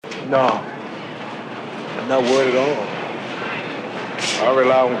No, I'm not worried at all. I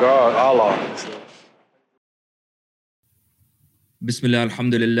rely on God, Allah. Bismillah,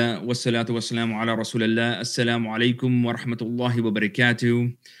 alhamdulillah, wassalatu wassalamu ala rasulillah. Assalamu alaikum wa rahmatullahi wa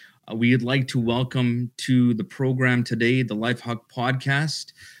barakatuh. We'd like to welcome to the program today, the Life Haq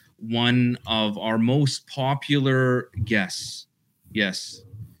podcast, one of our most popular guests. Yes,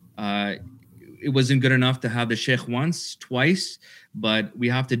 it wasn't good enough to have the Sheikh once, twice, but we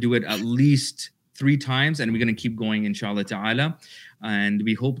have to do it at least 3 times, and we're going to keep going, inshallah ta'ala. And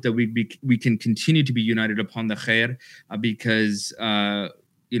we hope that we can continue to be united upon the khair, because I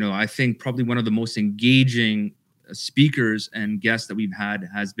think probably one of the most engaging speakers and guests that we've had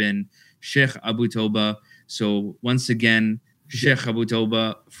has been Sheikh Abu Tawbah. So once again, Sheikh Abu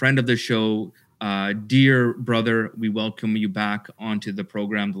Tawbah, friend of the show, dear brother, we welcome you back onto the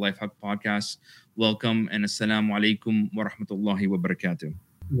program, the Life Haq podcast. Welcome, and assalamu alaikum wa rahmatullahi wa barakatuh.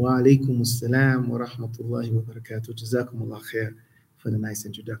 Wa alaikum assalam wa rahmatullahi wa barakatuh. Jazakumullah khair for the nice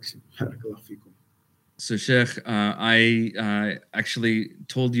introduction. Barakallahu feekum. So, Sheikh, I actually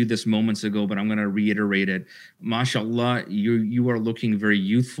told you this moments ago, but I'm going to reiterate it. MashaAllah, you are looking very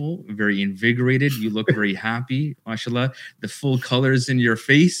youthful, very invigorated. You look very happy, MashaAllah. The full colors in your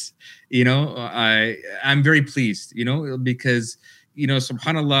face, I'm very pleased, because,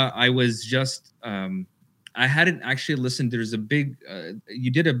 SubhanAllah, I was just, I hadn't actually listened. There's a big, you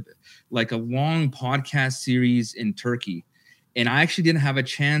did a long podcast series in Turkey. And I actually didn't have a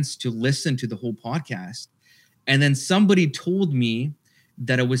chance to listen to the whole podcast. And then somebody told me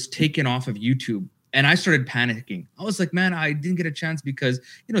that it was taken off of YouTube. And I started panicking. I was like, man, I didn't get a chance because,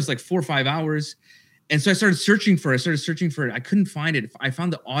 it's like 4 or 5 hours. And so I started searching for it. I couldn't find it. I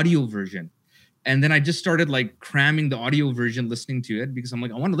found the audio version. And then I just started cramming the audio version, listening to it, because I'm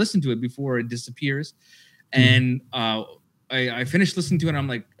like, I want to listen to it before it disappears. And I finished listening to it and I'm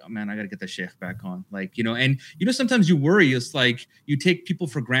like, oh man, I got to get the Sheikh back on. Sometimes you worry. It's like you take people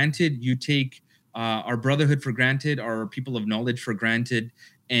for granted. You take our brotherhood for granted, our people of knowledge for granted.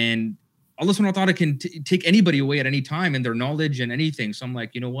 And Allah subhanahu wa ta'ala can take anybody away at any time and their knowledge and anything. So I'm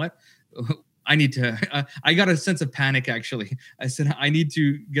like, you know what? I need to, I got a sense of panic, actually. I said, I need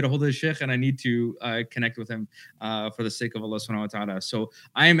to get a hold of the Sheikh and I need to connect with him for the sake of Allah subhanahu wa ta'ala. So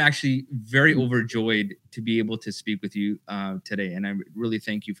I am actually very overjoyed to be able to speak with you today. And I really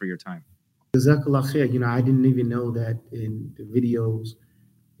thank you for your time. Jazakallah khair. I didn't even know that the videos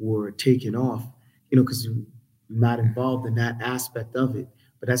were taken off, because I'm not involved in that aspect of it.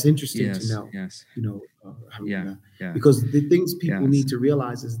 But that's interesting to know. Yes. Because the things people need to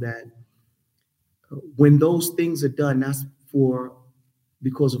realize is that when those things are done, that's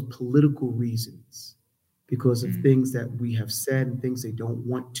because of political reasons, because of things that we have said and things they don't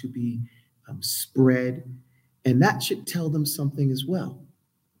want to be spread. And that should tell them something as well.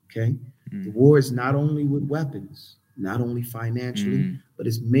 Okay. The war is not only with weapons, not only financially, but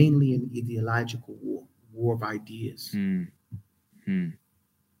it's mainly an ideological war of ideas.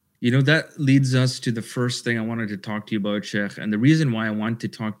 That leads us to the first thing I wanted to talk to you about, Sheikh. And the reason why I want to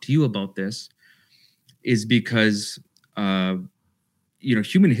talk to you about this is because,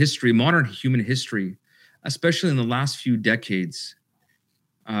 human history, modern human history, especially in the last few decades,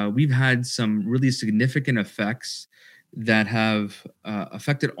 we've had some really significant effects that have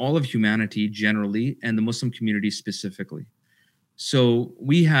affected all of humanity generally and the Muslim community specifically. So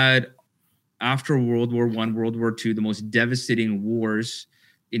we had, after World War I, World War II, the most devastating wars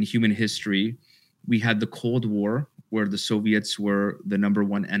in human history. We had the Cold War, where the Soviets were the number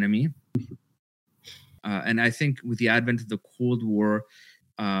one enemy. And I think with the advent of the Cold War,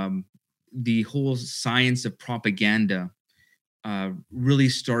 the whole science of propaganda really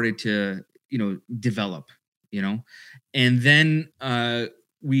started to, develop, And then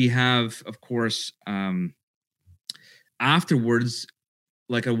we have, of course, afterwards,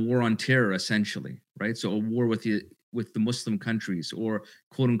 like a war on terror, essentially, right? So a war with the Muslim countries, or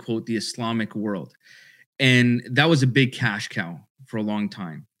quote unquote, the Islamic world. And that was a big cash cow for a long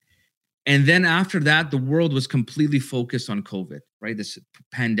time. And then after that, the world was completely focused on COVID, right? This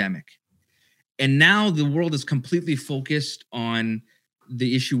pandemic. And now the world is completely focused on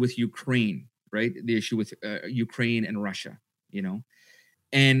the issue with Ukraine, right? The issue with Ukraine and Russia,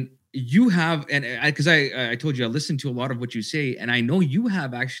 And you have, and because I told you, I listened to a lot of what you say, and I know you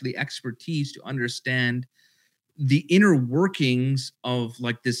have actually expertise to understand the inner workings of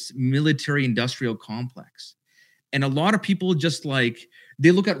this military industrial complex. And a lot of people just they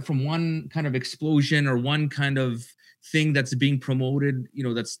look at it from one kind of explosion or one kind of thing that's being promoted,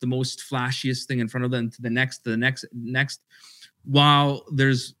 that's the most flashiest thing in front of them, to the next, while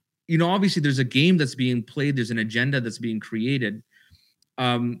there's, obviously there's a game that's being played, there's an agenda that's being created.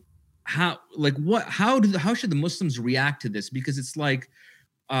 how should the Muslims react to this? Because it's like,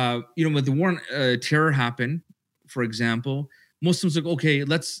 when the war on terror happened, for example, Muslims like, okay,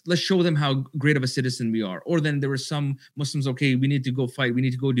 let's show them how great of a citizen we are. Or then there were some Muslims, okay, we need to go fight, we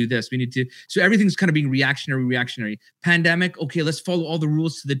need to go do this, so everything's kind of being reactionary. Pandemic, okay, let's follow all the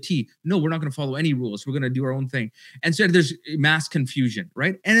rules to the T. No, we're not going to follow any rules. We're going to do our own thing. And so there's mass confusion,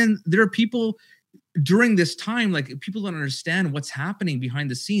 right? And then there are people during this time, like, people don't understand what's happening behind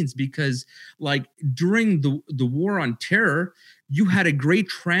the scenes, because like during the war on terror, you had a great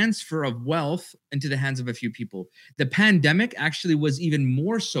transfer of wealth into the hands of a few people. The pandemic actually was even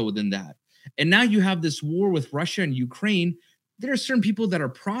more so than that. And now you have this war with Russia and Ukraine. There are certain people that are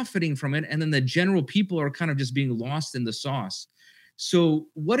profiting from it, and then the general people are kind of just being lost in the sauce. So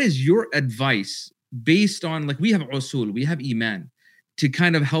what is your advice based on, like, we have usul, we have iman, to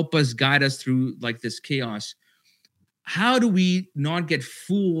kind of help us, guide us through like this chaos? How do we not get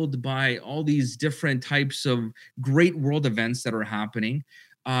fooled by all these different types of great world events that are happening?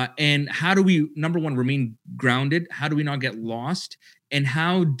 And how do we, number one, remain grounded? How do we not get lost? And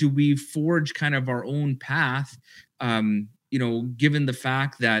how do we forge kind of our own path, given the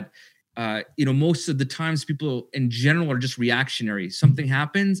fact that, most of the times people in general are just reactionary. Something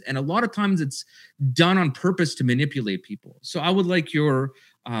happens, and a lot of times it's done on purpose to manipulate people. So I would like your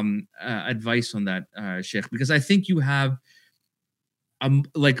advice on that, Sheikh, because I think you have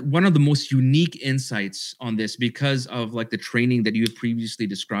like one of the most unique insights on this because of like the training that you have previously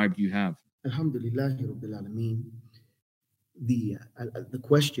described you have. Alhamdulillah Rabbil Alameen. The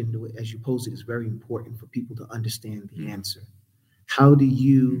question, as you pose it, is very important for people to understand the answer. How do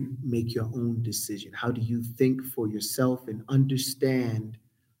you make your own decision? How do you think for yourself and understand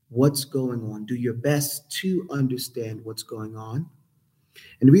what's going on? Do your best to understand what's going on.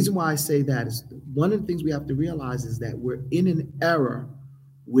 And the reason why I say that is one of the things we have to realize is that we're in an era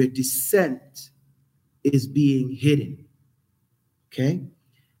where dissent is being hidden. Okay?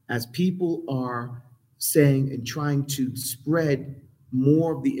 As people are saying and trying to spread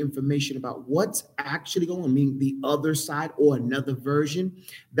more of the information about what's actually going on, meaning the other side or another version,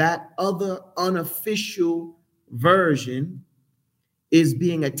 that other unofficial version is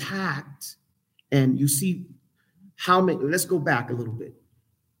being attacked. And you see how many, let's go back a little bit.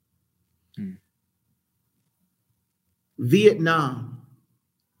 Vietnam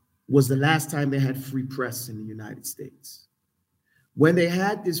was the last time they had free press in the United States. When they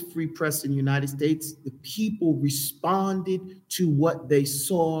had this free press in the United States, the people responded to what they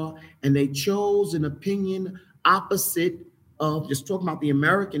saw, and they chose an opinion opposite of, just talking about the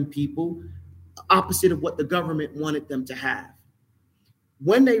American people, opposite of what the government wanted them to have.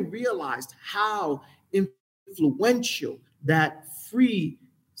 When they realized how influential that free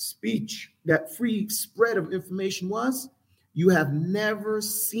speech, that free spread of information was, you have never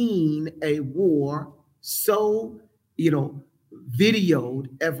seen a war so, videoed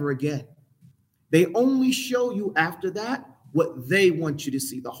ever again. They only show you after that what they want you to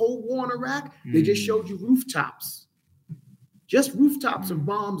see. The whole war in Iraq, they just showed you rooftops. Just rooftops of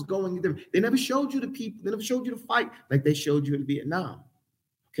bombs going there. They never showed you the people. They never showed you the fight like they showed you in Vietnam.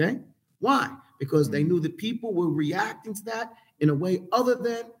 Okay? Why? Because they knew the people were reacting to that in a way other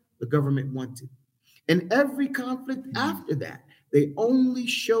than the government wanted. And every conflict after that, they only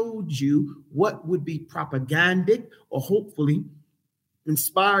showed you what would be propagandic or hopefully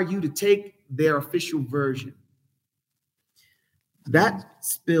inspire you to take their official version. That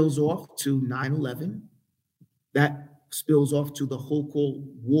spills off to 9/11. That spills off to the whole called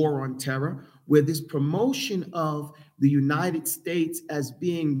war on terror, where this promotion of the United States as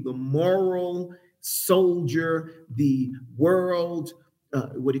being the moral soldier, the world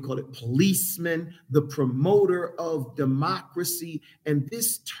policeman, the promoter of democracy. And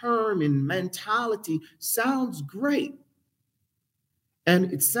this term and mentality sounds great.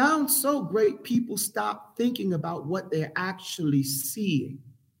 And it sounds so great, people stop thinking about what they're actually seeing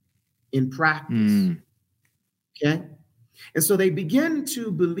in practice. Okay? And so they begin to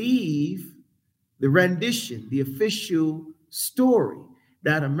believe the rendition, the official story,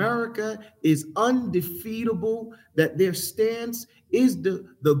 that America is undefeatable, that their stance is the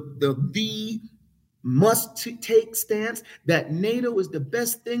must-take stance, that NATO is the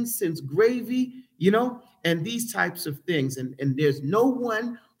best thing since gravy, and these types of things. And there's no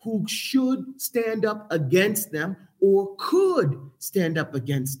one who should stand up against them or could stand up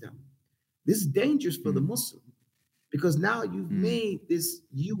against them. This is dangerous for the Muslim, because now you've made this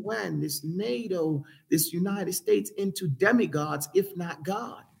UN, this NATO, this United States into demigods, if not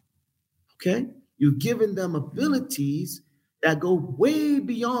God. Okay? You've given them abilities that go way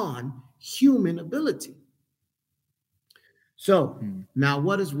beyond human ability. So now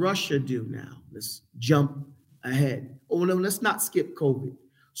what does Russia do now? Let's jump ahead. Oh, no, let's not skip COVID.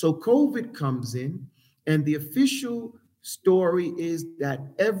 So COVID comes in, and the official story is that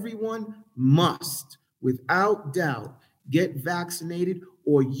everyone must, without doubt, get vaccinated,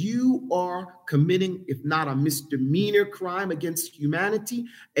 or you are committing, if not a misdemeanor crime against humanity,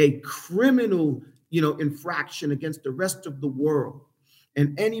 a criminal, infraction against the rest of the world.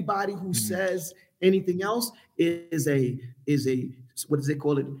 And anybody who says anything else is a what does they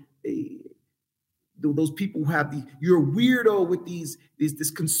call it? Those people who have you're a weirdo with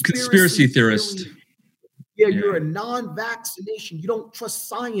this conspiracy theorist. Yeah, you're a non-vaccination. You don't trust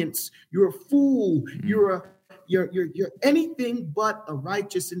science. You're a fool. You're anything but a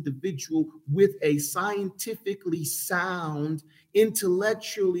righteous individual with a scientifically sound,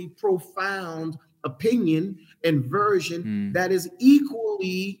 intellectually profound opinion and version that is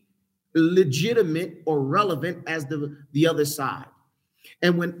equally legitimate or relevant as the other side.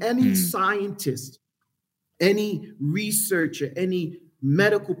 And when any scientist, any researcher, any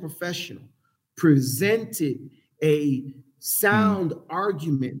medical professional presented a sound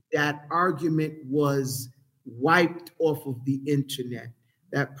argument, that argument was wiped off of the internet.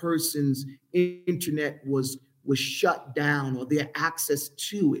 That person's internet was shut down, or their access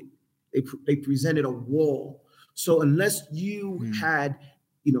to it. They presented a wall. So unless you had,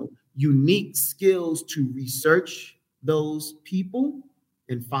 unique skills to research those people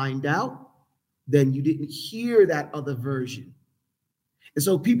and find out, then you didn't hear that other version. And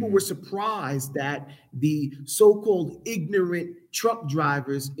so people were surprised that the so-called ignorant truck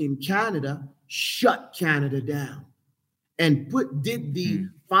drivers in Canada shut Canada down and did the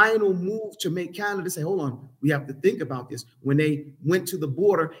final move to make Canada say, hold on, we have to think about this. When they went to the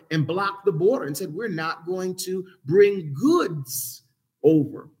border and blocked the border and said, we're not going to bring goods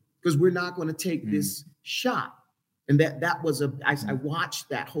over because we're not going to take this shot. And that was I watched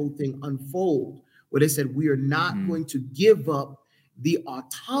that whole thing unfold, where they said, we are not going to give up the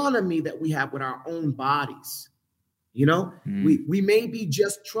autonomy that we have with our own bodies. We may be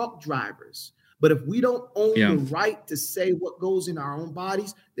just truck drivers, but if we don't own the right to say what goes in our own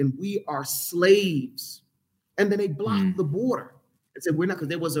bodies, then we are slaves. And then they blocked the border and said, we're not, because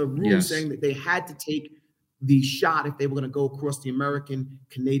there was a rule saying that they had to take the shot if they were going to go across the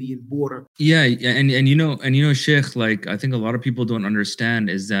American-Canadian border. Yeah, and Sheikh, like, I think a lot of people don't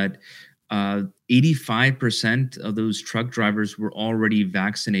understand is that 85% of those truck drivers were already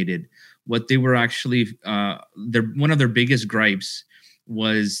vaccinated. What they were actually, one of their biggest gripes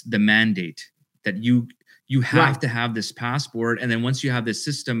was the mandate that you have to have this passport, and then once you have this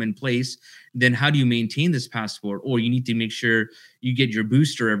system in place, then how do you maintain this passport? Or you need to make sure you get your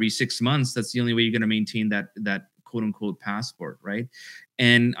booster every 6 months. That's the only way you're going to maintain that quote unquote passport, right?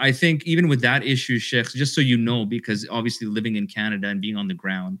 And I think even with that issue, Sheikh, just so you know, because obviously living in Canada and being on the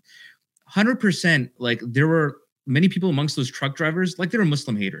ground, 100%, like, there were many people amongst those truck drivers, like, they were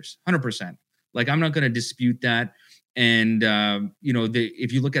Muslim haters, 100%. Like, I'm not going to dispute that. And,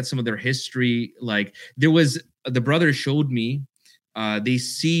 if you look at some of their history, like, the brother showed me, they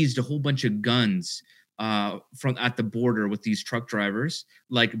seized a whole bunch of guns from at the border with these truck drivers,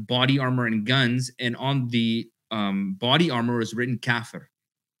 like body armor and guns. And on the body armor was written kafir.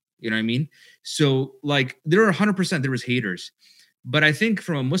 You know what I mean? So, like, there are 100%, there was haters. But I think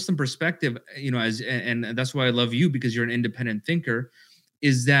from a Muslim perspective, and that's why I love you, because you're an independent thinker,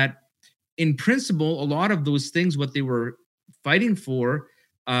 is that in principle, a lot of those things, what they were fighting for,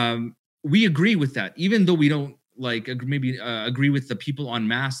 we agree with that, even though we don't agree with the people en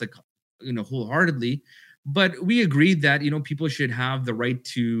masse, wholeheartedly. But we agreed that, people should have the right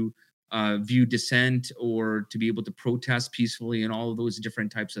to view dissent or to be able to protest peacefully and all of those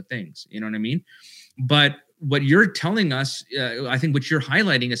different types of things. You know what I mean? But what you're telling us, I think what you're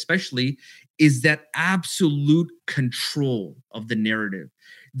highlighting especially, is that absolute control of the narrative,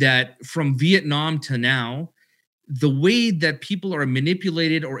 that from Vietnam to now, the way that people are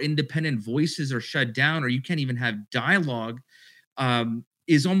manipulated or independent voices are shut down, or you can't even have dialogue,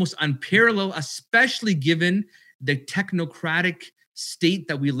 is almost unparalleled, especially given the technocratic state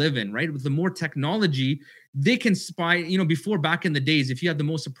that we live in, right? With the more technology, they can spy, before, back in the days, if you had the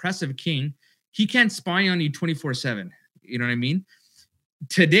most oppressive king, he can't spy on you 24/7. You know what I mean?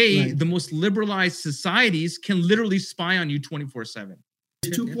 Today, right, the most liberalized societies can literally spy on you 24/7.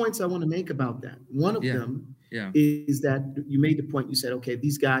 There's 2 points I want to make about that. One of them is that you made the point, you said, okay,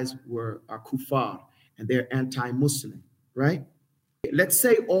 these guys are kuffar and they're anti-Muslim, right? Let's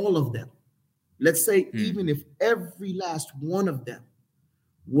say all of them. Let's say even if every last one of them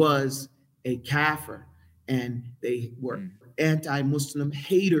was a kafir and they were anti-Muslim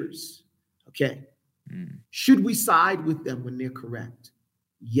haters, okay? Should we side with them when they're correct?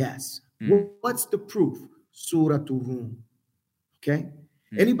 Yes. What's the proof? Surah Rum. Okay.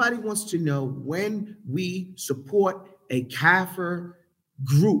 Anybody wants to know when we support a kafir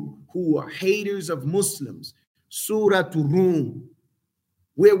group who are haters of Muslims? Surah Rum,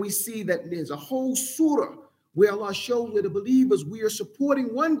 where we see that there's a whole surah where Allah shows where the believers, we are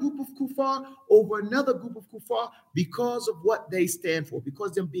supporting one group of kuffar over another group of kuffar because of what they stand for,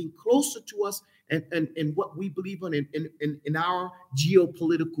 because them being closer to us and what we believe in our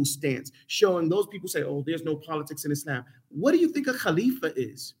geopolitical stance, showing those people say, oh, there's no politics in Islam. What do you think a Khalifa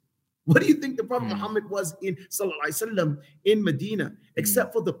is? What do you think the Prophet Muhammad was in Sallallahu Alaihi Wasallam in Medina,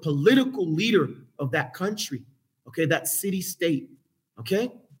 except for the political leader of that country, okay, that city state, okay?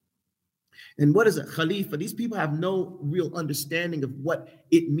 And what is a Khalifa? These people have no real understanding of what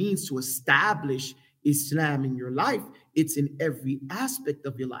it means to establish Islam in your life. It's in every aspect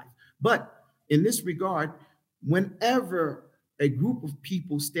of your life. But in this regard, whenever a group of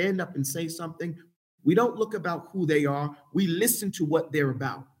people stand up and say something, we don't look about who they are. We listen to what they're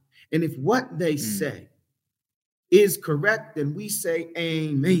about. And if what they say is correct, then we say,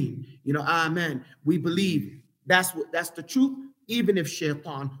 amen. Amen. We believe that's the truth. Even if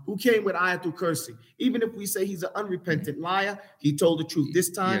Shaitan, who came with Ayatul Kursi, even if we say he's an unrepentant liar, he told the truth this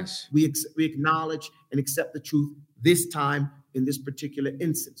time, we acknowledge and accept the truth this time in this particular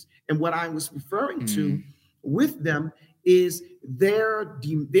instance. And what I was referring to with them is they're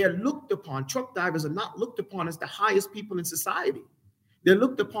looked upon, truck drivers are not looked upon as the highest people in society. They're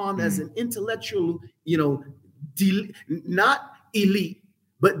looked upon as an intellectual, not elite,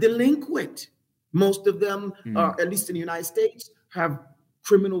 but delinquent. Most of them are, at least in the United States, have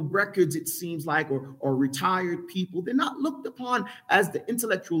criminal records, it seems like, or retired people. They're not looked upon as the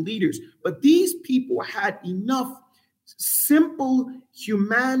intellectual leaders, but these people had enough simple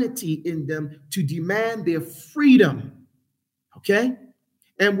humanity in them to demand their freedom, okay?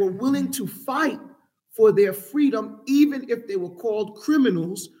 And were willing to fight for their freedom, even if they were called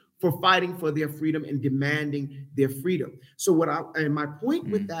criminals for fighting for their freedom and demanding their freedom. So my point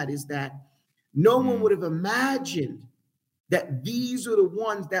with that is that no one would have imagined that these are the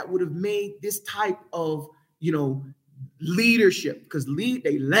ones that would have made this type of, leadership, because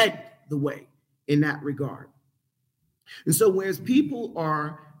they led the way in that regard. And so whereas people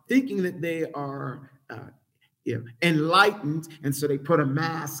are thinking that they are enlightened, and so they put a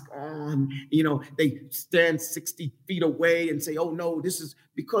mask on, they stand 60 feet away and say, oh no, this is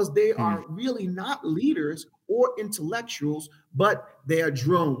because they are really not leaders or intellectuals, but they are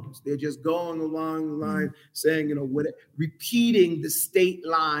drones. They're just going along the line saying, repeating the state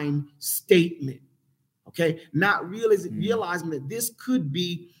line statement, okay? Not realizing that this could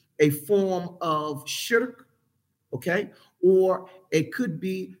be a form of shirk, okay? Or it could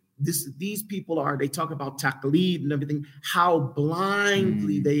be these people they talk about taqleed and everything, how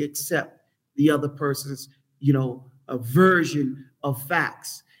blindly they accept the other person's, a version of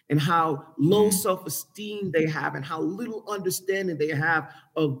facts, and how low self-esteem they have, and how little understanding they have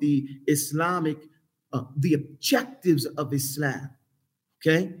of the Islamic, the objectives of Islam,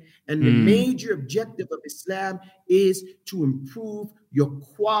 okay? And the major objective of Islam is to improve your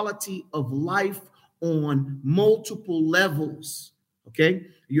quality of life on multiple levels, okay?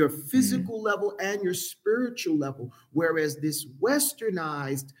 Your physical level and your spiritual level, whereas this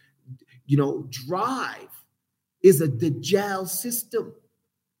westernized, drive is a Dajjal system,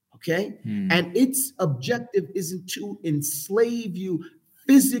 okay? And its objective isn't to enslave you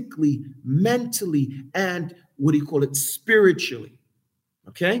physically, mentally, and spiritually,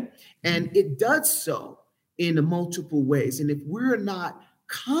 okay? And it does so in multiple ways. And if we're not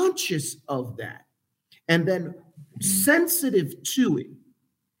conscious of that, and then sensitive to it,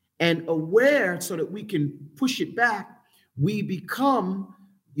 and aware so that we can push it back, we become,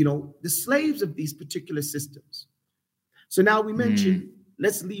 the slaves of these particular systems. So now we mentioned,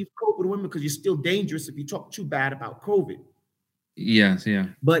 let's leave COVID women because you're still dangerous if you talk too bad about COVID. Yes, yeah.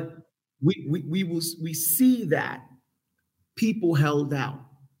 But we see that people held out.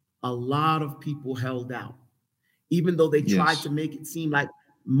 A lot of people held out. Even though they tried to make it seem like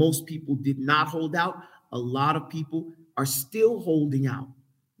most people did not hold out, a lot of people are still holding out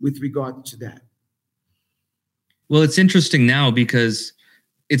with regard to that. Well, it's interesting now because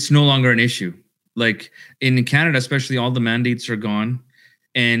it's no longer an issue. Like in Canada, especially, all the mandates are gone.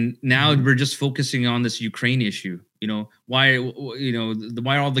 And now we're just focusing on this Ukraine issue. Why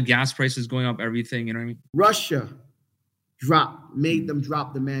are all the gas prices going up, everything, you know what I mean? Russia made them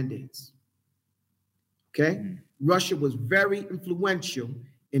drop the mandates. Okay? Russia was very influential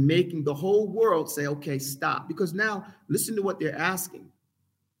in making the whole world say, okay, stop. Because now, listen to what they're asking.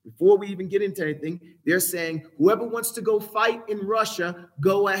 Before we even get into anything, they're saying whoever wants to go fight in Russia,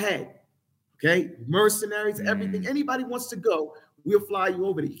 go ahead. Okay, mercenaries, everything. Anybody wants to go, we'll fly you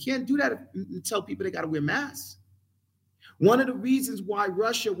over there. You can't do that and tell people they got to wear masks. One of the reasons why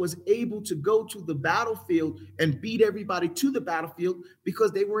Russia was able to go to the battlefield and beat everybody to the battlefield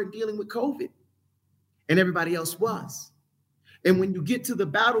because they weren't dealing with COVID and everybody else was. And when you get to the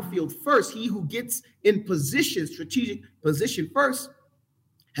battlefield first, he who gets in position, strategic position first,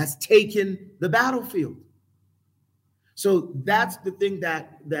 has taken the battlefield. So that's the thing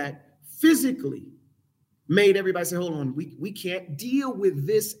that physically made everybody say, hold on, we can't deal with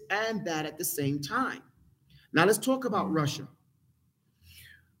this and that at the same time. Now let's talk about Russia.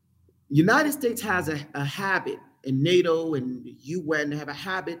 United States has a habit, and NATO and the UN have a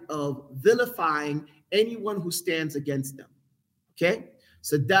habit of vilifying anyone who stands against them. Okay?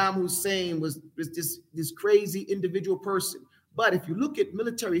 Saddam Hussein was this crazy individual person. But if you look at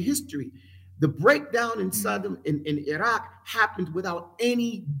military history, the breakdown in Iraq happened without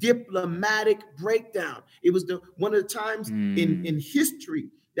any diplomatic breakdown. It was one of the times in history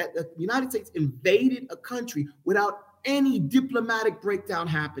that the United States invaded a country without any diplomatic breakdown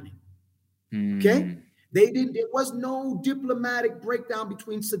happening. Okay? There was no diplomatic breakdown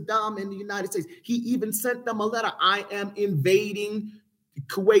between Saddam and the United States. He even sent them a letter. I am invading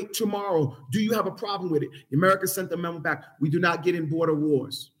Kuwait tomorrow. Do you have a problem with it? America sent the memo back. We do not get in border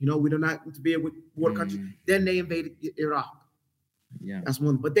wars. We do not interfere with border countries. Then they invaded Iraq. Yeah, that's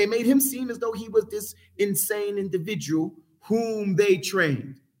one. But they made him seem as though he was this insane individual whom they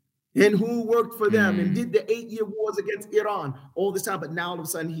trained and who worked for them and did the 8-year wars against Iran all this time. But now all of a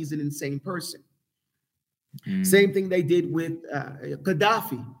sudden he's an insane person. Same thing they did with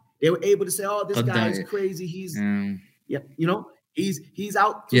Gaddafi. They were able to say, "Oh, this guy is crazy. He's he's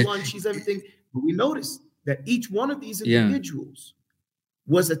out to lunch. He's everything." But we noticed that each one of these individuals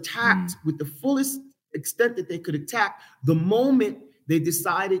was attacked with the fullest extent that they could attack the moment they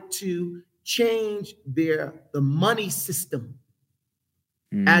decided to change the money system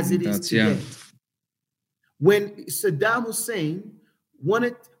as it is today. When Saddam Hussein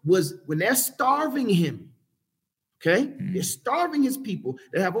when they're starving him. Okay, they're starving his people.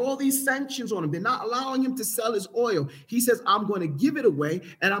 They have all these sanctions on him. They're not allowing him to sell his oil. He says, "I'm going to give it away,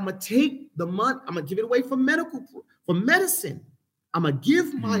 and I'm going to take the money. I'm going to give it away for medicine. I'm going to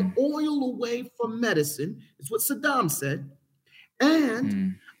give my oil away for medicine." It's what Saddam said.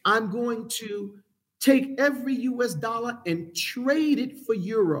 And I'm going to take every US dollar and trade it for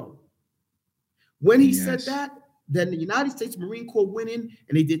euro. When he said that, then the United States Marine Corps went in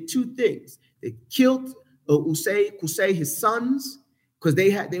and they did two things. They killed Qusay, his sons, because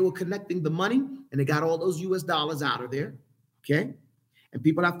they were connecting the money, and they got all those US dollars out of there. Okay. And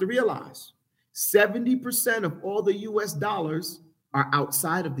people have to realize 70% of all the US dollars are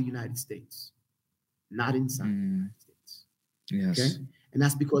outside of the United States, not inside the United States. Yes. Okay. And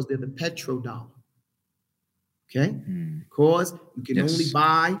that's because they're the petrodollar. Okay. Because you can only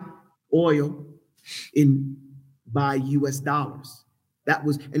buy oil by US dollars.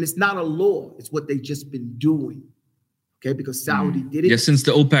 And it's not a law. It's what they've just been doing. Okay, because Saudi did it. Yeah, since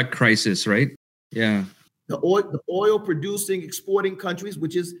the OPEC crisis, right? Yeah. The oil producing, exporting countries,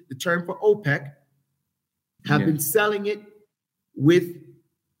 which is the term for OPEC, have been selling it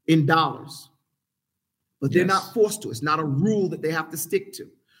in dollars. But they're not forced to. It's not a rule that they have to stick to.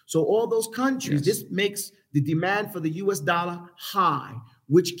 So all those countries, this makes the demand for the US dollar high,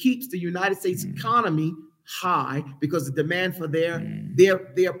 which keeps the United States economy high because the demand for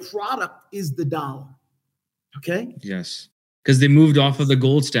their product is the dollar. Okay. Yes, because they moved off of the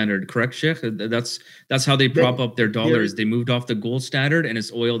gold standard, correct, Sheikh? That's how they prop up their dollars. They moved off the gold standard, and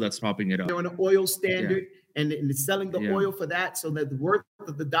it's oil that's propping it up. They're on an oil standard, and it's selling the oil for that, so that the worth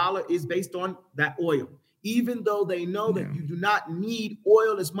of the dollar is based on that oil. Even though they know that you do not need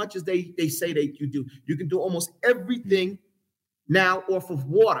oil as much as they say that you do. You can do almost everything now off of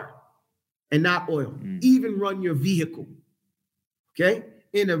water and not oil, even run your vehicle, okay,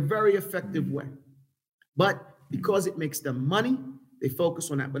 in a very effective way. But because it makes them money, they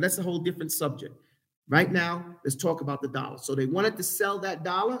focus on that. But that's a whole different subject. Right now, let's talk about the dollar. So they wanted to sell that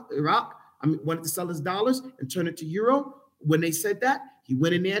dollar, wanted to sell his dollars and turn it to euro. When they said that, he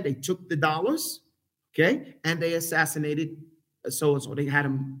went in there, they took the dollars, okay, and they assassinated so-and-so. They had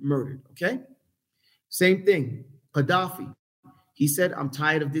him murdered, okay? Same thing, Gaddafi. He said, "I'm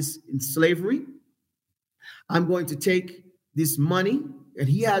tired of this slavery. I'm going to take this money." And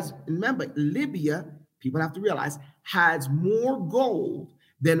he has, remember, Libya, people have to realize, has more gold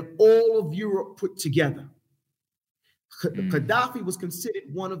than all of Europe put together. Gaddafi was considered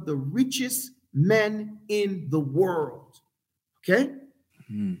one of the richest men in the world. Okay?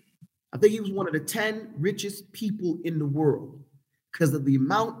 I think he was one of the 10 richest people in the world because of the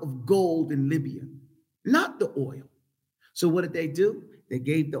amount of gold in Libya, not the oil. So what did they do? They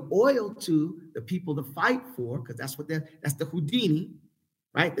gave the oil to the people to fight for, because that's the Houdini,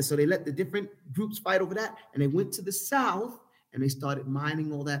 right? So they let the different groups fight over that, and they went to the south and they started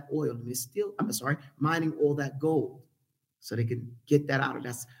mining all that oil, and mining all that gold, so they can get that out of.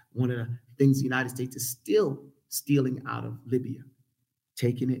 That's one of the things the United States is still stealing out of Libya,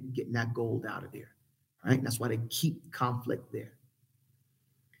 taking it, getting that gold out of there, right? That's why they keep conflict there.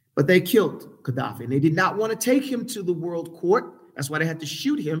 But they killed Gaddafi, and they did not want to take him to the World Court. That's why they had to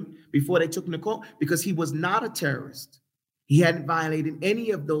shoot him before they took him to court, because he was not a terrorist. He hadn't violated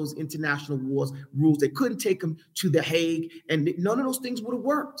any of those international rules. They couldn't take him to The Hague, and none of those things would have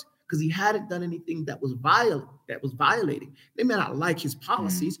worked because he hadn't done anything that was violating. They may not like his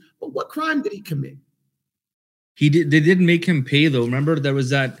policies, but what crime did he commit? They didn't make him pay, though. Remember, there was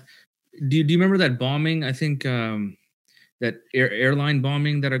that. Do you remember that bombing? I think that airline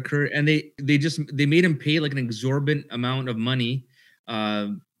bombing that occurred, and they made him pay like an exorbitant amount of money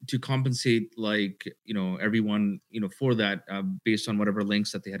to compensate, like, everyone, for that, based on whatever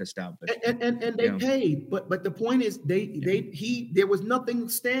links that they had established. And they paid, but the point is there was nothing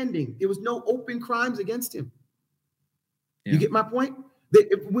standing. There was no open crimes against him. You get my point?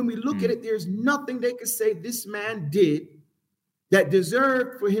 When we look at it, there's nothing they could say this man did that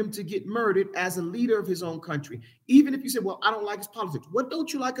deserved for him to get murdered as a leader of his own country. Even if you say, well, I don't like his politics. What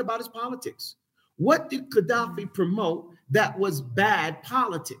don't you like about his politics? What did Gaddafi promote that was bad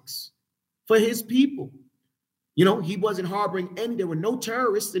politics for his people? He wasn't harboring there were no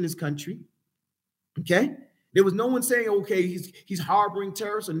terrorists in his country. Okay? There was no one saying, okay, he's harboring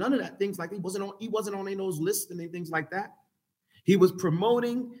terrorists or none of that, things like that. He wasn't on any of those lists and things like that. He was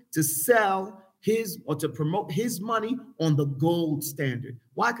promoting to sell to promote his money on the gold standard.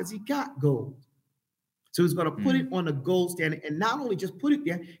 Why? Because he got gold. So he's going to put it on a gold standard, and not only just put it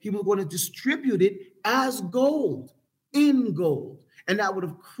there, he was going to distribute it as gold, in gold. And that would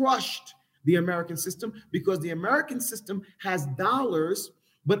have crushed the American system, because the American system has dollars,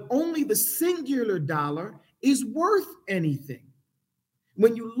 but only the singular dollar is worth anything.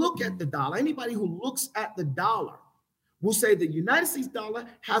 When you look at the dollar, anybody who looks at the dollar will say the United States dollar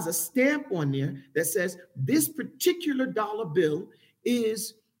has a stamp on there that says this particular dollar bill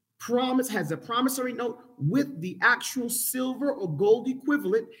has a promissory note with the actual silver or gold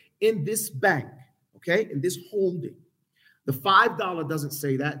equivalent in this bank, okay, in this holding. The $5 doesn't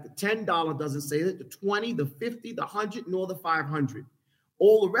say that. The $10 doesn't say that. The 20, the 50, the 100, nor the 500.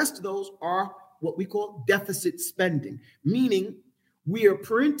 All the rest of those are what we call deficit spending, meaning we are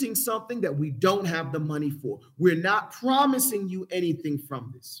printing something that we don't have the money for. We're not promising you anything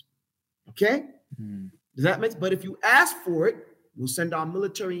from this. Okay? Does that make sense? But if you ask for it, we'll send our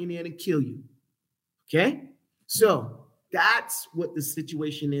military in there and kill you. Okay? So that's what the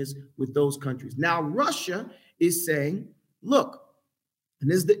situation is with those countries. Now, Russia is saying, look, and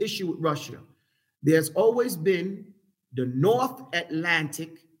this is the issue with Russia. There's always been the North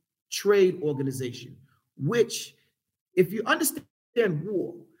Atlantic Trade Organization, which, if you understand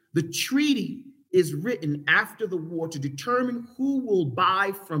war, the treaty is written after the war to determine who will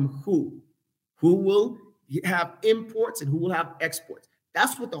buy from who will have imports and who will have exports.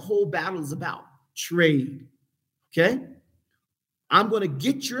 That's what the whole battle is about, trade. Okay? I'm going to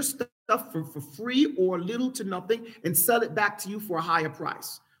get your stuff for free or little to nothing and sell it back to you for a higher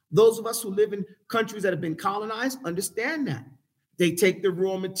price. Those of us who live in countries that have been colonized understand that. They take the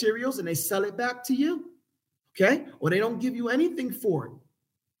raw materials and they sell it back to you. Okay? Or they don't give you anything for it.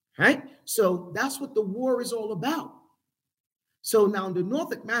 Right? So that's what the war is all about. So now the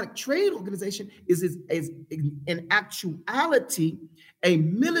North Atlantic Trade Organization is in actuality a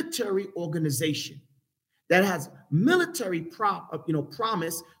military organization that has military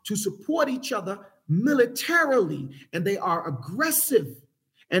promise to support each other militarily, and they are aggressive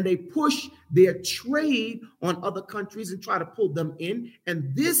and they push their trade on other countries and try to pull them in.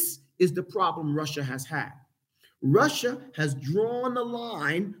 And this is the problem Russia has had. Russia has drawn a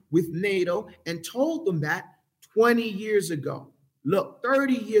line with NATO and told them that 20 years ago. Look,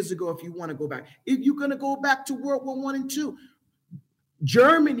 30 years ago, if you want to go back. If you're going to go back to World War I and II,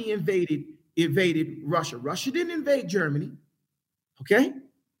 Germany invaded Russia. Russia didn't invade Germany, okay?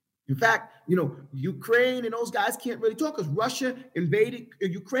 In fact, Ukraine and those guys can't really talk because Russia invaded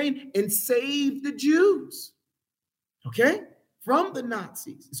Ukraine and saved the Jews, okay, from the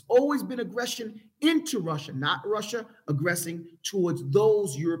Nazis. It's always been aggression into Russia, not Russia aggressing towards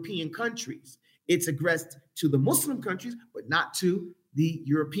those European countries. It's aggressed to the Muslim countries, but not to the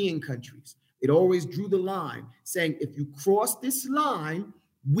European countries. It always drew the line, saying if you cross this line,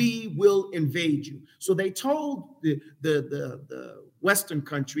 we will invade you. So they told the Western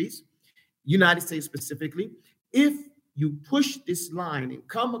countries, United States specifically, if you push this line and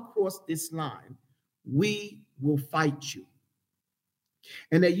come across this line, we will fight you.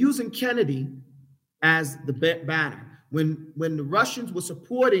 And they're using Kennedy as the banner. When the Russians were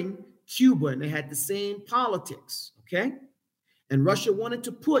supporting Cuba and they had the same politics, okay? And Russia wanted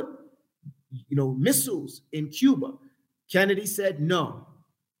to put, missiles in Cuba. Kennedy said, no,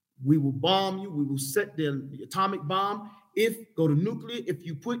 we will bomb you. We will set the atomic bomb. Go to nuclear, if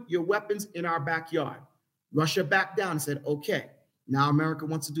you put your weapons in our backyard. Russia backed down and said, okay, now America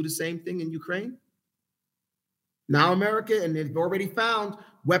wants to do the same thing in Ukraine. Now America, and they've already found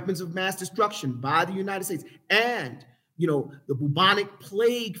weapons of mass destruction by the United States and, the bubonic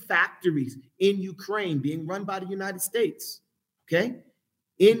plague factories in Ukraine being run by the United States, okay?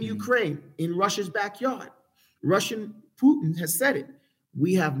 In Ukraine, in Russia's backyard. Putin has said it.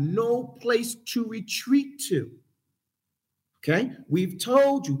 We have no place to retreat to. Okay, we've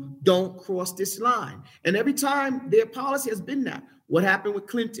told you, don't cross this line. And every time their policy has been that. What happened with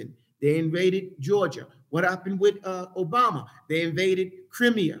Clinton? They invaded Georgia. What happened with Obama? They invaded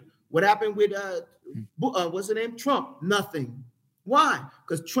Crimea. What happened with, what's the name? Trump? Nothing. Why?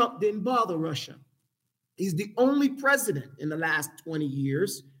 Because Trump didn't bother Russia. He's the only president in the last 20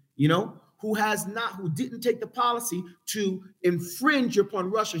 years, who didn't take the policy to infringe upon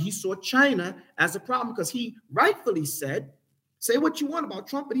Russia. He saw China as a problem because he rightfully said, say what you want about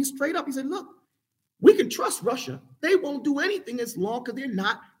Trump, but he's straight up. He said, look, we can trust Russia. They won't do anything as long as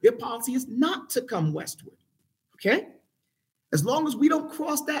their policy is not to come westward. Okay? As long as we don't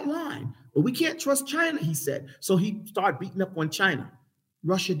cross that line. But we can't trust China, he said. So he started beating up on China.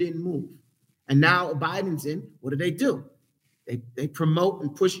 Russia didn't move. And now Biden's in. What do? They promote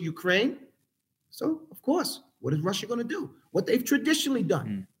and push Ukraine. So, of course, what is Russia going to do? What they've traditionally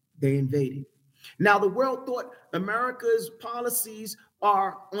done. They invaded. Now, the world thought America's policies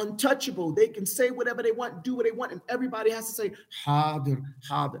are untouchable. They can say whatever they want, do what they want, and everybody has to say, harder.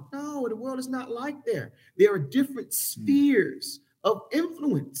 No, the world is not like that. There are different spheres of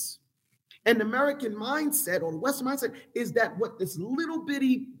influence. And the American mindset or the Western mindset is that what this little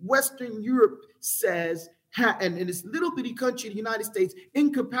bitty Western Europe says, and in this little bitty country, the United States,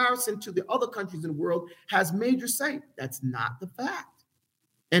 in comparison to the other countries in the world, has major say. That's not the fact.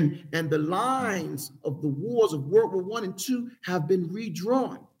 And the lines of the wars of World War I and II have been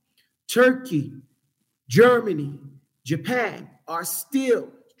redrawn. Turkey, Germany, Japan are still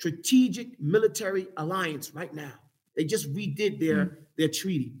strategic military alliance right now. They just redid their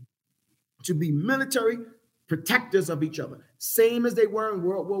treaty to be military protectors of each other, same as they were in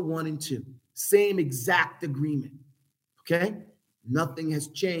World War I and II. Same exact agreement. Okay? Nothing has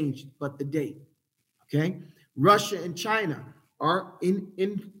changed but the date. Okay? Russia and China are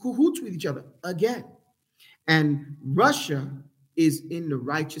in cahoots with each other again. And Russia is in the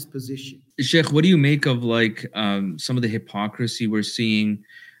righteous position. Sheikh, what do you make of some of the hypocrisy we're seeing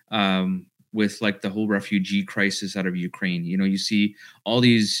with the whole refugee crisis out of Ukraine? You see all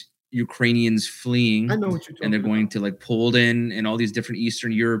these Ukrainians fleeing, I know what you're talking and they're going to Poland and all these different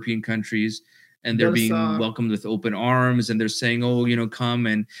Eastern European countries, and they're being welcomed with open arms, and they're saying, oh, come,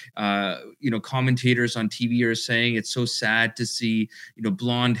 and commentators on TV are saying it's so sad to see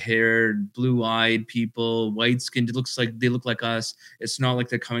blonde-haired, blue-eyed people, white-skinned. They look like us. It's not like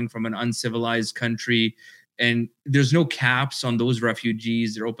they're coming from an uncivilized country, and there's no caps on those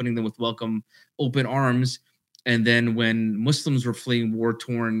refugees. They're opening them with open arms. And then when Muslims were fleeing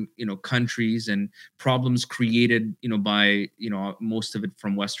war-torn, countries and problems created, by, most of it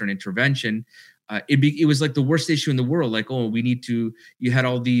from Western intervention, it was like the worst issue in the world. You had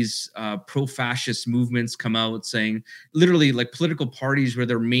all these pro-fascist movements come out saying, literally, political parties where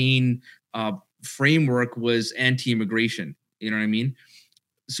their main framework was anti-immigration. You know what I mean?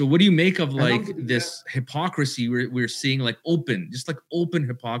 So what do you make of this hypocrisy we're seeing, open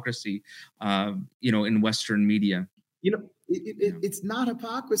hypocrisy, in Western media? It's not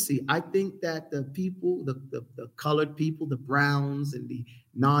hypocrisy. I think that the people, the colored people, the browns and the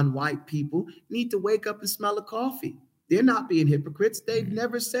non-white people need to wake up and smell the coffee. They're not being hypocrites. They've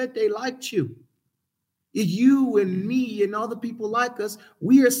never said they liked you. You and me and other people like us,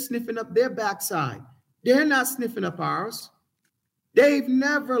 we are sniffing up their backside. They're not sniffing up ours. They've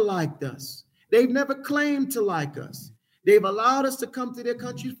never liked us. They've never claimed to like us. They've allowed us to come to their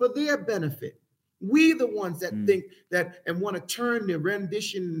countries for their benefit. We the ones that think that and want to turn their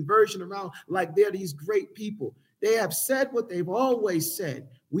rendition and version around like they're these great people. They have said what they've always said.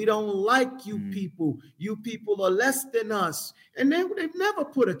 We don't like you people. You people are less than us. And they've never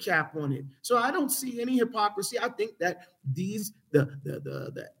put a cap on it. So I don't see any hypocrisy. I think that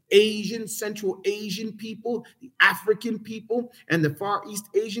the Asian, Central Asian people, the African people, and the Far East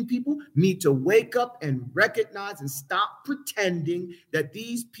Asian people need to wake up and recognize and stop pretending that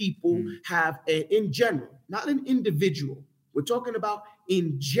these people have, in general, not an individual. We're talking about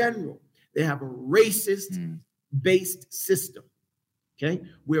in general, they have a racist-based system. Okay,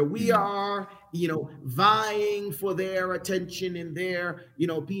 where we are, vying for their attention and their,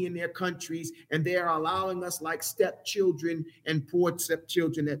 be in their countries, and they're allowing us like stepchildren and poor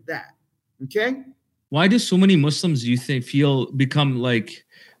stepchildren at that. Okay. Why do so many Muslims, you think, become like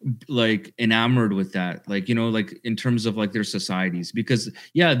enamored with that? Like, like in terms of like their societies, because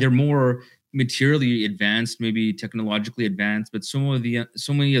they're more materially advanced, maybe technologically advanced, but so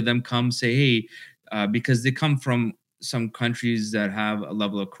many of them come say, hey, because they come from some countries that have a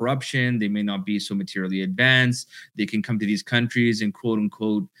level of corruption, they may not be so materially advanced. They can come to these countries and quote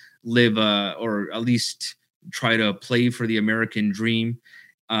unquote live or at least try to play for the American dream.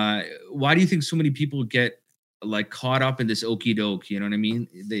 Why do you think so many people get like caught up in this okie doke? You know what I mean?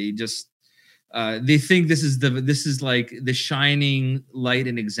 They just they think this is like the shining light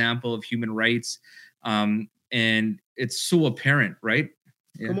and example of human rights, and it's so apparent, right?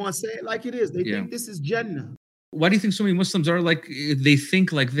 Yeah. Come on, say it like it is. They think this is Jannah. Why do you think so many Muslims are like, they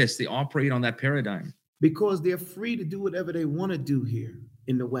think like this? They operate on that paradigm. Because they're free to do whatever they want to do here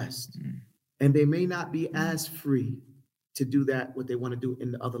in the West. And they may not be as free to do that, what they want to do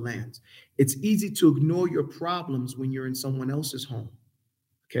in the other lands. It's easy to ignore your problems when you're in someone else's home.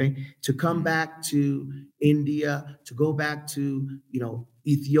 Okay. To come back to India, to go back to,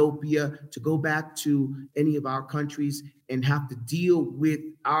 Ethiopia, to go back to any of our countries and have to deal with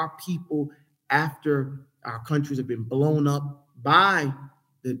our people after our countries have been blown up by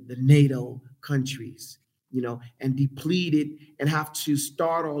the NATO countries, and depleted, and have to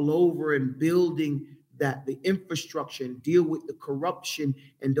start all over and building the infrastructure and deal with the corruption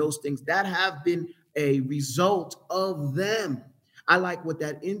and those things that have been a result of them. I like what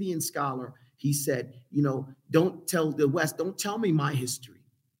that Indian scholar, he said, don't tell the West, don't tell me my history.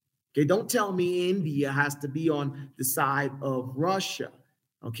 Okay, don't tell me India has to be on the side of Russia.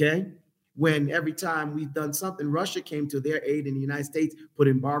 Okay. When every time we've done something, Russia came to their aid and the United States put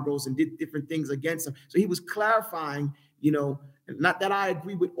embargoes and did different things against them. So he was clarifying, not that I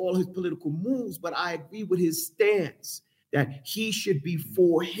agree with all his political moves, but I agree with his stance that he should be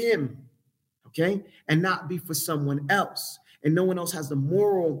for him, okay, and not be for someone else. And no one else has the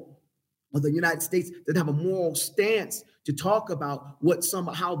moral, or the United States doesn't have a moral stance to talk about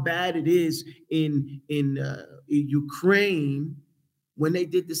how bad it is in Ukraine, when they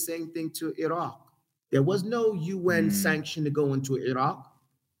did the same thing to Iraq. There was no UN sanction to go into Iraq.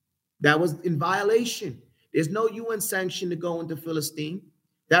 That was in violation. There's no UN sanction to go into Philistine.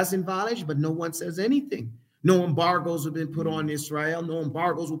 That's in violation, but no one says anything. No embargoes have been put on Israel. No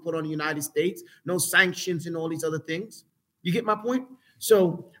embargoes were put on the United States. No sanctions and all these other things. You get my point?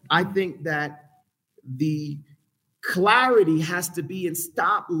 So I think that the clarity has to be in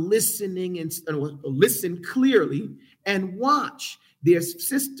stop listening and listen clearly and watch. Their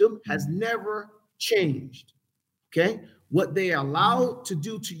system has never changed. Okay. What they are allowed to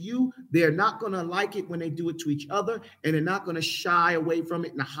do to you, they're not going to like it when they do it to each other, and they're not going to shy away from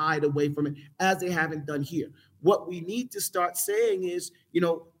it and hide away from it as they haven't done here. What we need to start saying is,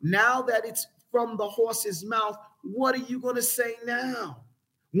 now that it's from the horse's mouth, what are you going to say now?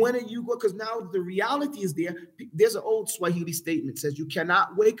 When are you going? Because now the reality is there. There's an old Swahili statement that says you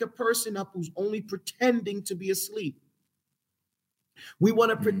cannot wake a person up who's only pretending to be asleep. We want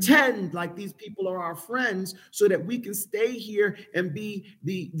to pretend like these people are our friends so that we can stay here and be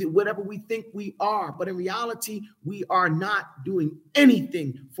the whatever we think we are. But in reality, we are not doing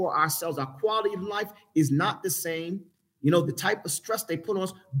anything for ourselves. Our quality of life is not the same. The type of stress they put on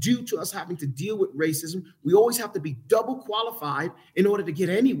us due to us having to deal with racism. We always have to be double qualified in order to get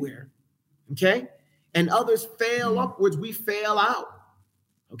anywhere. Okay. And others fail upwards. We fail out.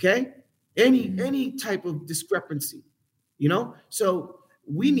 Okay. Any type of discrepancy. So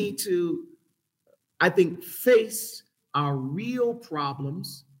we need to, I think, face our real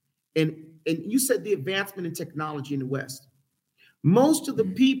problems. And you said the advancement in technology in the West. Most of the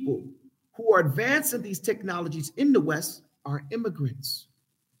people who are advancing these technologies in the West are immigrants.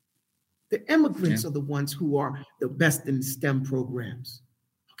 The immigrants are the ones who are the best in STEM programs.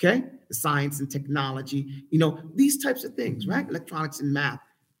 Okay? The science and technology, these types of things, right? Electronics and math.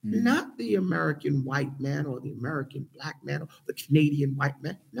 Not the American white man or the American black man or the Canadian white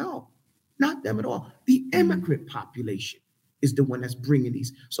man. No, not them at all. The immigrant population. is the one that's bringing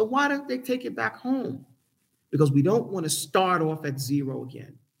these. So why don't they take it back home? Because we don't want to start off at zero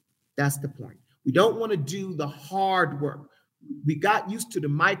again. That's the point. We don't want to do the hard work. We got used to the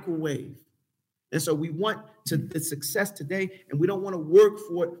microwave. And so we want the success today, and we don't want to work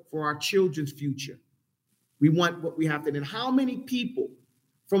for it for our children's future. We want what we have today. And how many people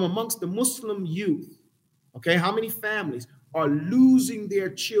from amongst the Muslim youth, okay, how many families are losing their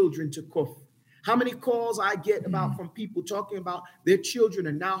children to kufr? How many calls I get about from people talking about their children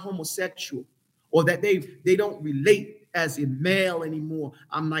are now homosexual, or that they don't relate as a male anymore.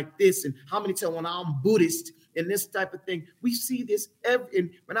 I'm like this. And how many tell when I'm Buddhist and this type of thing? We see this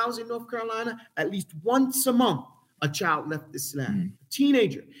when I was in North Carolina, at least once a month, a child left Islam, a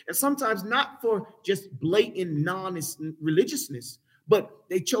teenager. And sometimes not for just blatant non-religiousness, but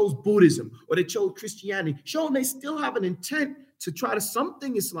they chose Buddhism or they chose Christianity, showing they still have an intent to try to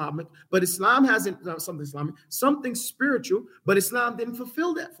something Islamic, but Islam hasn't something Islamic, something spiritual, but Islam didn't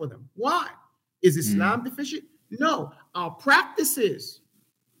fulfill that for them. Why? Is Islam deficient? No, our practices.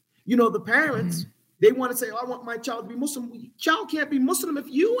 The parents, they want to say, I want my child to be Muslim. Child can't be Muslim if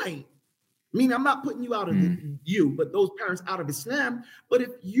you ain't. I mean, I'm not putting you out of but those parents out of Islam. But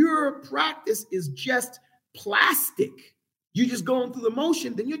if your practice is just plastic, you're just going through the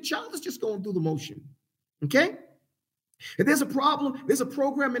motion, then your child is just going through the motion. Okay? If there's a problem, there's a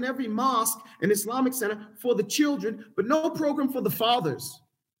program in every mosque and Islamic center for the children, but no program for the fathers.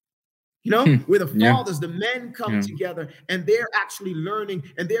 Where the fathers, the men come together and they're actually learning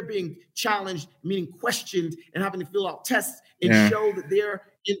and they're being challenged, meaning questioned and having to fill out tests and show that they're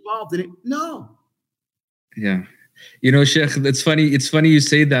involved in it. No. Yeah. Sheikh, it's funny you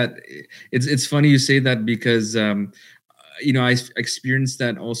say that. It's funny you say that because, I experienced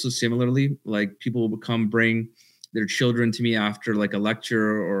that also similarly. Like people will come bring their children to me after like a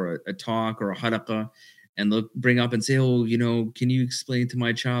lecture or a talk or a halaqah. And they'll bring up and say, oh, can you explain to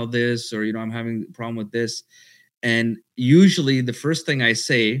my child this? Or, I'm having a problem with this. And usually the first thing I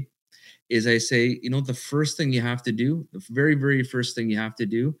say is the first thing you have to do, the very, very first thing you have to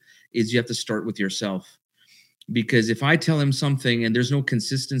do is you have to start with yourself. Because if I tell him something and there's no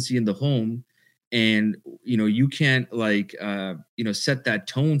consistency in the home and, you can't set that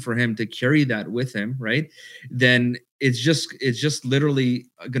tone for him to carry that with him, right? Then it's just literally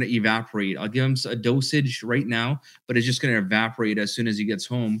going to evaporate. I'll give him a dosage right now, but it's just going to evaporate as soon as he gets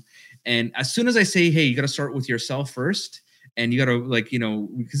home. And as soon as I say, hey, you got to start with yourself first. And you got to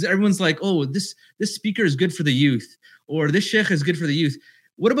because everyone's like, oh, this speaker is good for the youth, or this sheikh is good for the youth.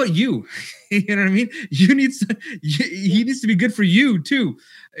 What about you? You know what I mean? He needs to be good for you too.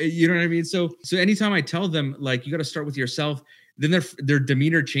 You know what I mean? So anytime I tell them like, you got to start with yourself, then their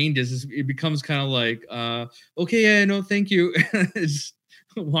demeanor changes. It becomes kind of like, okay, yeah, no, thank you. Just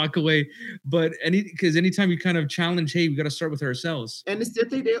walk away. But because anytime you kind of challenge, hey, we got to start with ourselves. And it's the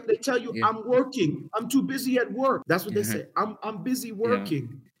thing, they tell you, I'm working. I'm too busy at work. That's what they say. I'm busy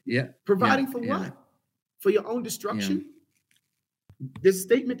working. Yeah. Providing for what? For your own destruction? Yeah. This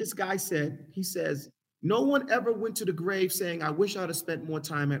statement this guy said, he says, no one ever went to the grave saying, I wish I'd have spent more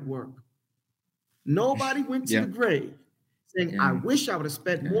time at work. Nobody went to the grave saying, I wish I would have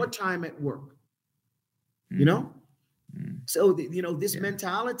spent more time at work. So, this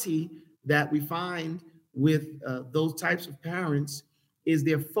mentality that we find with those types of parents is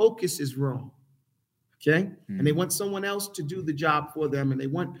their focus is wrong. Okay. And they want someone else to do the job for them. And they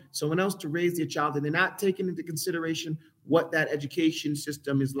want someone else to raise their child. And they're not taking into consideration what that education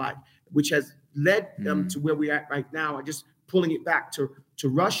system is like, which has led them to where we're at right now. I'm just pulling it back to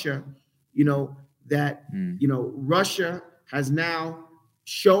Russia, Russia has now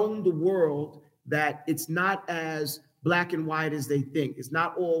shown the world that it's not as black and white as they think. It's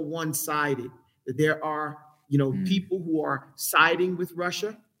not all one-sided, that there are, people who are siding with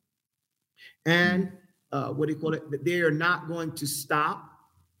Russia and that they are not going to stop,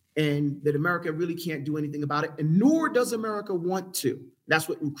 and that America really can't do anything about it, and nor does America want to. That's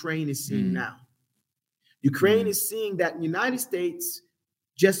what Ukraine is seeing now. Ukraine is seeing that the United States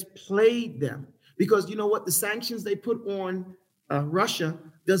just played them, because you know what? The sanctions they put on Russia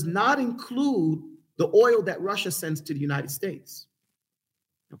does not include the oil that Russia sends to the United States.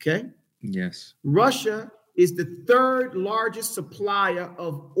 Okay? Yes. Russia is the third largest supplier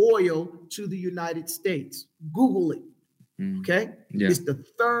of oil to the United States. Google it. Okay? Yeah. It's the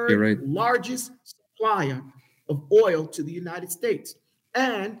third largest supplier of oil to the United States.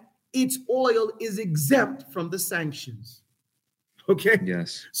 And its oil is exempt from the sanctions. Okay?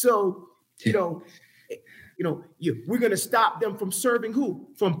 Yes. So, we're going to stop them from serving who?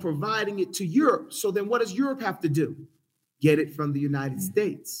 From providing it to Europe. So then what does Europe have to do? Get it from the United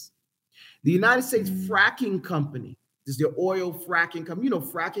States. The United States fracking company There's the oil fracking company. You know,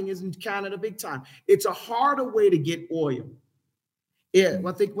 fracking is in Canada big time. It's a harder way to get oil. Yeah,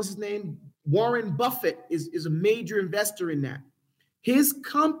 I think, what's his name? Warren Buffett is a major investor in that. His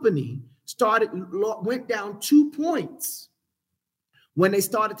company went down 2 points when they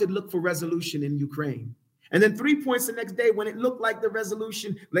started to look for resolution in Ukraine. And then 3 points the next day when it looked like the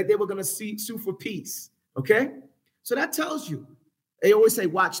resolution, like they were going to sue for peace. Okay? So that tells you. They always say,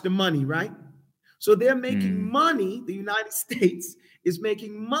 watch the money, right? So they're making money. The United States is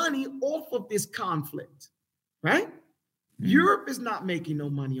making money off of this conflict, right? Europe is not making no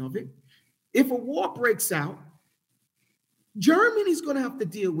money of it. If a war breaks out, Germany's going to have to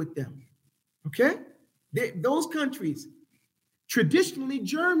deal with them, okay? Those countries, traditionally,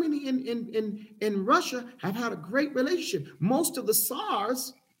 Germany and Russia have had a great relationship. Most of the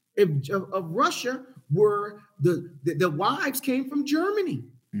Tsars of Russia were the wives came from Germany.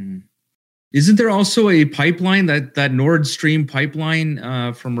 Isn't there also a pipeline, that Nord Stream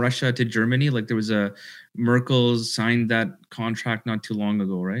pipeline from Russia to Germany? Like there was Merkel signed that contract not too long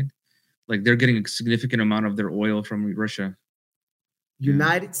ago, right? Like they're getting a significant amount of their oil from Russia.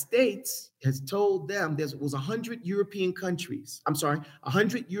 United States has told them there was 100 European countries.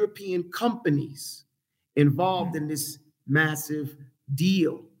 100 European companies involved in this massive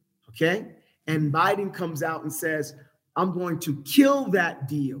deal. Okay. And Biden comes out and says, I'm going to kill that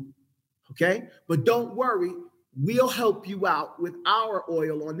deal. Okay. But don't worry, we'll help you out with our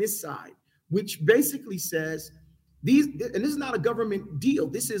oil on this side, which basically says and this is not a government deal.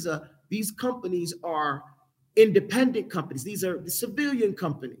 These companies are independent companies. These are the civilian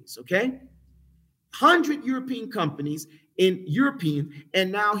companies. Okay. 100 European companies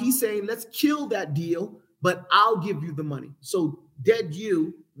and now he's saying, let's kill that deal, but I'll give you the money. So dead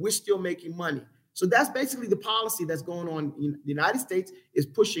we're still making money. So that's basically the policy that's going on. The United States is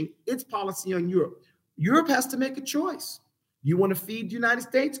pushing its policy on Europe. Europe has to make a choice. You want to feed the United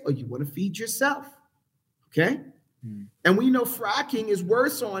States or you want to feed yourself? Okay. And we know fracking is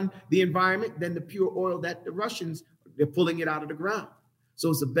worse on the environment than the pure oil that the Russians, they're pulling it out of the ground. So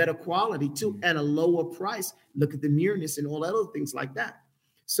it's a better quality too, and a lower price. Look at the nearness and all other things like that.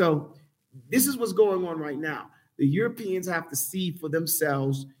 So this is what's going on right now. The Europeans have to see for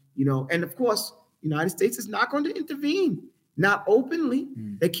themselves, and of course, the United States is not going to intervene, not openly.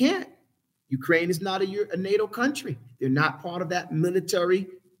 They can't. Ukraine is not a NATO country. They're not part of that military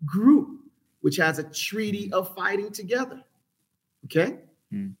group, which has a treaty of fighting together. Okay.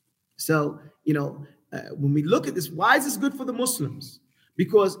 So, when we look at this, why is this good for the Muslims?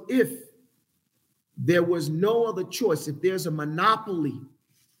 Because if there was no other choice, if there's a monopoly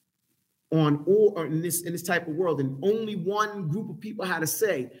on all, or in this type of world, and only one group of people had a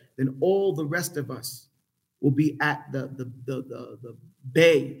say, then all the rest of us will be at the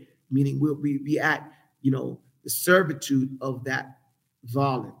bay, meaning we'll be at, the servitude of that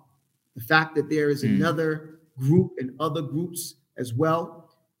violence. The fact that there is another group and other groups as well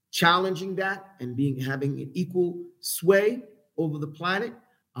challenging that and having an equal sway over the planet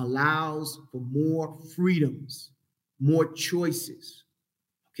allows for more freedoms, more choices.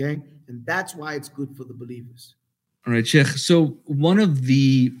 Okay. And that's why it's good for the believers. All right, Sheikh. So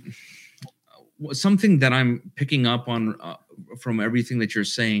something that I'm picking up on from everything that you're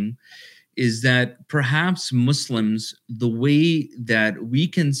saying is that perhaps Muslims, the way that we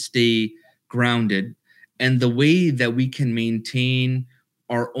can stay grounded and the way that we can maintain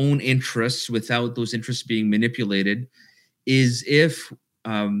our own interests without those interests being manipulated is if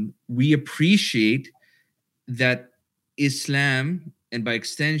we appreciate that Islam, and by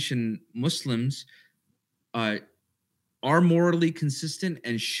extension, Muslims, are morally consistent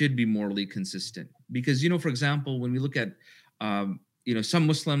and should be morally consistent. Because, for example, when we look at, some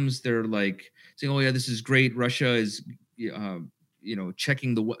Muslims, they're like saying, oh yeah, this is great. Russia is,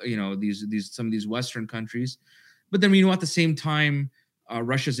 checking some of these Western countries. But then, at the same time,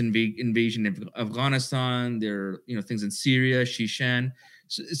 Russia's invasion of Afghanistan, there, things in Syria, Shishan.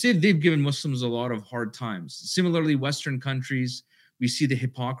 So they've given Muslims a lot of hard times. Similarly, Western countries, we see the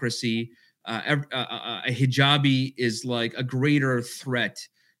hypocrisy. A hijabi is like a greater threat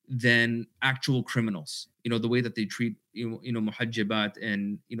than actual criminals. The way that they treat, muhajjabat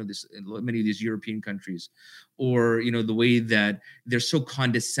and, many of these European countries, or, the way that they're so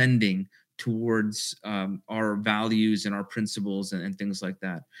condescending towards our values and our principles and things like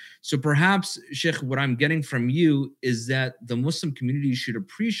that. So perhaps, Sheikh, what I'm getting from you is that the Muslim community should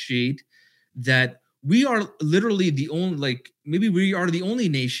appreciate that we are literally maybe we are the only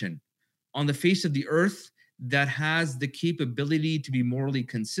nation on the face of the earth that has the capability to be morally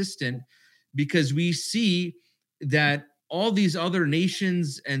consistent, because we see that all these other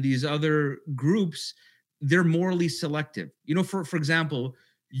nations and these other groups, they're morally selective. You know, for example,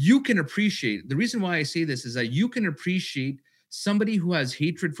 you can appreciate, the reason why I say this is that you can appreciate somebody who has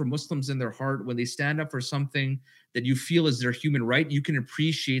hatred for Muslims in their heart when they stand up for something that you feel is their human right. You can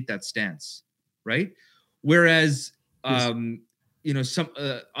appreciate that stance, right? Whereas, you know, some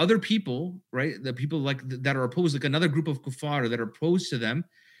other people, right, the people like that are opposed, like another group of kuffar that are opposed to them,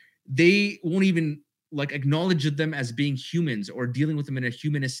 they won't even like acknowledge them as being humans or dealing with them in a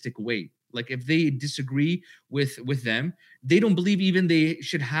humanistic way. Like if they disagree with them, they don't believe even they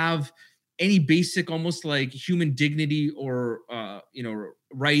should have any basic, almost like human dignity or you know,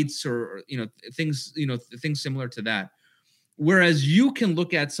 rights or you know, things similar to that. Whereas you can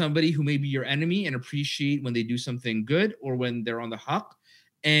look at somebody who may be your enemy and appreciate when they do something good or when they're on the haqq,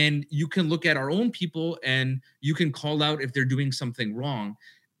 and you can look at our own people and you can call out if they're doing something wrong.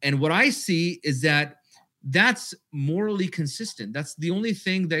 And what I see is that that's morally consistent. That's the only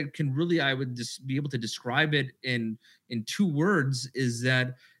thing that can really, I would just be able to describe it in 2 words, is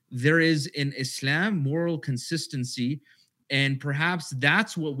that there is in Islam moral consistency, and perhaps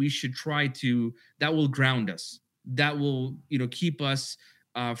that's what we should try to, that will ground us, that will, you know, keep us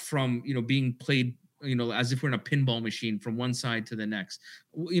from, you know, being played, you know, as if we're in a pinball machine from one side to the next.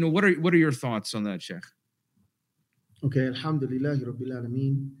 You know, what are your thoughts on that, Sheikh? Okay, alhamdulillahi rabbil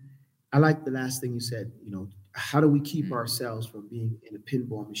alameen. I like the last thing you said. You know, how do we keep ourselves from being in a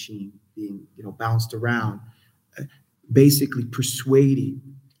pinball machine, being, you know, bounced around, basically persuading,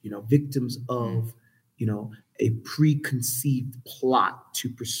 you know, victims of, you know, a preconceived plot to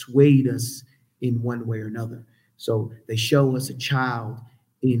persuade us in one way or another. So they show us a child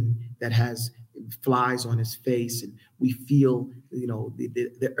that has flies on his face, and we feel, you know,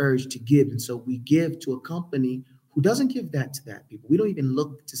 the urge to give, and so we give to a company who doesn't give that to that people. We don't even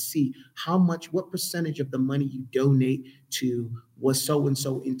look to see what percentage of the money you donate to was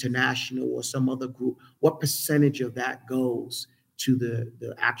so-and-so international or some other group, what percentage of that goes to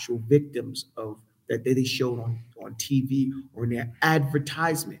the actual victims of that they showed on TV or in their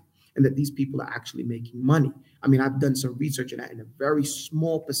advertisement, and that these people are actually making money. I mean, I've done some research on that, and a very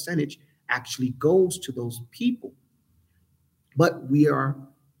small percentage actually goes to those people. But we are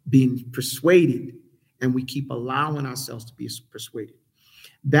being persuaded, and we keep allowing ourselves to be persuaded.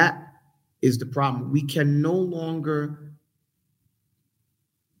 That is the problem. We can no longer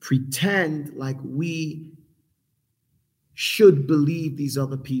pretend like we should believe these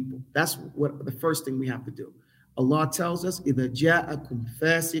other people. That's what the first thing we have to do. Allah tells us, إِذَا جَاءَكُمْ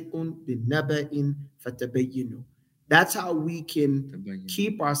فَاسِقٌ بِنَبَإٍ فَتَبَيِّنُوا. That's how we can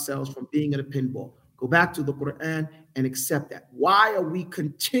keep ourselves from being in a pinball. Go back to the Quran and accept that. Why are we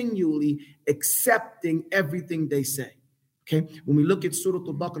continually accepting everything they say? Okay, when we look at Surah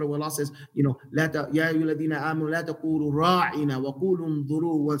Al-Baqarah, where Allah says, you know, يَا أَيُّهَا الَّذِينَ آمَنُوا لَا تَقُولُوا رَاعِنَا وَقُولُوا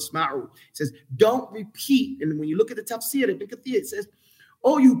انظُرُوا وَاسْمَعُوا. It says, don't repeat. And when you look at the tafsir, it says,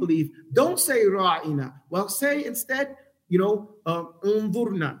 oh, you believe, don't say ra'ina. Well, say instead, you know,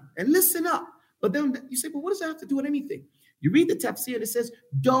 unzurna, and listen up. But then you say, well, what does that have to do with anything? You read the tafsir, and it says,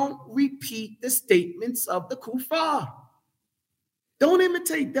 don't repeat the statements of the kuffar. Don't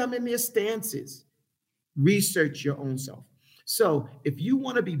imitate them in their stances. Research your own self. So if you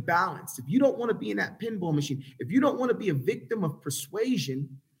want to be balanced, if you don't want to be in that pinball machine, if you don't want to be a victim of persuasion,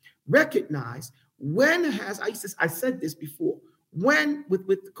 recognize I said this before, when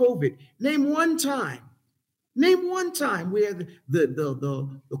with COVID, name one time where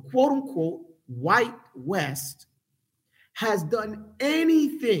the quote unquote white West has done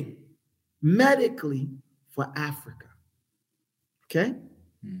anything medically for Africa. Okay?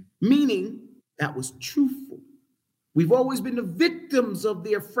 Meaning that was truthful. We've always been the victims of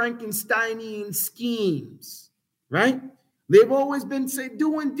their Frankensteinian schemes, right? They've always been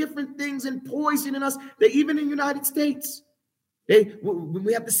doing different things and poisoning us. They even in the United States. When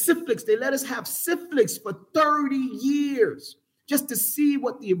we have the syphilis, they let us have syphilis for 30 years just to see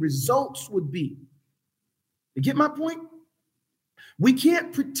what the results would be. You get my point? We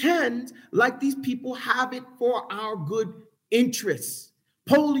can't pretend like these people have it for our good interests.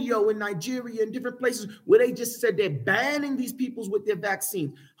 Polio in Nigeria and different places where they just said they're banning these peoples with their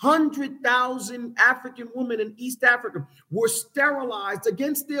vaccines. 100,000 African women in East Africa were sterilized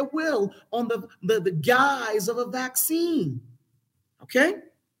against their will on the guise of a vaccine. Okay?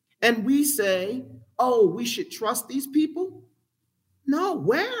 And we say, oh, we should trust these people? No,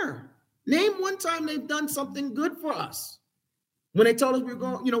 where? Name one time they've done something good for us. When they told us we were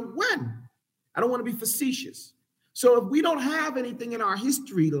going, when? I don't want to be facetious. So if we don't have anything in our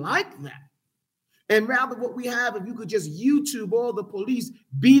history like that, and rather what we have, if you could just YouTube all the police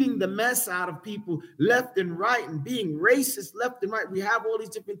beating the mess out of people left and right and being racist left and right, we have all these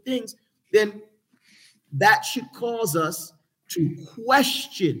different things, then that should cause us to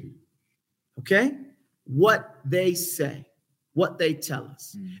question, okay, what they say, what they tell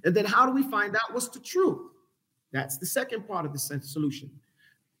us. And then how do we find out what's the truth? That's the second part of the solution.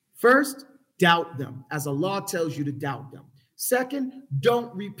 First, doubt them, as Allah tells you to doubt them. Second,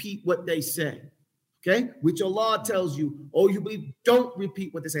 don't repeat what they say, okay? Which Allah tells you, oh, you believe, don't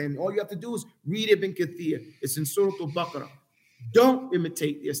repeat what they say. And all you have to do is read Ibn Kathir. It's in Surah Al-Baqarah. Don't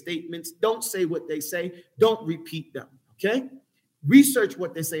imitate their statements. Don't say what they say. Don't repeat them, okay? Research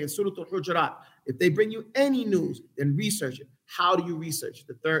what they say in Surah Al-Hujurat. If they bring you any news, then research it. How do you research?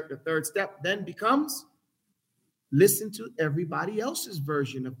 The third step then becomes listen to everybody else's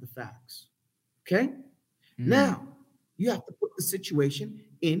version of the facts, okay? Now, you have to put the situation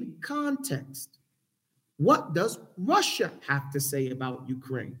in context. What does Russia have to say about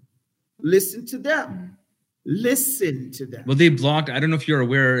Ukraine? Listen to them. Listen to them. Well, they blocked, I don't know if you're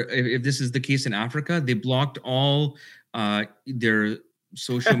aware, if this is the case in Africa, they blocked all their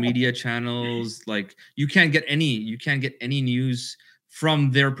social media channels. Like you can't get any news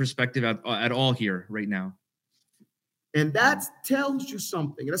from their perspective at all here right now. And that tells you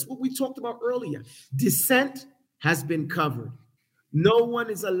something. That's what we talked about earlier. Dissent has been covered. No one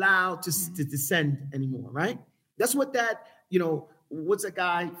is allowed to dissent anymore, right? That's what that, what's a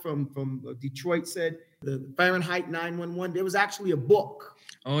guy from Detroit said, the Fahrenheit 9/11. There was actually a book.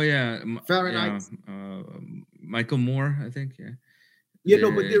 Oh, yeah. Fahrenheit. Yeah. Michael Moore, I think. Yeah.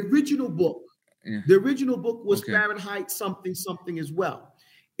 But the original book, was Fahrenheit something as well.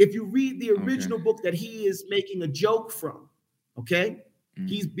 If you read the original book that he is making a joke from, okay?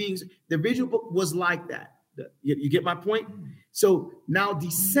 The original book was like that. You get my point? So now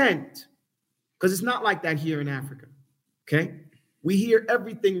dissent, because it's not like that here in Africa, okay? We hear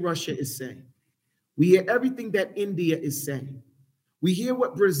everything Russia is saying. We hear everything that India is saying. We hear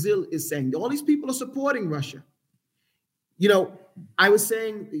what Brazil is saying. All these people are supporting Russia. I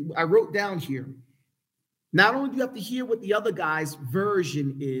wrote down here, not only do you have to hear what the other guy's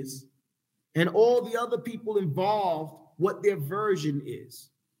version is, and all the other people involved, what their version is.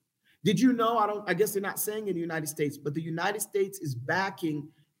 Did you know, I guess they're not saying in the United States, but the United States is backing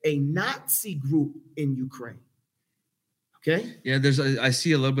a Nazi group in Ukraine. Okay. Yeah, I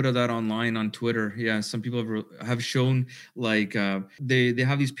see a little bit of that online on Twitter. Yeah, some people have shown like they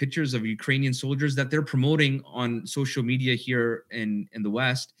have these pictures of Ukrainian soldiers that they're promoting on social media here in the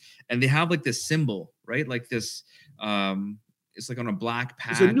West, and they have like this symbol, right? Like this, it's like on a black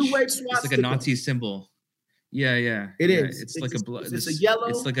patch. It's a new wave swastika. It's like a Nazi symbol. Yeah. It is. It's like it's a yellow.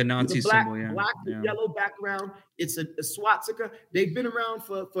 It's like a Nazi symbol. Yeah. Black and yellow background. It's a swastika. They've been around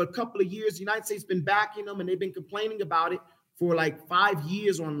for a couple of years. The United States has been backing them, and they've been complaining about it for like 5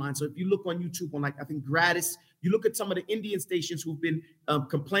 years online. So if you look on YouTube on I think Gratis, you look at some of the Indian stations who've been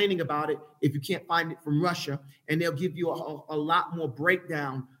complaining about it. If you can't find it from Russia, and they'll give you a lot more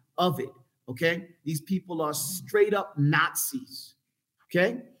breakdown of it. Okay, these people are straight up Nazis.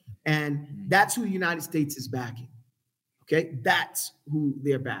 Okay. And that's who the United States is backing. Okay, that's who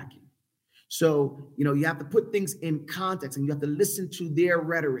they're backing. So, you have to put things in context, and you have to listen to their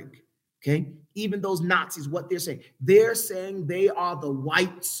rhetoric. Okay, even those Nazis, what they're saying they are the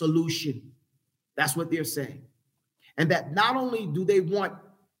white solution. That's what they're saying. And that not only do they want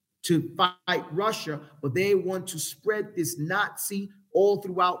to fight Russia, but they want to spread this Nazi all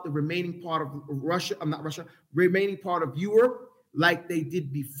throughout the remaining part of remaining part of Europe, like they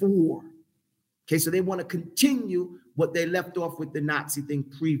did before. Okay, so they want to continue what they left off with the Nazi thing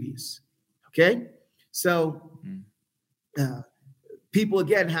previous. Okay, so people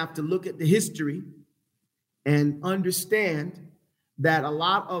again have to look at the history and understand that a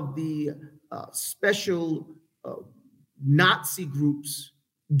lot of the special Nazi groups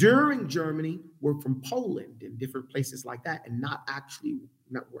during Germany were from Poland and different places like that, and not actual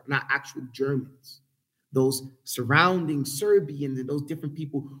Germans. Those surrounding Serbians and those different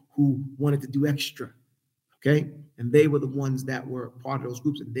people who wanted to do extra, okay? And they were the ones that were part of those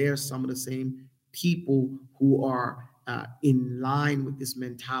groups. And they're some of the same people who are in line with this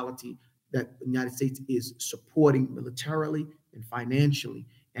mentality that the United States is supporting militarily and financially,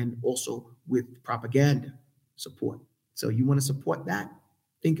 and also with propaganda support. So you want to support that?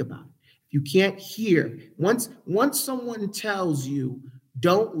 Think about it. If you can't hear, once someone tells you,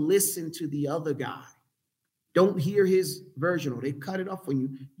 don't listen to the other guy, don't hear his version, or they cut it off on you,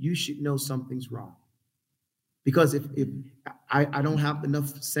 you should know something's wrong. Because if I don't have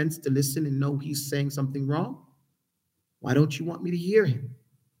enough sense to listen and know he's saying something wrong, why don't you want me to hear him?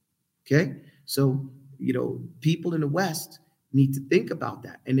 Okay? So, people in the West need to think about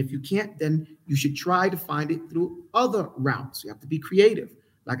that. And if you can't, then you should try to find it through other routes. You have to be creative.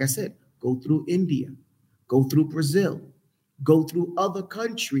 Like I said, go through India, Go through Brazil. Go through other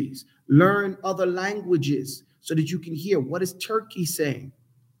countries. Learn other languages so that you can hear what is Turkey saying.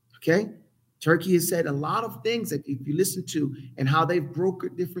 Okay? Turkey has said a lot of things that if you listen to and how they've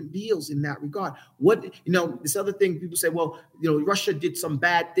brokered different deals in that regard. This other thing, people say, well, Russia did some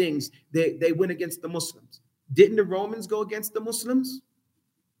bad things. They went against the Muslims. Didn't the Romans go against the Muslims?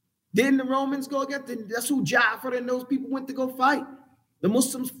 Didn't the Romans go against them? That's who Ja'far and those people went to go fight. The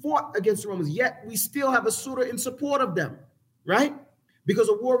Muslims fought against the Romans, yet we still have a surah in support of them, right? Because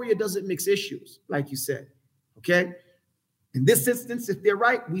a warrior doesn't mix issues, like you said, okay? In this instance, if they're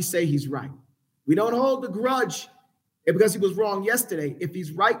right, we say he's right. We don't hold the grudge because he was wrong yesterday. If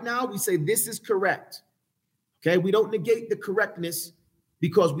he's right now, we say this is correct, okay? We don't negate the correctness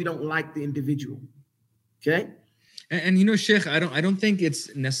because we don't like the individual, okay? And Sheikh, I don't think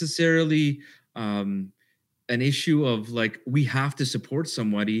it's necessarily an issue of like we have to support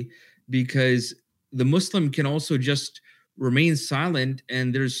somebody, because the Muslim can also just remain silent,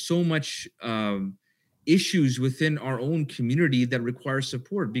 and there's so much issues within our own community that require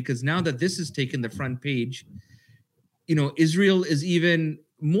support. Because now that this has taken the front page, Israel is even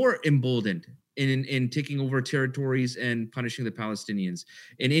more emboldened in taking over territories and punishing the Palestinians.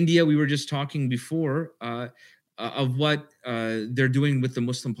 In India, we were just talking before of what they're doing with the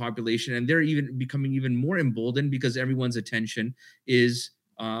Muslim population, and they're even becoming even more emboldened because everyone's attention is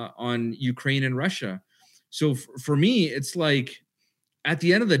on Ukraine and Russia. So for me, it's like at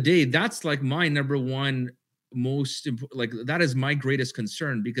the end of the day, that's like my number one that is my greatest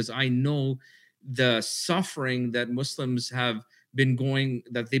concern, because I know the suffering that Muslims have been going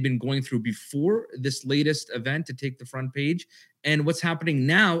through before this latest event to take the front page, and what's happening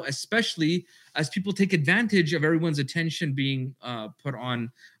now, especially as people take advantage of everyone's attention being put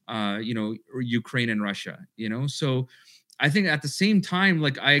on Ukraine and Russia. So I think at the same time,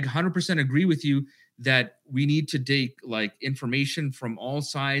 like I 100% agree with you that we need to take like information from all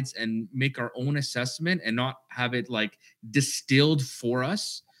sides and make our own assessment and not have it like distilled for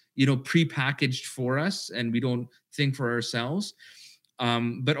us, prepackaged for us, and we don't think for ourselves.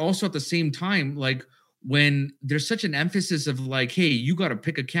 But also at the same time, like when there's such an emphasis of like, hey, you got to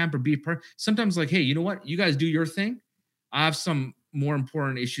pick a camp or be a part, sometimes like, hey, you know what? You guys do your thing. I have some more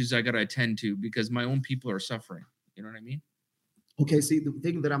important issues I got to attend to because my own people are suffering. You know what I mean? Okay, see, the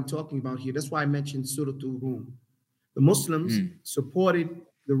thing that I'm talking about here, that's why I mentioned Surah Al-Rum. The Muslims supported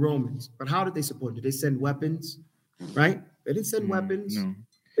the Romans, but how did they support? Did they send weapons? Right? They didn't send weapons. No.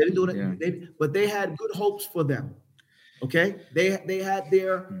 They didn't do it. Yeah. But they had good hopes for them. Okay, they had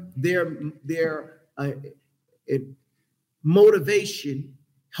their motivation,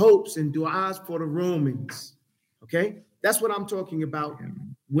 hopes, and du'as for the Romans. Okay, that's what I'm talking about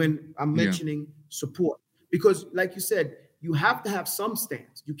when I'm mentioning support. Because, like you said, you have to have some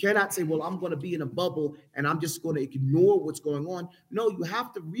stance. You cannot say, well, I'm going to be in a bubble and I'm just going to ignore what's going on. No, you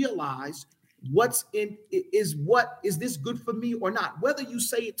have to realize is this good for me or not? Whether you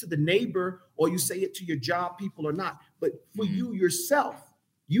say it to the neighbor or you say it to your job people or not, but for you yourself,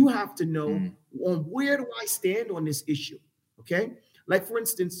 you have to know on where do I stand on this issue, okay? Like, for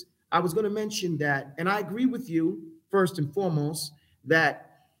instance, I was going to mention that, and I agree with you, first and foremost, that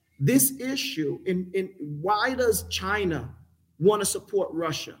this issue, why does China want to support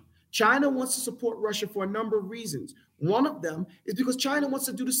Russia? China wants to support Russia for a number of reasons. One of them is because China wants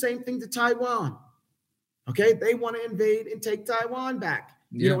to do the same thing to Taiwan. Okay, they want to invade and take Taiwan back.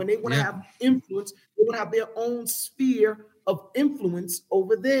 And they want to have influence. They want to have their own sphere of influence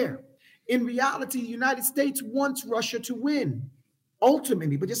over there. In reality, the United States wants Russia to win,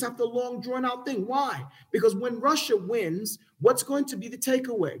 ultimately, but just after a long, drawn-out thing. Why? Because when Russia wins, what's going to be the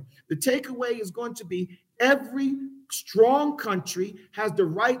takeaway? The takeaway is going to be every strong country has the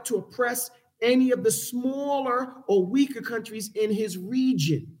right to oppress any of the smaller or weaker countries in his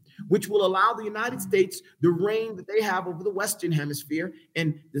region, which will allow the United States the reign that they have over the Western Hemisphere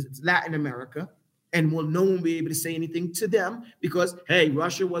and Latin America, and no one will be able to say anything to them because, hey,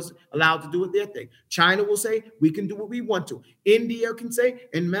 Russia was allowed to do their thing. China will say, we can do what we want to. India can say,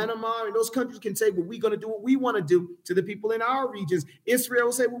 and Myanmar and those countries can say, well, we're going to do what we want to do to the people in our regions. Israel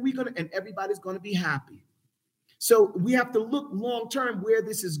will say, well, we're going to, and everybody's going to be happy. So we have to look long-term where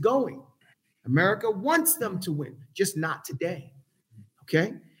this is going. America wants them to win, just not today,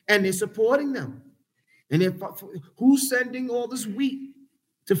 okay? And they're supporting them. And who's sending all this wheat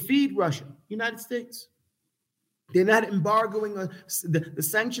to feed Russia? United States. They're not embargoing. The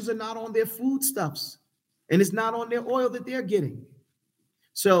sanctions are not on their foodstuffs, and it's not on their oil that they're getting.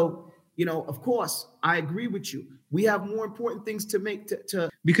 So, of course, I agree with you. We have more important things to make to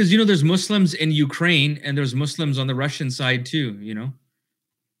because, there's Muslims in Ukraine and there's Muslims on the Russian side too,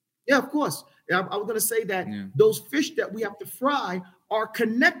 Yeah, of course. I was going to say that those fish that we have to fry are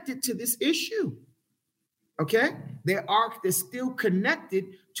connected to this issue. Okay, they're still connected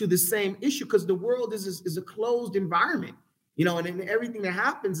to the same issue because the world is a closed environment, you know, and everything that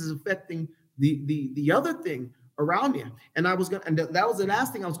happens is affecting the other thing around there. And that was the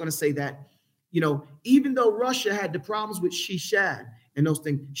last thing I was going to say, that, you know, even though Russia had the problems with Shishan and those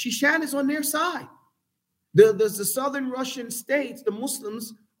things, Shishan is on their side. The southern Russian states, the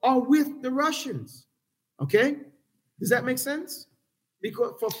Muslims, are with the Russians. Okay, does that make sense?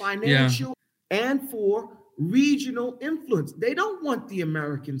 Because for financial and for regional influence, they don't want the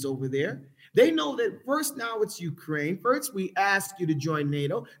Americans over there. They know that first, now it's Ukraine. First, we ask you to join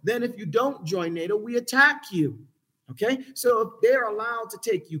NATO. Then if you don't join NATO, we attack you. Okay, so if they're allowed to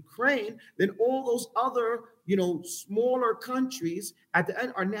take Ukraine, then all those other, you know, smaller countries at the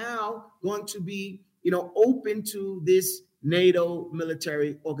end are now going to be, you know, open to this NATO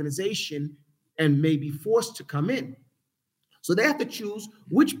military organization and may be forced to come in. So they have to choose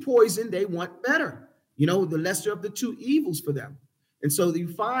which poison they want better, you know, the lesser of the two evils for them. And so you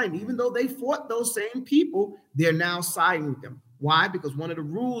find, even though they fought those same people, they're now siding with them. Why? Because one of the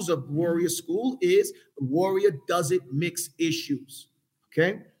rules of warrior school is the warrior doesn't mix issues.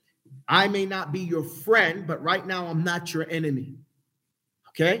 Okay, I may not be your friend, but right now I'm not your enemy.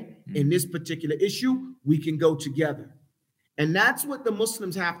 Okay, in this particular issue, we can go together. And that's what the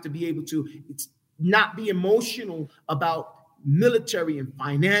Muslims have to be able to, it's not be emotional about military and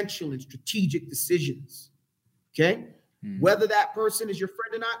financial and strategic decisions. Okay, whether that person is your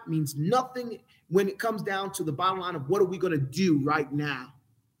friend or not means nothing when it comes down to the bottom line of what are we going to do right now.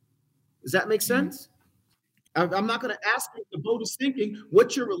 Does that make sense? I'm not going to ask you if the boat is sinking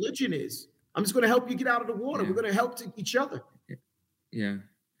what your religion is. I'm just going to help you get out of the water. We're going to help each other. Yeah.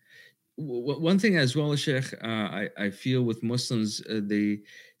 One thing as well, Sheikh, I feel with Muslims, they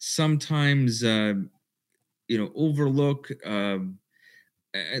sometimes, overlook,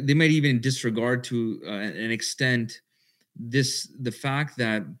 they might even disregard to an extent the fact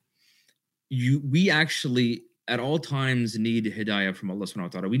that we actually at all times need hidayah from Allah subhanahu wa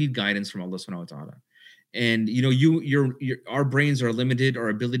ta'ala. We need guidance from Allah subhanahu wa ta'ala. And, you know, our brains are limited, our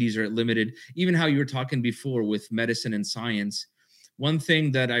abilities are limited. Even how you were talking before with medicine and science. One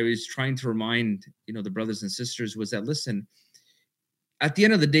thing that I was trying to remind, you know, the brothers and sisters was that, listen, at the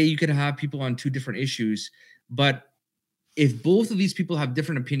end of the day, you could have people on two different issues, but if both of these people have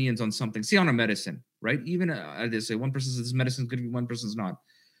different opinions on something, say on a medicine, right? Even they say one person says this medicine is good, one person's not.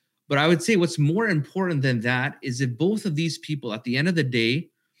 But I would say what's more important than that is if both of these people, at the end of the day,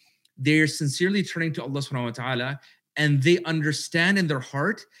 they're sincerely turning to Allah subhanahu wa ta'ala and they understand in their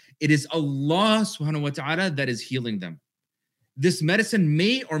heart, it is Allah subhanahu wa ta'ala that is healing them. This medicine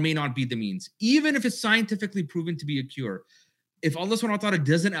may or may not be the means, even if it's scientifically proven to be a cure. If Allah subhanahu wa ta'ala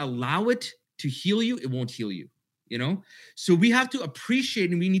doesn't allow it to heal you, it won't heal you, you know? So we have to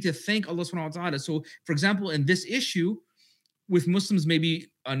appreciate and we need to thank Allah subhanahu wa ta'ala. So for example, in this issue, with Muslims maybe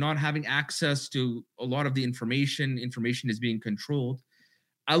not having access to a lot of the information is being controlled,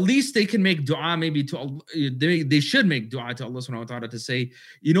 at least they can make dua maybe to Allah. They should make dua to Allah subhanahu wa ta'ala to say,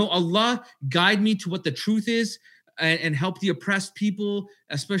 you know, Allah, guide me to what the truth is and help the oppressed people,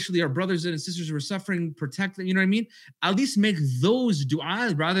 especially our brothers and sisters who are suffering, protect them, you know what I mean? At least make those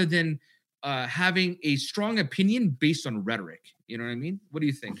dua rather than having a strong opinion based on rhetoric. You know what I mean? What do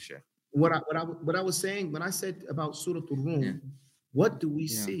you think, Sheikh? What I was saying when I said about Surah Al-Rum, what do we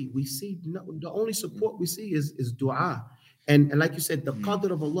see? We see the only support we see is dua. And like you said, the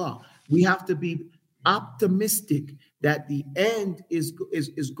qadr of Allah. We have to be optimistic that the end is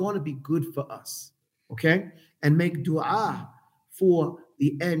going to be good for us, okay? And make dua for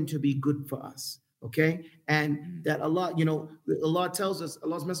the end to be good for us, okay? And that Allah, you know, Allah tells us,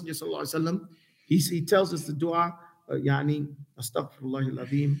 Allah's Messenger sallallahu alaihi wasallam, he tells us the dua, yani astaghfirullah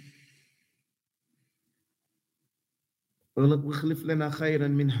al-azim. The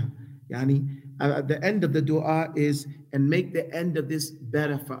end of the dua is, and make the end of this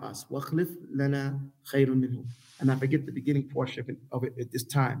better for us. And I forget the beginning portion of it at this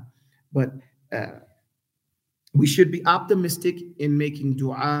time. But we should be optimistic in making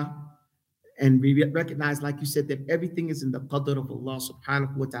dua, and we recognize, like you said, that everything is in the qadr of Allah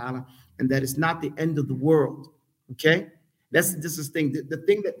subhanahu wa ta'ala, and that it's not the end of the world. Okay? This is the thing. The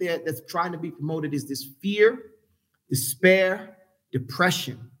thing that's trying to be promoted is this fear, despair,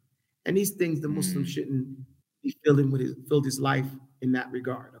 depression. And these things the Muslim shouldn't be filled his life in that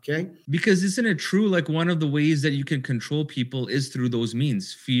regard, okay? Because isn't it true, like one of the ways that you can control people is through those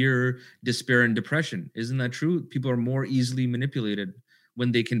means, fear, despair, and depression. Isn't that true? People are more easily manipulated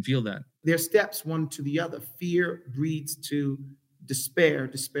when they can feel that. They're steps one to the other. Fear breeds to despair.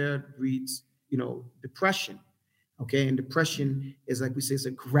 Despair breeds, depression. Okay, and depression is, like we say, it's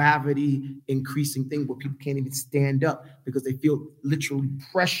a gravity increasing thing where people can't even stand up because they feel literally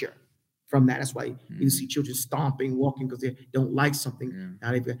pressure from that. That's why you see children stomping, walking because they don't like something.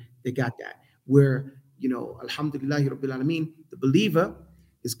 Now they got that. Where, alhamdulillah, Rabbil Alameen, the believer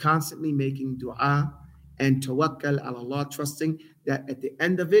is constantly making dua and tawakkal ala Allah, trusting that at the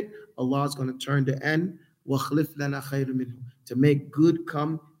end of it, Allah is going to turn the end, وَخْلِفْ لَنَا خَيْرٌ مِنْهُ, to make good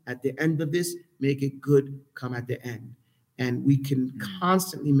come at the end of this, make it good come at the end. And we can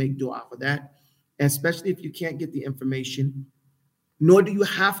constantly make dua for that, especially if you can't get the information, nor do you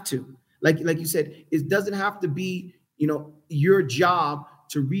have to. Like you said, it doesn't have to be, your job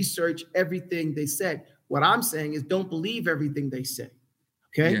to research everything they said. What I'm saying is don't believe everything they say.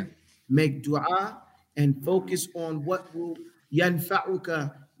 Okay? Yeah. Make dua and focus on what will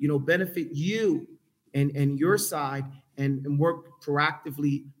yanfa'uka, benefit you and your side, and work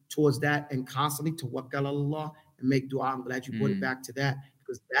proactively towards that, and constantly tawakkal Allah and make dua. I'm glad you brought it back to that,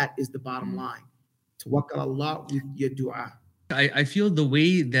 because that is the bottom line. Tawakkal Allah with your dua. I feel the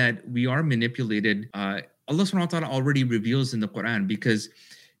way that we are manipulated, Allah subhanahu wa ta'ala already reveals in the Quran, because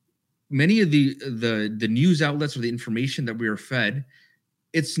many of the news outlets or the information that we are fed,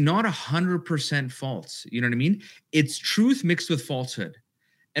 it's not 100% false. You know what I mean? It's truth mixed with falsehood.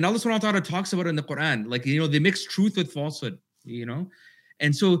 And Allah subhanahu wa ta'ala talks about it in the Quran, like, they mix truth with falsehood,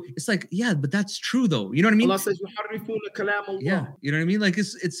 And so it's like, yeah, but that's true though. You know what I mean? Allah says, yeah, you know what I mean? Like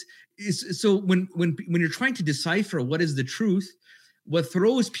it's so when you're trying to decipher what is the truth, what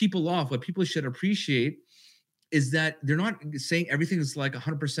throws people off, what people should appreciate, is that they're not saying everything is like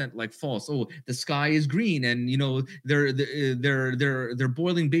 100% like false. Oh, the sky is green, and they're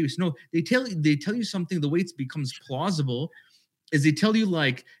boiling babies. No, they tell you something. The way it becomes plausible is they tell you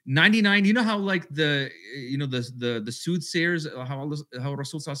like 99. You know how like the soothsayers, how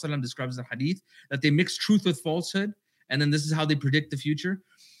Rasul Sallallahu Alaihi Wasallam describes the hadith, that they mix truth with falsehood, and then this is how they predict the future.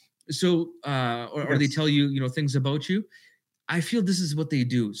 So or they tell you things about you. I feel this is what they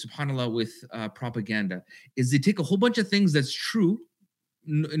do, subhanAllah, with propaganda, is they take a whole bunch of things that's true.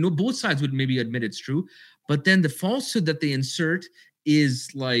 Both sides would maybe admit it's true, but then the falsehood that they insert is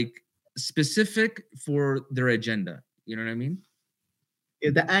like specific for their agenda. You know what I mean?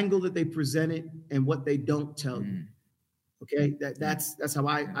 The angle that they present it and what they don't tell you. Okay, that's how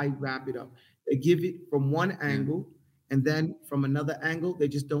I wrap it up. They give it from one angle, and then from another angle, they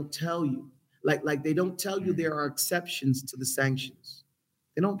just don't tell you. Like they don't tell you there are exceptions to the sanctions.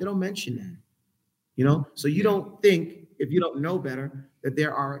 They don't mention that. So you don't think, if you don't know better, that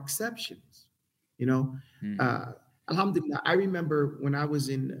there are exceptions. Alhamdulillah, I remember when I was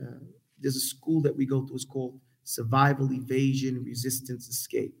in there's a school that we go to, it's called Survival, Evasion, Resistance,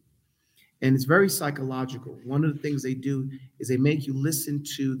 Escape. And it's very psychological. One of the things they do is they make you listen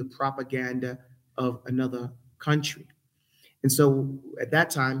to the propaganda of another country. And so at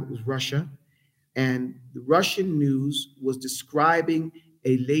that time, it was Russia. And the Russian news was describing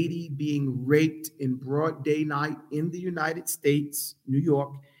a lady being raped in broad daylight in the United States, New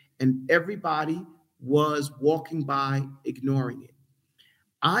York, and everybody was walking by ignoring it.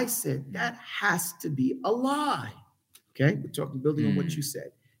 I said, that has to be a lie. Okay, we're talking, building on what you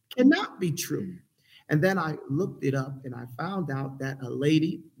said. Cannot be true. And then I looked it up, and I found out that a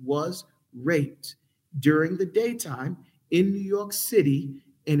lady was raped during the daytime in New York City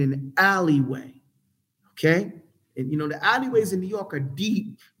in an alleyway. Okay, and the alleyways in New York are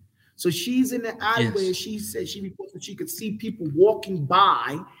deep. So she's in the alleyway, and she said she reports that she could see people walking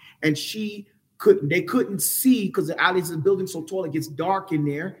by, and they couldn't see because the alleys of the building so tall, it gets dark in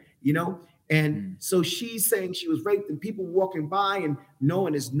there, And so she's saying she was raped, and people walking by, and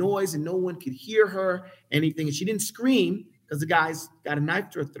knowing there's noise, and no one could hear her, anything. And she didn't scream because the guy's got a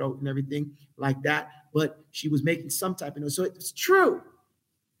knife to her throat and everything like that. But she was making some type of noise. So it's true.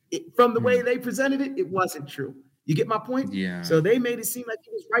 From the way they presented it, it wasn't true. You get my point? Yeah. So they made it seem like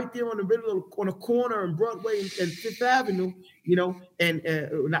it was right there on a corner on Broadway and Fifth Avenue, and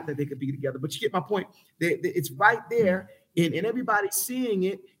not that they could be together, but you get my point. It's right there, and everybody's seeing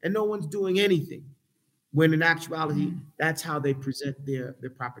it, and no one's doing anything. When in actuality, that's how they present their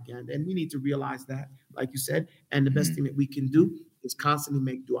propaganda. And we need to realize that, like you said, and the best thing that we can do is constantly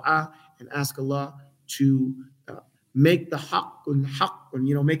make dua and ask Allah to make the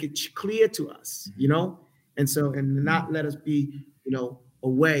haqq, make it clear to us, and so, and not let us be,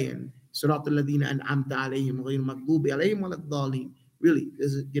 away. And surat al-ladina an'amta alayhim ghayr maghdubi alayhim wala dhalin. Really,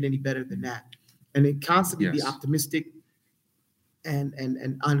 doesn't get any better than that. And then constantly be optimistic and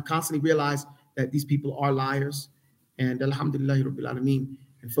constantly realize that these people are liars. And alhamdulillah rabbil alameen,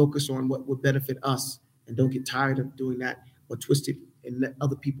 and focus on what would benefit us, and don't get tired of doing that or twist it and let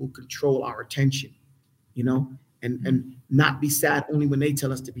other people control our attention, and not be sad only when they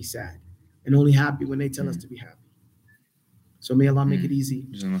tell us to be sad, and only happy when they tell us to be happy. So may Allah make it easy.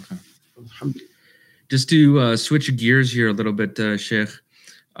 Just to switch gears here a little bit, Sheikh,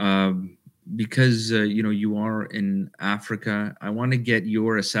 because you are in Africa, I want to get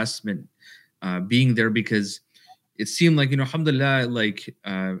your assessment being there, because it seemed like, alhamdulillah, like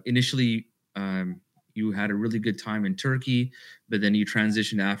initially you had a really good time in Turkey, but then you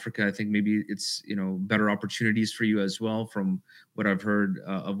transitioned to Africa. I think maybe it's, better opportunities for you as well, from what I've heard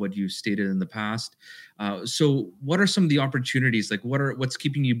of what you stated in the past. So what are some of the opportunities? Like what's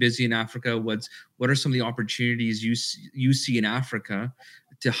keeping you busy in Africa? What are some of the opportunities you see in Africa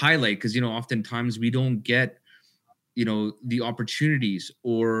to highlight? Because, oftentimes we don't get, the opportunities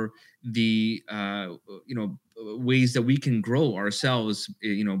or the, ways that we can grow ourselves,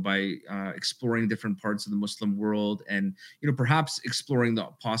 by exploring different parts of the Muslim world, and, perhaps exploring the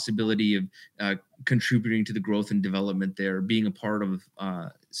possibility of contributing to the growth and development there, being a part of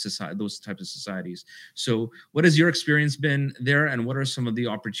society, those types of societies. So what has your experience been there, and what are some of the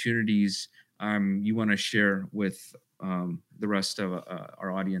opportunities you want to share with the rest of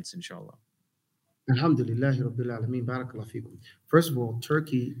our audience, inshallah? Alhamdulillah Rabbil Alameen, Barakallah fikum. First of all,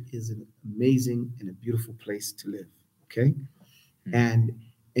 Turkey is an amazing and a beautiful place to live, okay? And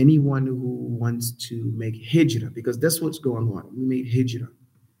anyone who wants to make hijrah, because that's what's going on. We made hijrah,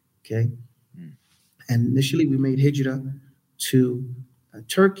 okay? And initially we made hijrah to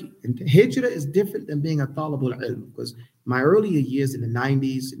Turkey. And hijrah is different than being a talibul ilm, because my earlier years in the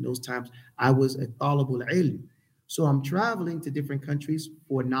 90s, in those times, I was a talibul ilm. So I'm traveling to different countries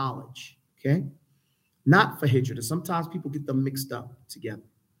for knowledge, okay? Not for hijrah. Sometimes people get them mixed up together.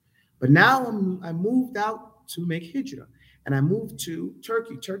 But now I moved out to make hijrah, and I moved to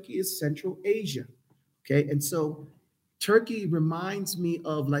Turkey. Turkey is Central Asia, okay? And so Turkey reminds me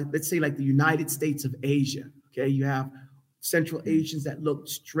of, like, let's say, like the United States of Asia, okay? You have Central Asians that look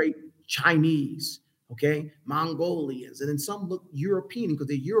straight Chinese, okay? Mongolians, and then some look European because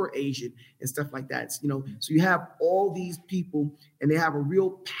they're Euro-Asian and stuff like that. So you have all these people, and they have a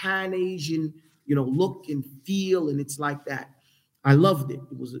real Pan-Asian look and feel, and it's like that. I loved it.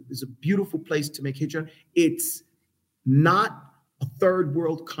 It's a beautiful place to make hijrah. It's not a third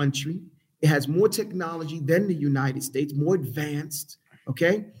world country. It has more technology than the United States, more advanced,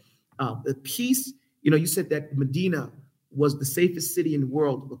 okay? The peace, you said that Medina was the safest city in the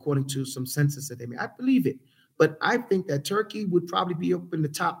world, according to some census that they made. I believe it. But I think that Turkey would probably be up in the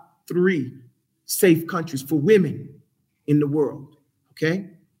top 3 safe countries for women in the world, okay?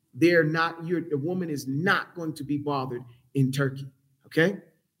 The woman is not going to be bothered in Turkey, okay?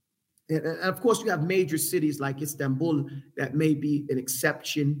 And of course, you have major cities like Istanbul that may be an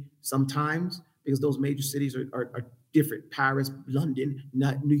exception sometimes, because those major cities are different. Paris, London,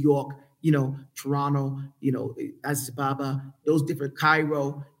 New York, Toronto, Addis Ababa, those different,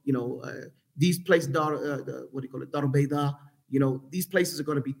 Cairo, these places, Dar Beida, these places are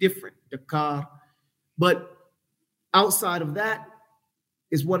going to be different, Dakar. But outside of that,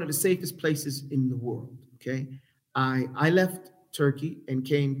 is one of the safest places in the world, okay? I left Turkey and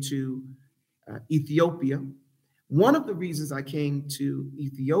came to Ethiopia. One of the reasons I came to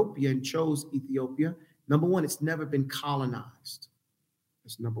Ethiopia and chose Ethiopia, number one, it's never been colonized.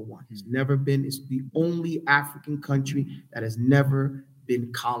 That's number one. It's the only African country that has never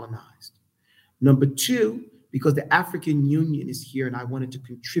been colonized. Number two, because the African Union is here, and I wanted to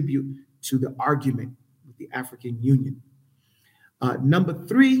contribute to the argument with the African Union. Number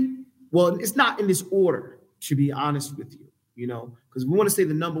three, well, it's not in this order, to be honest with you, because we want to say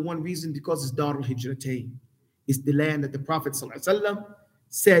the number one reason, because it's Darul Hijratain. It's the land that the Prophet ﷺ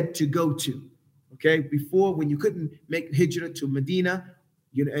said to go to, okay? Before, when you couldn't make hijrah to Medina,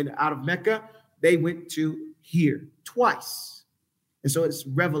 and out of Mecca, they went to here twice. And so it's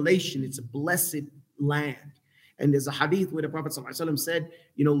revelation. It's a blessed land. And there's a hadith where the Prophet ﷺ said,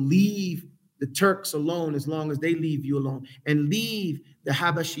 leave the Turks alone as long as they leave you alone, and leave the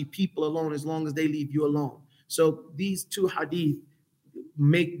Habashi people alone as long as they leave you alone. So these two hadith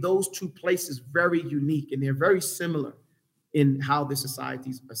make those two places very unique, and they're very similar in how the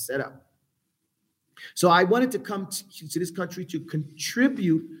societies are set up. So I wanted to come to this country to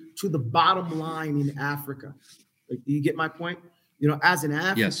contribute to the bottom line in Africa. Like, do you get my point? As an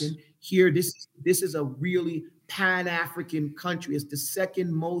African, yes. Here, this is a really Pan-African country. It's the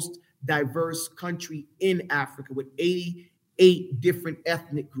second most diverse country in Africa, with 88 different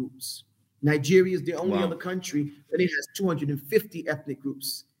ethnic groups. Nigeria is the only other country that it has 250 ethnic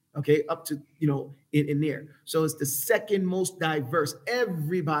groups, okay, up to, in there. So it's the second most diverse.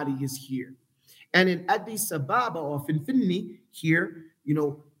 Everybody is here. And in Addis Ababa or Finfinni, here.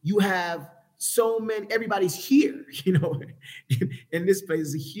 You have so many, everybody's here, in this place.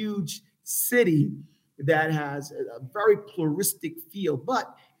 Is a huge city that has a very pluralistic feel,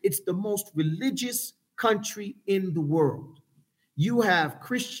 but it's the most religious country in the world. You have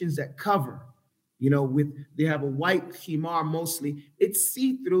Christians that cover, they have a white khimar mostly. It's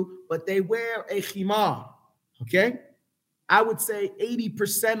see-through, but they wear a khimar, okay? I would say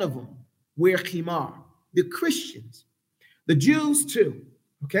 80% of them wear khimar. The Christians, the Jews too,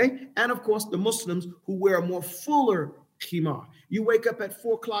 okay? And of course, the Muslims who wear a more fuller khimar. You wake up at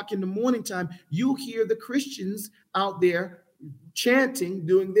 4 o'clock in the morning time, you hear the Christians out there chanting,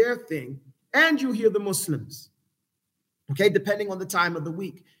 doing their thing, and you hear the Muslims, okay? Depending on the time of the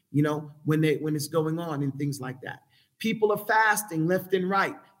week, when it's going on and things like that. People are fasting left and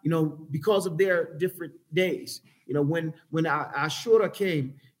right, because of their different days. When Ashura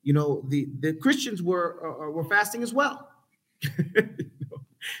came, the Christians were fasting as well.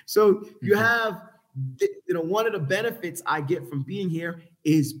 So you have, one of the benefits I get from being here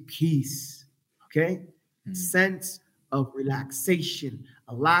is peace, okay? Sense of relaxation,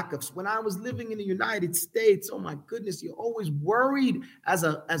 a lack of, when I was living in the United States, oh my goodness, you're always worried as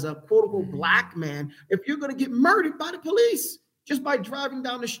a quote unquote black man, if you're going to get murdered by the police just by driving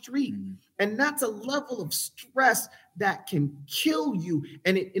down the street. And that's a level of stress that can kill you.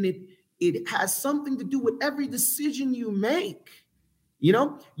 And it has something to do with every decision you make.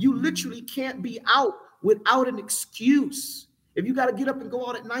 You literally can't be out without an excuse. If you got to get up and go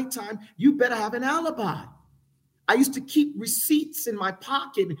out at nighttime, you better have an alibi. I used to keep receipts in my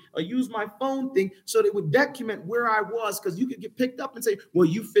pocket or use my phone thing so they would document where I was, because you could get picked up and say, well,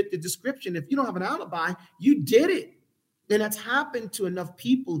 you fit the description. If you don't have an alibi, you did it. And that's happened to enough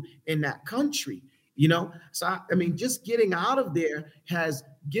people in that country, So, just getting out of there has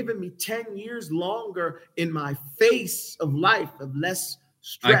given me 10 years longer in my face of life, of less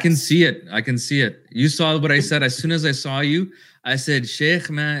stress. I can see it. You saw what I said. As soon as I saw you, I said, Sheikh,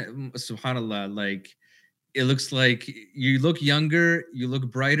 man, subhanAllah, like, it looks like you look younger, you look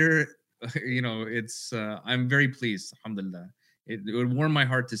brighter. It's, I'm very pleased, alhamdulillah. It would warm my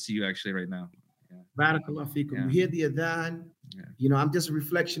heart to see you actually right now. Barakallah fikum. You hear the adhan. I'm just a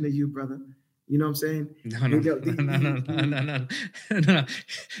reflection of you, brother. You know what I'm saying? No.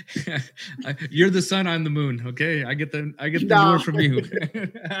 You're the sun, I'm the moon. Okay, I get the nur from you.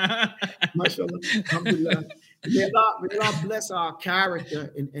 MashaAllah. Alhamdulillah. May Allah bless our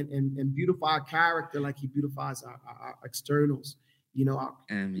character and beautify our character like He beautifies our externals.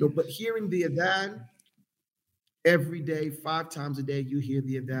 But hearing the adhan every day, 5 times a day, you hear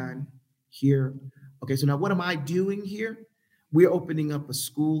the adhan here. Okay, so now what am I doing here? We're opening up a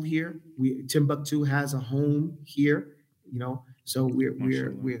school here. Timbuktu has a home here, So we're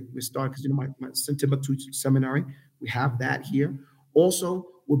starting, because my Timbuktu seminary, we have that here. Also,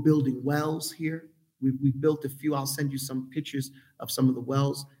 we're building wells here. We built a few. I'll send you some pictures of some of the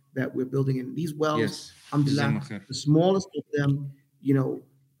wells that we're building. And these wells, alhamdulillah, the smallest of them,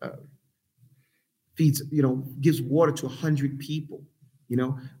 feeds, gives water to 100 people.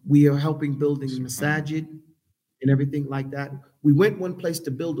 We are helping building masajid and everything like that. We went one place to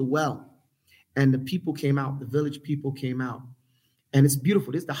build a well, and the people came out, the village people came out, and it's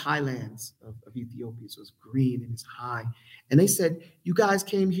beautiful. This is the highlands of Ethiopia, so it's green and it's high. And they said, you guys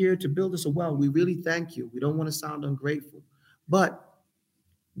came here to build us a well. We really thank you. We don't want to sound ungrateful, but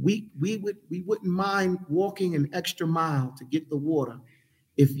we wouldn't mind walking an extra mile to get the water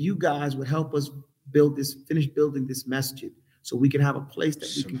if you guys would help us finish building this masjid, so we can have a place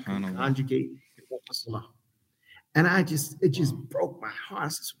that we can conjugate. And it just broke my heart. I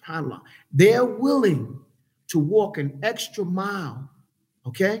said, subhanAllah, they're willing to walk an extra mile,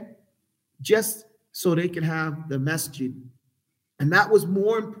 okay, just so they can have the masjid. And that was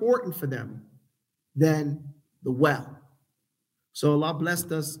more important for them than the well. So Allah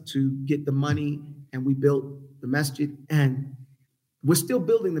blessed us to get the money, and we built the masjid, and we're still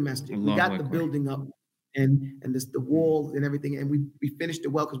building the masjid. We got the building up. And the walls and everything, and we finished the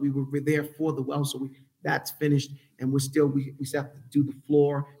well because we were there for the well, so that's finished, and we still have to do the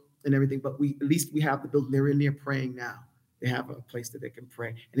floor and everything, but at least we have the building. They're in there praying now. They have a place that they can pray,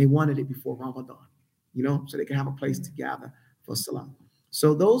 and they wanted it before Ramadan, so they can have a place to gather for Salah.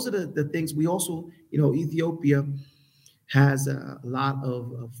 So those are the things. We also, Ethiopia has a lot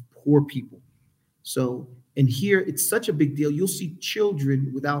of poor people. So, and here it's such a big deal. You'll see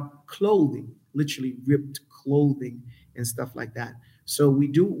children without clothing, literally ripped clothing and stuff like that. So we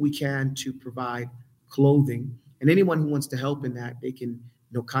do what we can to provide clothing, and anyone who wants to help in that, they can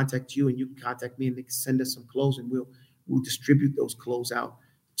contact you, and you can contact me, and they can send us some clothes, and we'll distribute those clothes out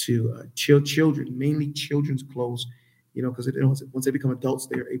to children, mainly children's clothes, because once they become adults,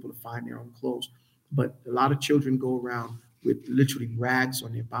 they're able to find their own clothes. But a lot of children go around with literally rags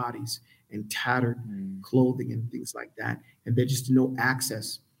on their bodies and tattered clothing and things like that. And there's just no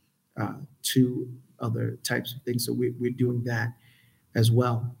access to other types of things. So we're doing that as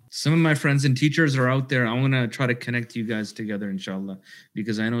well. Some of my friends and teachers are out there. I want to try to connect you guys together, inshallah,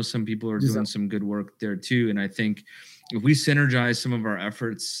 because I know some people are doing some good work there too. And I think if we synergize some of our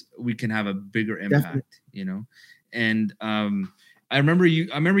efforts, we can have a bigger impact, And I remember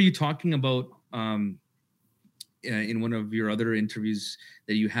you talking about in one of your other interviews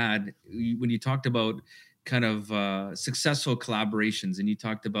that you had, when you talked about kind of successful collaborations, and you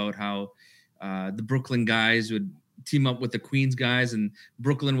talked about how the Brooklyn guys would team up with the Queens guys, and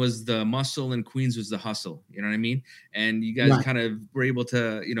Brooklyn was the muscle and Queens was the hustle. You know what I mean? And you guys kind of were able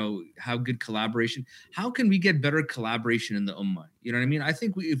to, have good collaboration. How can we get better collaboration in the Ummah? You know what I mean? I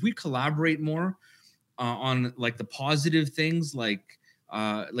think if we collaborate more on like the positive things, like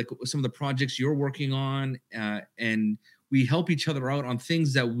some of the projects you're working on, and we help each other out on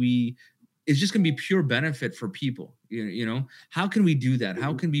things that it's just going to be pure benefit for people. How can we do that?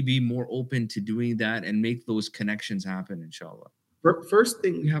 How can we be more open to doing that and make those connections happen, inshallah? First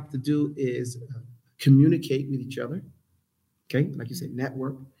thing we have to do is communicate with each other. Okay. Like you said,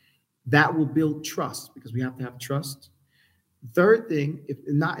 network. That will build trust, because we have to have trust. Third thing, if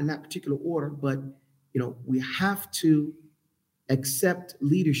not in that particular order, but we have to accept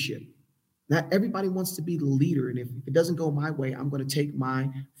leadership. Not everybody wants to be the leader. And if it doesn't go my way, I'm going to take my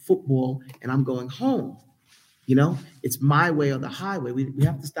football and I'm going home. It's my way or the highway. We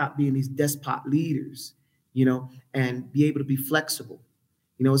have to stop being these despot leaders, and be able to be flexible.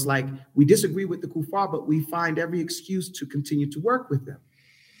 It's like we disagree with the kuffar, but we find every excuse to continue to work with them,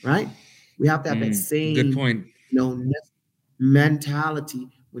 right? We have to have that same good point. Mentality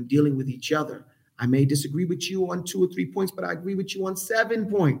when dealing with each other. I may disagree with you on 2 or 3 points, but I agree with you on 7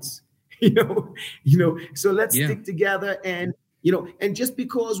 points. So let's stick together, and and just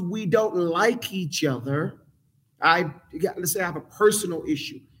because we don't like each other, let's say I have a personal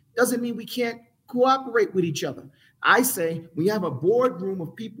issue, doesn't mean we can't cooperate with each other. I say when you have a boardroom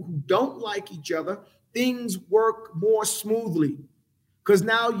of people who don't like each other, things work more smoothly, because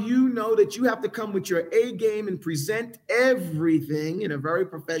now you know that you have to come with your A game and present everything in a very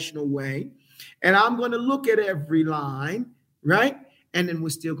professional way. And I'm going to look at every line, right? And then we're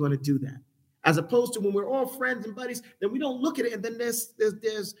still going to do that. As opposed to when we're all friends and buddies, then we don't look at it. And then there's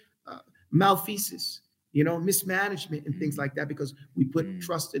malfeasance, mismanagement and things like that, because we put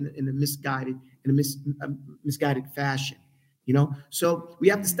trust in a misguided fashion, So we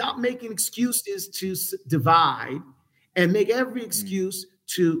have to stop making excuses to divide and make every excuse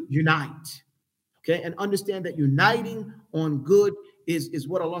to unite, okay? And understand that uniting on good is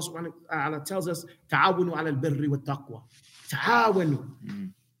what Allah subhanahu wa ta'ala tells us, ta'awunu ala al-birri wa taqwa.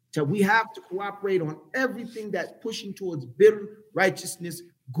 Ta'awunu. So we have to cooperate on everything that's pushing towards birr, righteousness,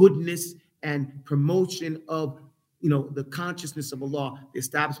 goodness, and promotion of, the consciousness of Allah, the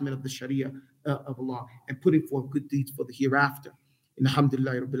establishment of the Sharia of Allah, and putting forth good deeds for the hereafter.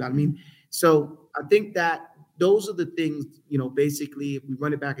 Alhamdulillah Rabbil Alameen. So I think that those are the things, basically, if we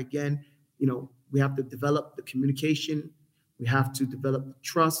run it back again, we have to develop the communication, we have to develop the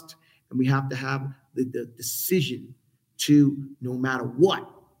trust, and we have to have the decision to, no matter what,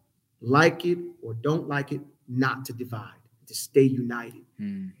 like it or don't like it, not to divide, to stay united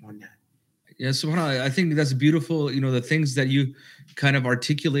on that. Yeah, subhanAllah, I think that's beautiful, the things that you kind of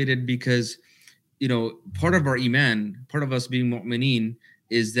articulated, because, part of our iman, part of us being mu'mineen,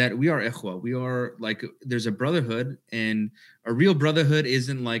 is that we are ikhwa. We are like, there's a brotherhood, and a real brotherhood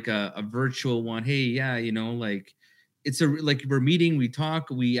isn't like a virtual one. Hey, yeah, like it's like we're meeting, we talk,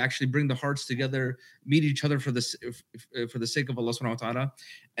 we actually bring the hearts together, meet each other for the sake of Allah subhanahu wa ta'ala.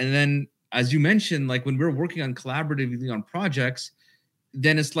 And then, as you mentioned, like when we're working on collaboratively on projects,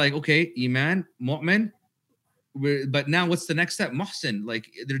 then it's like, okay, iman, mu'min, but now what's the next step? Muhsin. Like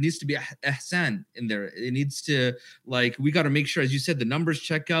there needs to be ihsan in there. It needs to, like, we got to make sure, as you said, the numbers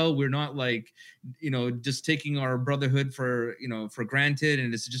check out. We're not like, just taking our brotherhood for granted,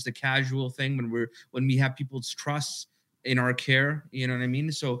 and it's just a casual thing when we have people's trust in our care, you know what I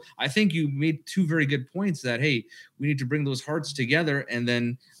mean? So I think you made 2 very good points that, hey, we need to bring those hearts together. And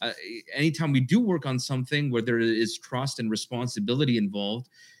then anytime we do work on something where there is trust and responsibility involved,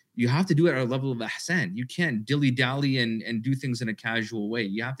 you have to do it at a level of ihsan. You can't dilly-dally and do things in a casual way.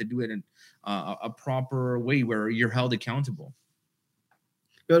 You have to do it in a proper way where you're held accountable.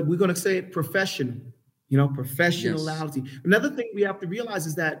 But we're going to say it professional, professionality. Yes. Another thing we have to realize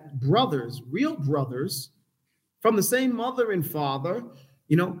is that brothers, real brothers, from the same mother and father,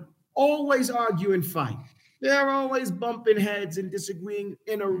 always argue and fight. They're always bumping heads and disagreeing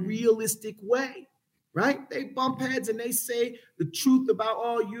in a realistic way, right? They bump heads and they say the truth about,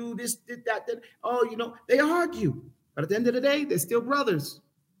 oh, you, this, that, oh, they argue. But at the end of the day, they're still brothers.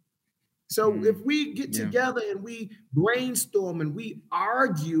 So if we get together and we brainstorm and we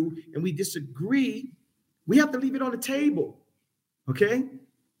argue and we disagree, we have to leave it on the table, okay?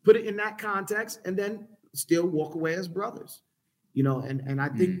 Put it in that context and then still walk away as brothers, and I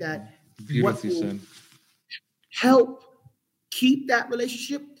think that what will help keep that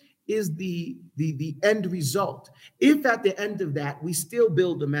relationship is the end result. If at the end of that, we still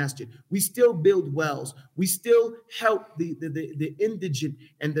build the masjid, we still build wells, we still help the indigent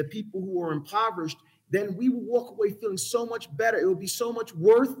and the people who are impoverished, then we will walk away feeling so much better. It will be so much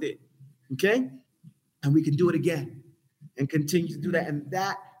worth it, okay? And we can do it again and continue to do that. And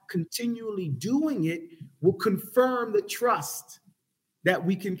that continually doing it will confirm the trust that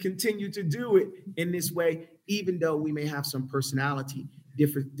we can continue to do it in this way, even though we may have some personality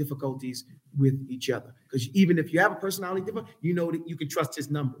difficulties with each other. Because even if you have a personality difference, that you can trust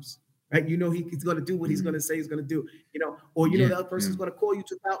his numbers, right? He's going to do what he's going to say he's going to do, or the other person's going to call you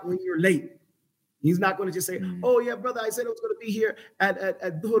to out when you're late. He's not going to just say, oh yeah, brother, I said I was going to be here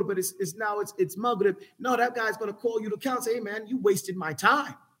at Dhuhr, but it's now it's Maghrib. No, that guy's going to call you to count, say, hey man, you wasted my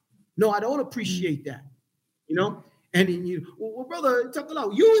time. No, I don't appreciate that, And then well, brother,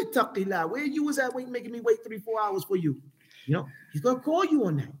 taqillah, you taqillah, where you was at making me wait 3-4 hours for you. He's going to call you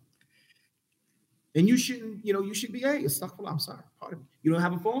on that. And you shouldn't, you should be, hey, astaghfirullah, I'm sorry, pardon me. You don't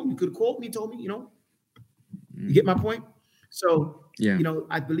have a phone? You could have called me, told me, You get my point? So,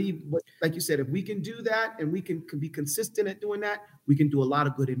 I believe, like you said, if we can do that and we can be consistent at doing that, we can do a lot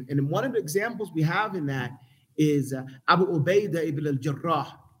of good. And one of the examples we have in that is Abu Ubaidah ibn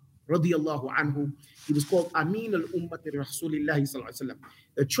al-Jarrah, radiyallahu anhu. He was called Amin al-Ummah Rasulillahi sallallahu alaihi wasallam,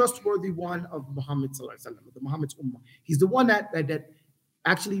 the trustworthy one of Muhammad sallallahu alaihi wasallam, the Muhammad's Ummah. He's the one that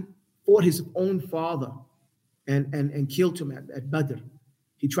actually fought his own father and killed him at Badr.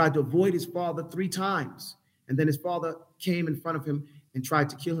 He tried to avoid his father 3 times. And then his father came in front of him and tried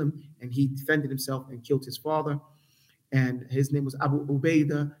to kill him. And he defended himself and killed his father. And his name was Abu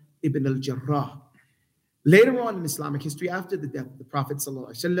Ubaidah ibn al-Jarrah. Later on in Islamic history, after the death of the Prophet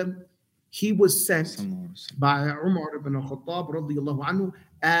ﷺ, he was sent by Umar ibn al-Khattab radiyallahu anhu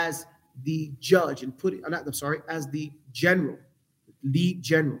as the judge and as the lead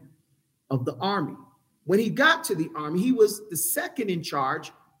general of the army. When he got to the army, he was the second in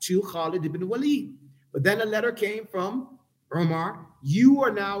charge to Khalid ibn Walid. But then a letter came from Umar, you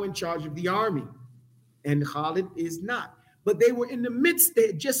are now in charge of the army. And Khalid is not. But they were in the midst, they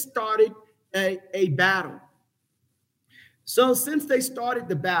had just started a battle. So since they started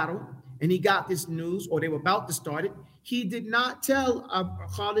the battle and he got this news, or they were about to start it, he did not tell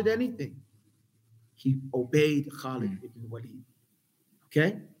Khalid anything. He obeyed Khalid ibn Walid,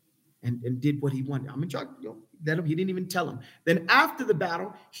 okay? And did what he wanted. I'm in charge. He didn't even tell him. Then after the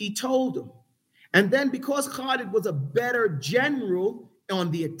battle, he told him. And then because Khalid was a better general on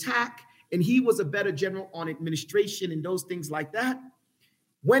the attack, and he was a better general on administration and those things like that,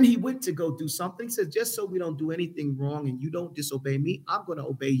 when he went to go do something, he says, just so we don't do anything wrong and you don't disobey me, I'm going to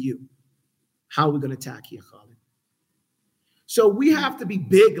obey you. How are we going to attack here, Khalid? So we have to be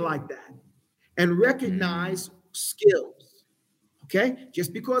big like that and recognize skills, okay?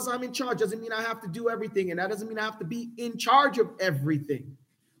 Just because I'm in charge doesn't mean I have to do everything, and that doesn't mean I have to be in charge of everything.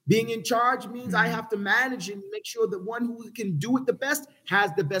 Being in charge means I have to manage and make sure that one who can do it the best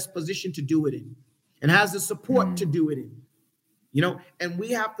has the best position to do it in and has the support to do it in. And we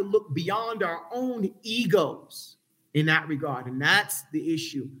have to look beyond our own egos in that regard. And that's the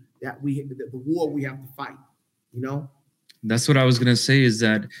issue that the war we have to fight, That's what I was going to say, is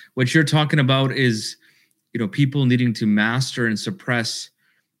that what you're talking about is, people needing to master and suppress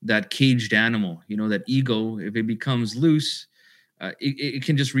that caged animal, that ego. If it becomes loose, it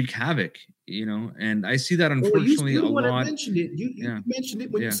can just wreak havoc, and I see that unfortunately a lot. I mentioned it. You mentioned it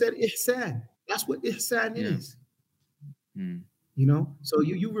when you said ihsan. That's what ihsan is. So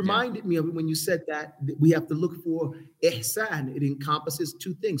you reminded me of it when you said that we have to look for ihsan. It encompasses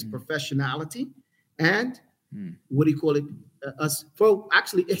 2 things: professionality and what do you call it?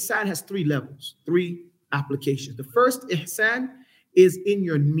 Actually, ihsan has 3 levels, 3 applications. The first ihsan is in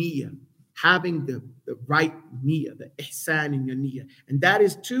your niyyah, having the right niyyah, the ihsan in your niyyah. And that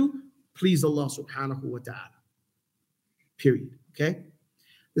is to please Allah subhanahu wa ta'ala. Period. Okay?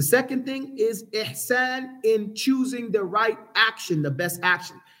 The second thing is ihsan in choosing the right action, the best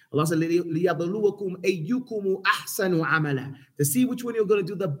action. Allah said, لِيَبْلُوَكُمْ أَيُّكُمُ أَحْسَنُ عَمَلًا, to see which one you're going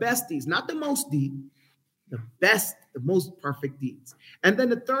to do the best deeds, not the most deed, the best, the most perfect deeds. And then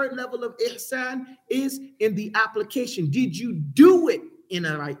the third level of ihsan is in the application. Did you do it in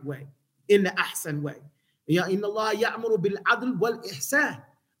the right way, in the ahsan way? Ya inna Allah ya'muru bil adl wal ihsan.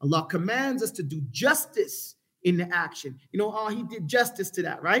 Allah commands us to do justice in the action. He did justice to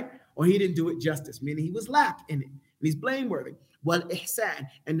that, right? Or he didn't do it justice, meaning he was lack in it. And he's blameworthy. Wal ihsan,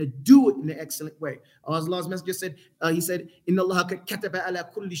 and to do it in an excellent way. Allah's messenger said, he said, Inna Allah kataba ala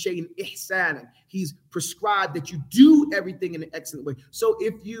kulli shay'in ihsanan. He's prescribed that you do everything in an excellent way. So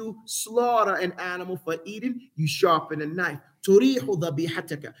if you slaughter an animal for eating, you sharpen a knife. Turihu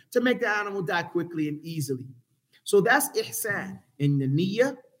dhabihataka, to make the animal die quickly and easily. So that's ihsan, in the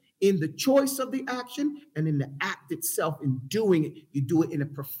niyyah, in the choice of the action, and in the act itself, in doing it. You do it in a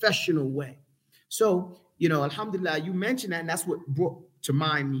professional way. So, alhamdulillah, you mentioned that, and that's what brought to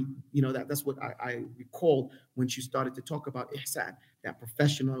mind me, that's what I recalled when she started to talk about ihsan, that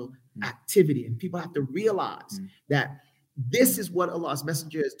professional activity. And people have to realize that this is what Allah's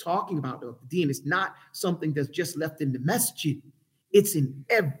messenger is talking about. The deen is not something that's just left in the masjid. It's in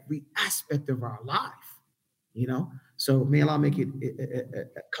every aspect of our life, So may Allah make it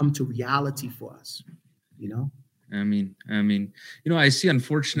come to reality for us, I mean, I see,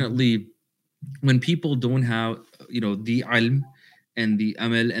 unfortunately, when people don't have, the ilm and the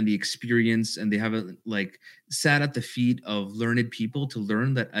amal and the experience, and they haven't sat at the feet of learned people to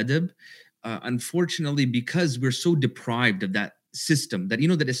learn that adab, unfortunately, because we're so deprived of that system, that,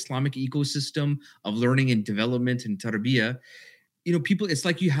 that Islamic ecosystem of learning and development and tarbiyah, people, it's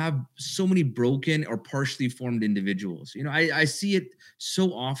like you have so many broken or partially formed individuals. I see it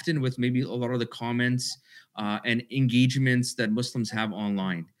so often with maybe a lot of the comments and engagements that Muslims have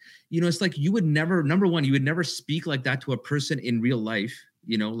online. It's like you would never, number one, you would never speak like that to a person in real life,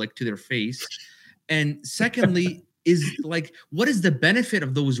 to their face. And secondly, is what is the benefit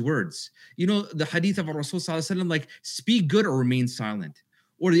of those words? The hadith of Rasul sallallahu alaihi wasallam, speak good or remain silent.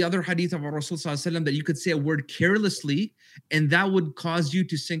 Or the other hadith of Rasul sallallahu alaihi wasallam, that you could say a word carelessly and that would cause you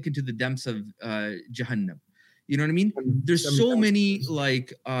to sink into the depths of Jahannam. You know what I mean? There's so many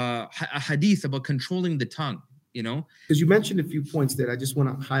hadith about controlling the tongue, Because you mentioned a few points that I just want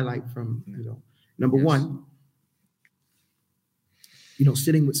to highlight from, number one,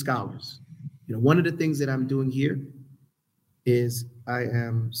 sitting with scholars. One of the things that I'm doing here is I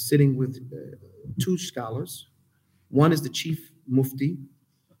am sitting with two scholars. One is the chief mufti,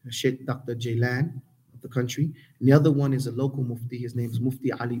 Sheikh Dr. Jailan of the country. And the other one is a local mufti. His name is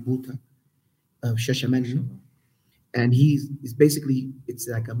Mufti Ali Bhuta of Shashamani. And he's basically, it's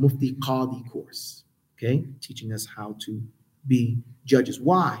like a Mufti Qadi course, okay? Teaching us how to be judges.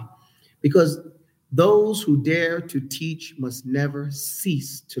 Why? Because those who dare to teach must never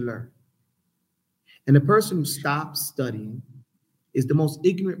cease to learn. And the person who stops studying is the most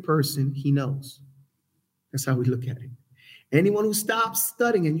ignorant person he knows. That's how we look at it. Anyone who stops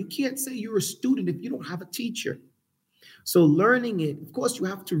studying, and you can't say you're a student if you don't have a teacher. So learning it, of course, you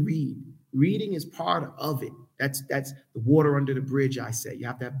have to read. Reading is part of it. That's the water under the bridge, I say. You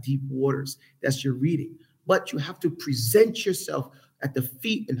have to have deep waters. That's your reading. But you have to present yourself at the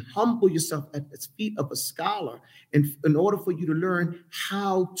feet and humble yourself at the feet of a scholar in order for you to learn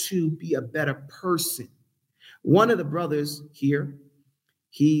how to be a better person. One of the brothers here,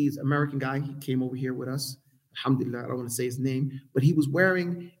 he's an American guy. He came over here with us. Alhamdulillah, I don't want to say his name, but he was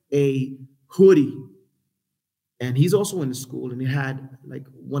wearing a hoodie. And he's also in the school, and he had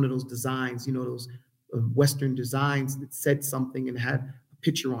one of those designs, those Western designs that said something and had a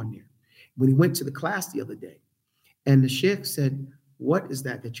picture on there. When he went to the class the other day, and the sheikh said, "What is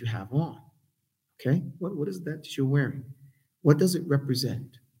that you have on? Okay, what is that you're wearing? What does it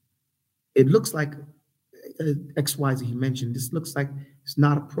represent?" It looks like XYZ he mentioned. This looks like it's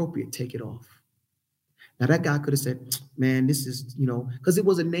not appropriate. Take it off. Now that guy could have said, "Man, this is, because it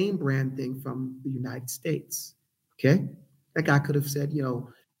was a name brand thing from the United States." Okay, that guy could have said,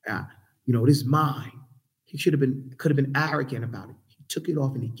 this is mine. He could have been arrogant about it. He took it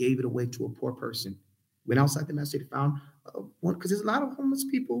off and he gave it away to a poor person. Went outside the masjid, found one, because there's a lot of homeless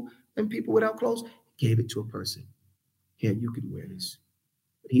people and people without clothes. Gave it to a person. Here, you can wear this.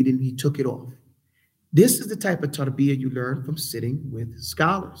 But he didn't. He took it off. This is the type of tarbiyah you learn from sitting with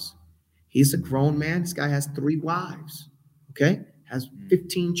scholars. He's a grown man. This guy has 3 wives. Okay, has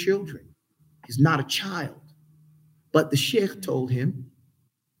 15 children. He's not a child. But the sheikh told him,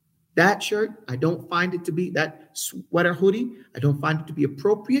 that shirt, I don't find it to be, that sweater hoodie, I don't find it to be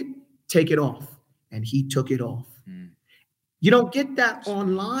appropriate. Take it off. And he took it off. You don't get that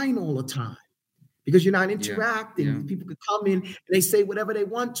online all the time because you're not interacting. Yeah. People could come in and they say whatever they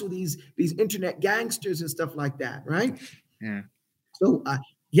want to, these internet gangsters and stuff like that, right? Yeah. So,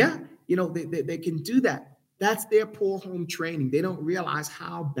 they can do that. That's their poor home training. They don't realize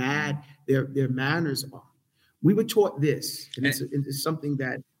how bad their manners are. We were taught this, and it's something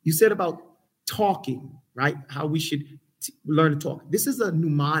that you said about talking, right? How we should learn to talk. This is a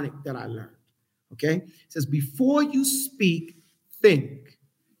mnemonic that I learned, okay? It says, before you speak, think.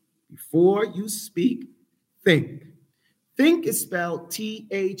 Before you speak, think. Think is spelled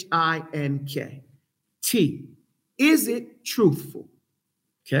T-H-I-N-K. T. Is it truthful?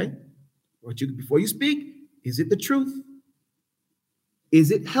 Okay? Before you speak, is it the truth? Is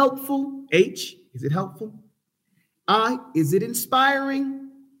it helpful? H. Is it helpful? I. Is it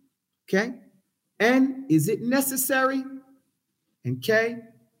inspiring? Okay? N. Is it necessary? And K.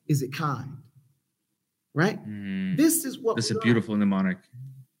 Is it kind? Right? This is what this is a beautiful mnemonic.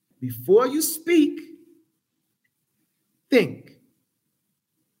 Before you speak, think.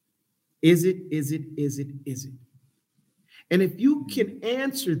 Is it? And if you can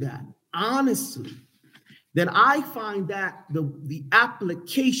answer that honestly, then I find that the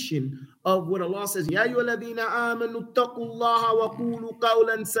application of what Allah says, Ya ayyuhalladhina amanu taqullaha wa qulu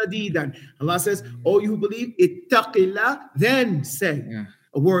qawlan sadidan. Allah says, oh, you who believe, ittaqillah, then say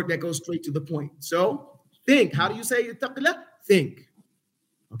a word that goes straight to the point. So think. How do you say ittaqillah? Think.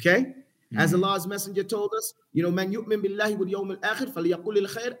 Okay? As Allah's messenger told us, man yu'min billahi wal yawm al-akhir falyaqul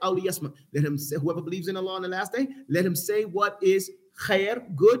al-khair aw liyasmut. Let him say, whoever believes in Allah on the last day, let him say what is khair,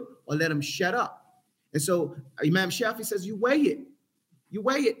 good, or let him shut up. And so Imam Shafi says you weigh it. You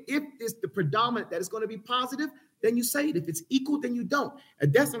weigh it. If it's the predominant that is going to be positive, then you say it. If it's equal, then you don't.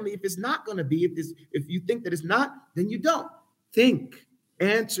 And definitely if it's not going to be, if you think that it's not, then you don't. Think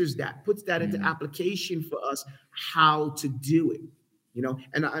answers that, puts that into application for us how to do it.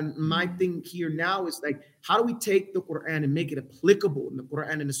 And my thing here now is like, how do we take the Quran and make it applicable in the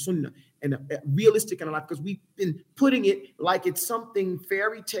Quran and the Sunnah and realistic in our life? Because we've been putting it like it's something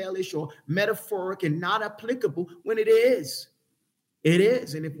fairy tale-ish or metaphoric and not applicable when it is. It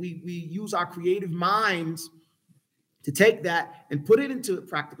is. And if we use our creative minds to take that and put it into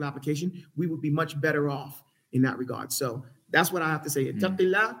practical application, we would be much better off in that regard. So that's what I have to say.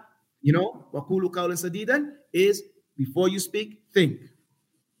 Ittaqillah, wa qulu qawlan sadidan is, before you speak, think.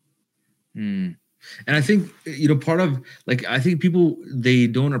 And I think, part of, like, I think people, they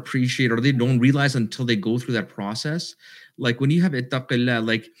don't appreciate or they don't realize until they go through that process. Like when you have ittaqillah,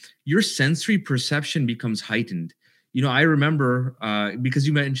 like your sensory perception becomes heightened. I remember, because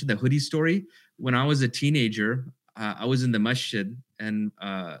you mentioned the hoodie story, when I was a teenager, I was in the masjid and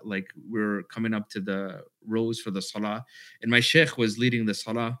like we're coming up to the rows for the salah, and my sheikh was leading the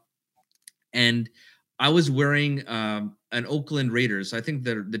salah, and I was wearing an Oakland Raiders. I think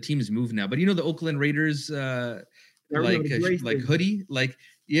the team's moved now, but the Oakland Raiders like hoodie, like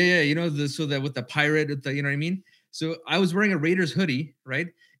so that with the pirate, with the, you know what I mean? So I was wearing a Raiders hoodie, right?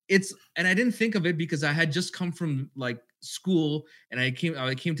 And I didn't think of it because I had just come from like school and I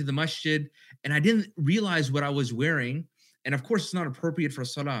came to the masjid and I didn't realize what I was wearing. And of course it's not appropriate for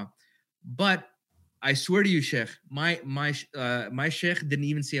salah, but I swear to you, Sheikh, my Sheikh didn't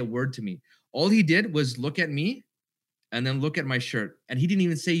even say a word to me. All he did was look at me and then look at my shirt. And he didn't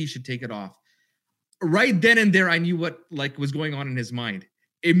even say you should take it off. Right then and there, I knew what was going on in his mind.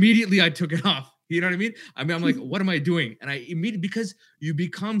 Immediately, I took it off. You know what I mean? I'm like, what am I doing? And I immediately, because you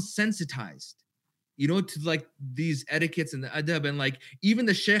become sensitized, to like these etiquettes and the adab. And like, even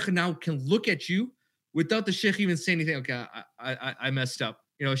the sheikh now can look at you without the sheikh even saying anything. Okay, I messed up.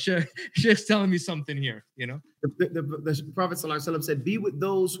 Sheikh's telling me something here, The Prophet ﷺ said, be with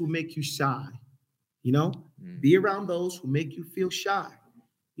those who make you shy, be around those who make you feel shy,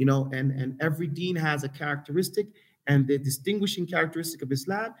 and every deen has a characteristic, and the distinguishing characteristic of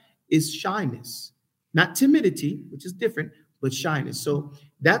Islam is shyness, not timidity, which is different, but shyness. So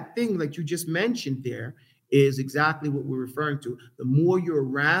that thing like you just mentioned there is exactly what we're referring to. The more you're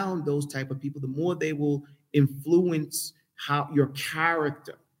around those type of people, the more they will influence how your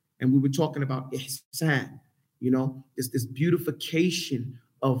character. And we were talking about ihsan, this beautification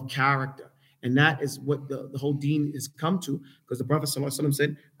of character. And that is what the whole deen is come to, because the Prophet ﷺ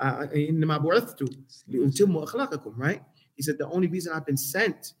said, right? He said, the only reason I've been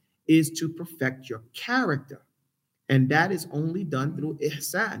sent is to perfect your character. And that is only done through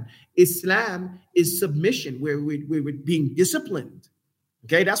ihsan. Islam is submission, where we're being disciplined.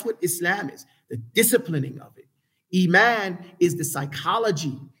 Okay, that's what Islam is, the disciplining of it. Iman is the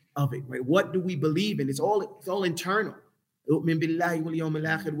psychology of it, right? What do we believe in? It's all internal. What is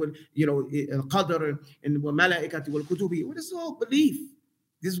all belief?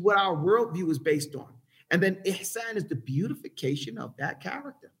 This is what our worldview is based on. And then ihsan is the beautification of that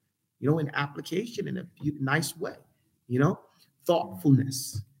character, in application in a nice way,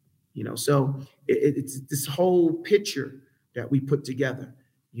 thoughtfulness, So it's this whole picture that we put together,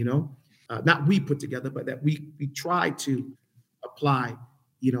 not we put together, but that we try to apply,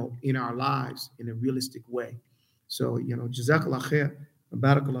 in our lives in a realistic way. So, Jazakallah khair,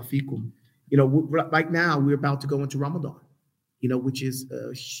 barakallah fikum. Right now we're about to go into Ramadan, which is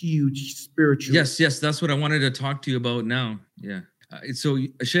a huge spiritual. Yes, that's what I wanted to talk to you about now. Yeah. So,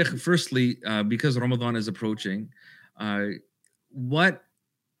 Sheikh, firstly, because Ramadan is approaching, what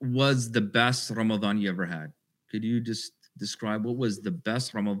was the best Ramadan you ever had? Could you just describe what was the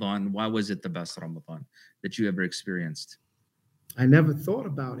best Ramadan? Why was it the best Ramadan that you ever experienced? I never thought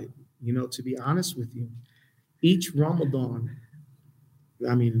about it, to be honest with you. Each Ramadan,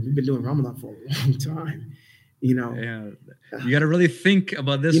 I mean, we've been doing Ramadan for a long time, Yeah, you got to really think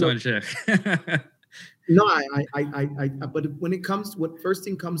about this one, Sheikh. No, but when it comes, what first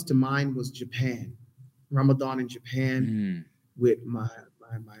thing comes to mind was Japan, Ramadan in Japan with my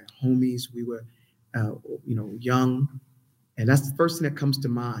homies. We were, young, and that's the first thing that comes to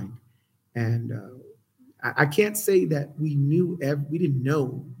mind. And I can't say that we didn't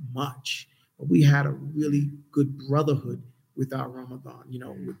know much, but we had a really good brotherhood with our Ramadan,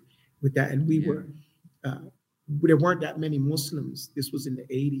 with that. And we were, there weren't that many Muslims. This was in the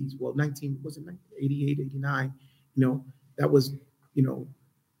 80s. Well, 88, 89, that was,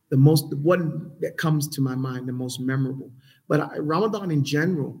 the one that comes to my mind, the most memorable. But Ramadan in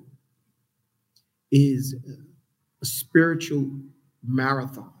general is a spiritual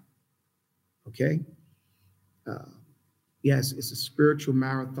marathon. Okay. Yes, it's a spiritual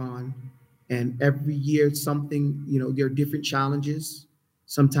marathon, and every year something, there are different challenges.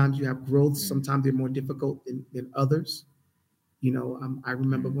 Sometimes you have growth. Sometimes they're more difficult than others. I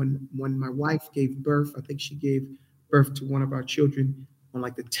remember when my wife gave birth, I think she gave birth to one of our children on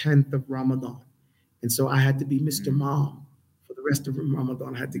like the 10th of Ramadan. And so I had to be Mr. Mom for the rest of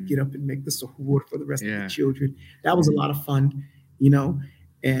Ramadan. I had to get up and make the suhoor for the rest of the children. That was a lot of fun,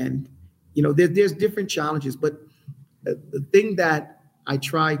 and, there's different challenges. But the thing that I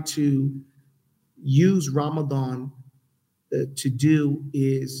try to use Ramadan to do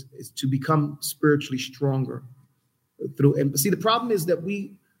is to become spiritually stronger through. And see, the problem is that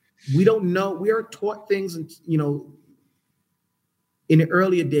we don't know. We are taught things, and in the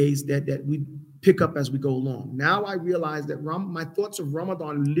earlier days that we pick up as we go along. Now I realize that my thoughts of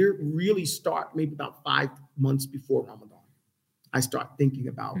Ramadan really start maybe about 5 months before Ramadan. I start thinking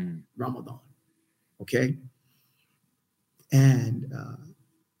about Ramadan, okay? And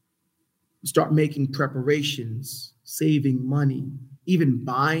start making preparations, saving money, even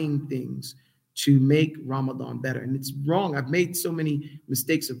buying things to make Ramadan better. And it's wrong. I've made so many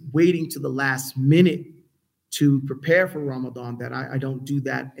mistakes of waiting to the last minute to prepare for Ramadan that I don't do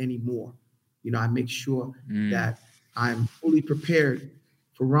that anymore. I make sure that I'm fully prepared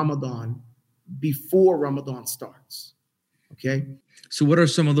for Ramadan before Ramadan starts. Okay. So what are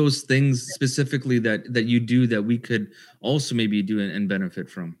some of those things specifically that you do that we could also maybe do and benefit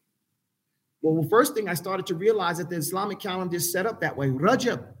from? Well, first thing I started to realize that the Islamic calendar is set up that way.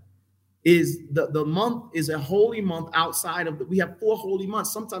 Rajab is the month is a holy month outside of we have 4 holy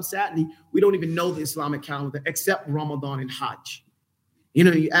months. Sometimes, sadly, we don't even know the Islamic calendar except Ramadan and Hajj.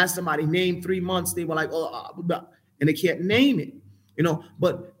 You ask somebody, name 3 months, they were like, and they can't name it,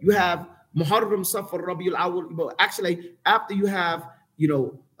 but you have Muharram, Safar, Rabiul Awwal. But actually, after you have,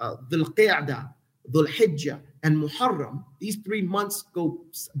 Dhul Qa'dah, Dhul Hijjah, and Muharram, these 3 months go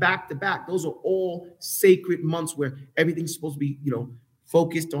back to back. Those are all sacred months where everything's supposed to be,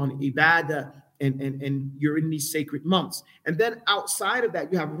 focused on ibadah, and you're in these sacred months. And then outside of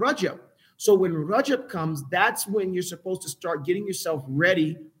that, you have Rajab. So when Rajab comes, that's when you're supposed to start getting yourself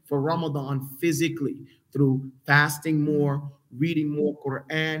ready for Ramadan physically through fasting more, reading more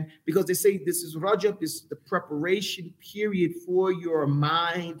Quran, because they say this is Rajab, this is the preparation period for your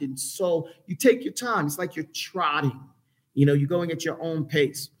mind and soul. You take your time. It's like you're trotting, you're going at your own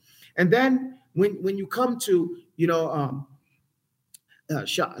pace. And then when you come to,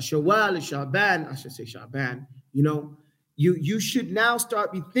 Shawwal, Shaban, I should say Shaban, you should now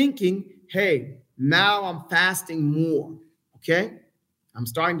start be thinking, hey, now I'm fasting more, okay? I'm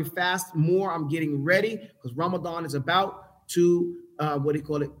starting to fast more. I'm getting ready because Ramadan is about to,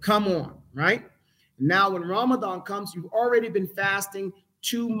 come on, right? Now, when Ramadan comes, you've already been fasting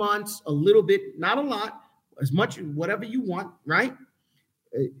 2 months, a little bit, not a lot, as much, whatever you want, right?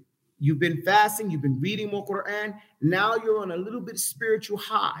 You've been fasting, you've been reading more Quran. Now you're on a little bit spiritual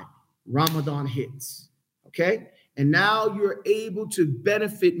high. Ramadan hits, okay? And now you're able to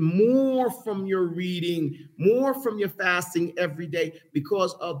benefit more from your reading, more from your fasting every day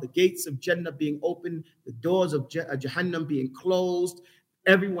because of the gates of Jannah being open, the doors of Jahannam being closed,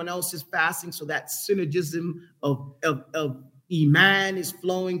 everyone else is fasting. So that synergism of Iman is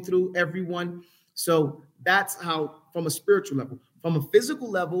flowing through everyone. So that's how, from a spiritual level. From a physical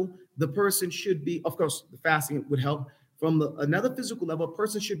level, the person should be, of course, the fasting would help. From another physical level, a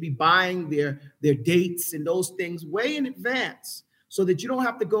person should be buying their dates and those things way in advance, so that you don't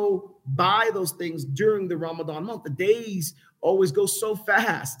have to go buy those things during the Ramadan month. The days always go so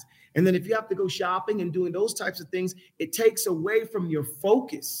fast. And then if you have to go shopping and doing those types of things, it takes away from your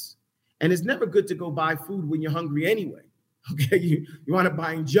focus. And it's never good to go buy food when you're hungry anyway. Okay, you want to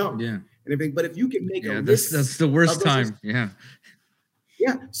buy junk and everything. But if you can make a list, that's the worst time.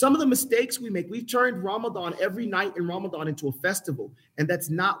 Yeah, some of the mistakes we make, we've turned Ramadan, every night in Ramadan, into a festival, and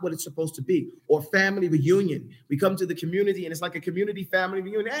that's not what it's supposed to be. Or family reunion. We come to the community, and it's like a community family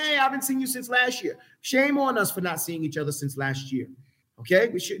reunion. Hey, I haven't seen you since last year. Shame on us for not seeing each other since last year. Okay,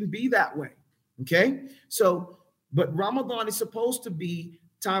 we shouldn't be that way. Okay, so, but Ramadan is supposed to be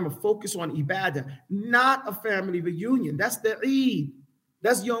time of focus on ibadah, not a family reunion. That's the Eid.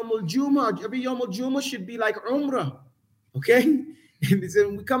 That's Yom al-Jumu'ah. Every Yom al-Jumu'ah should be like Umrah. Okay.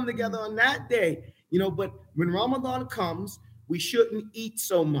 And we come together on that day, but when Ramadan comes, we shouldn't eat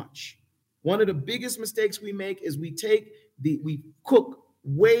so much. One of the biggest mistakes we make is we cook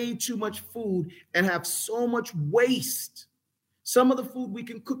way too much food and have so much waste. Some of the food we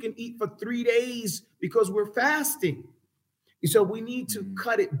can cook and eat for 3 days because we're fasting. So we need to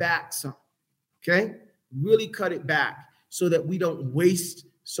cut it back some, okay? Really cut it back so that we don't waste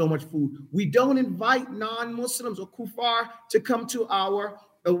so much food. We don't invite non-Muslims or kuffar to come to our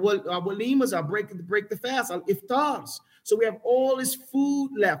walimas, our break the fast, our iftars. So we have all this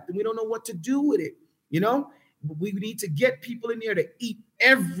food left and we don't know what to do with it. We need to get people in there to eat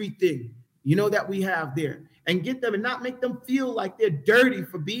everything, that we have there, and get them and not make them feel like they're dirty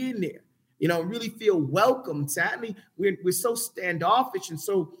for being there. Really feel welcome. Sadly, we're so standoffish and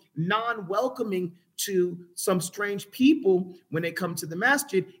so non-welcoming to some strange people when they come to the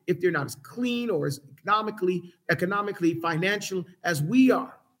masjid, if they're not as clean or as economically financial as we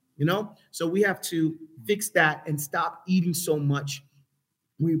are, So we have to fix that and stop eating so much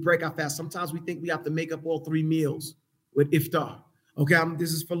when we break our fast. Sometimes we think we have to make up all 3 meals with iftar. Okay,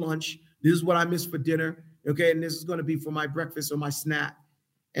 this is for lunch. This is what I miss for dinner. Okay, and this is going to be for my breakfast or my snack.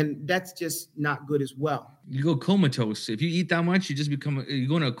 And that's just not good as well. You go comatose. If you eat that much, you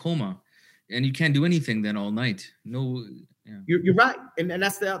go into a coma. And you can't do anything then all night. No, yeah. You're right, and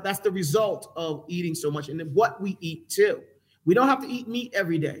that's the result of eating so much, and then what we eat too. We don't have to eat meat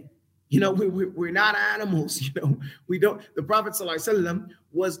every day. We're not animals. We don't. The Prophet ﷺ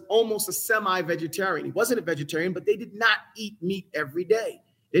was almost a semi-vegetarian. He wasn't a vegetarian, but they did not eat meat every day.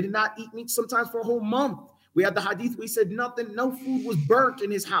 They did not eat meat sometimes for a whole month. We had the hadith where he said no food was burnt in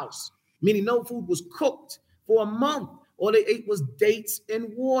his house, meaning no food was cooked for a month. All they ate was dates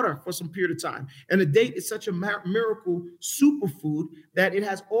and water for some period of time. And the date is such a miracle superfood that it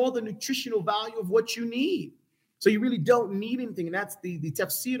has all the nutritional value of what you need. So you really don't need anything. And that's the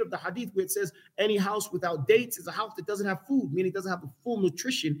tafsir of the hadith where it says any house without dates is a house that doesn't have food, meaning it doesn't have the full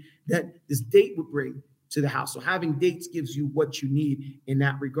nutrition that this date would bring to the house. So having dates gives you what you need in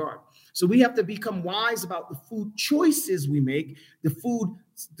that regard. So we have to become wise about the food choices we make, the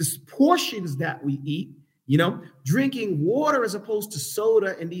portions that we eat, drinking water as opposed to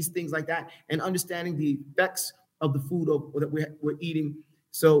soda and these things like that, and understanding the effects of the food that we're eating.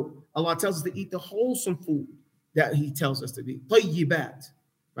 So Allah tells us to eat the wholesome food that He tells us to be. Tayyibat,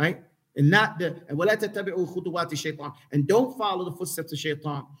 right? And not and don't follow the footsteps of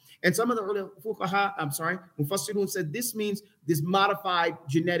shaitan. And some of the Mufassirun said this means this modified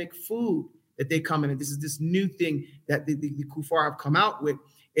genetic food that they come in. And this is this new thing that the kuffar have come out with.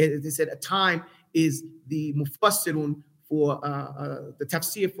 And they said a time is the Mufassirun for the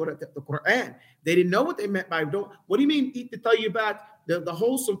tafsir for the Quran. They didn't know what they meant by what do you mean eat the tayyibat, the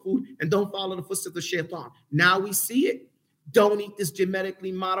wholesome food, and don't follow the footsteps of shaitan? Now we see it. Don't eat this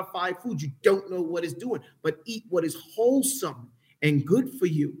genetically modified food. You don't know what it's doing, but eat what is wholesome and good for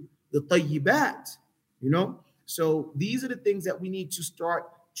you, the tayyibat, So these are the things that we need to start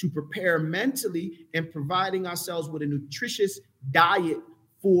to prepare mentally and providing ourselves with a nutritious diet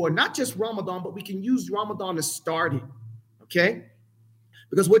for not just Ramadan, but we can use Ramadan to start it, okay?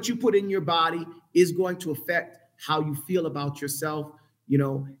 Because what you put in your body is going to affect how you feel about yourself,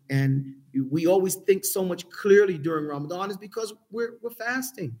 and we always think so much clearly during Ramadan is because we're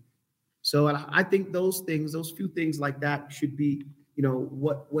fasting. So I think those few things like that should be,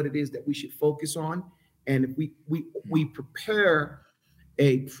 what it is that we should focus on. And if we prepare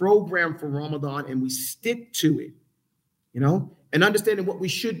a program for Ramadan and we stick to it, and understanding what we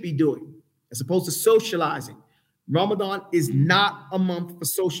should be doing as opposed to socializing. Ramadan is not a month for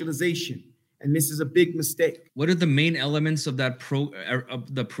socialization. And this is a big mistake. What are the main elements of that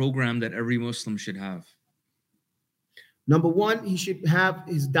the program that every Muslim should have? Number one, he should have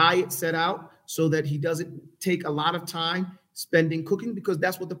his diet set out so that he doesn't take a lot of time spending cooking, because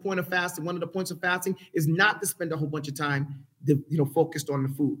that's what the point of fasting. One of the points of fasting is not to spend a whole bunch of time, focused on the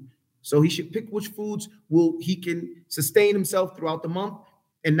food. So he should pick which foods he can sustain himself throughout the month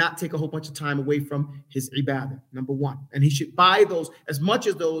and not take a whole bunch of time away from his ibadah, number one. And he should buy those, as much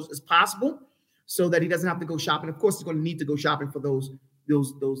of those as possible, so that he doesn't have to go shopping. Of course, he's going to need to go shopping for those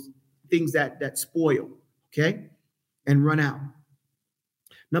things that spoil, okay, and run out.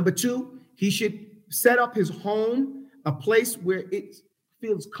 Number two, he should set up his home, a place where it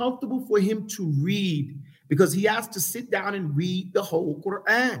feels comfortable for him to read, because he has to sit down and read the whole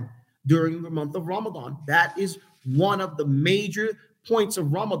Quran during the month of Ramadan. That is one of the major points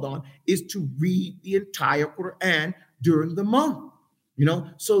of Ramadan, is to read the entire Quran during the month.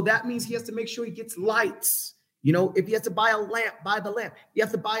 So that means he has to make sure he gets lights. If he has to buy a lamp, buy the lamp. You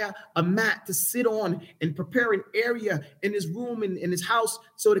have to buy a mat to sit on and prepare an area in his room, in his house,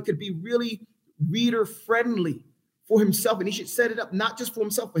 so it could be really reader friendly for himself. And he should set it up not just for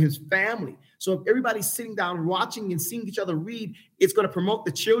himself, for his family. So if everybody's sitting down watching and seeing each other read, it's going to promote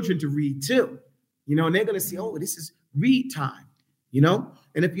the children to read too. And they're going to see, oh, this is read time.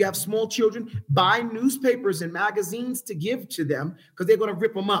 And if you have small children, buy newspapers and magazines to give to them, because they're going to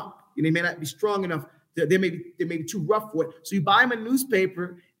rip them up. They may not be strong enough. They may be too rough for it. So you buy them a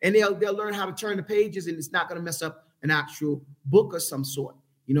newspaper, and they'll learn how to turn the pages, and it's not going to mess up an actual book of some sort,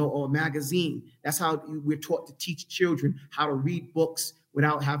 or a magazine. That's how we're taught to teach children how to read books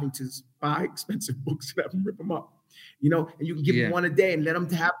without having to buy expensive books and have them rip them up. And you can give them one a day and let them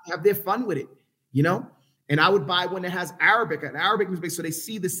have their fun with it. And I would buy one that has Arabic, an Arabic newspaper, so they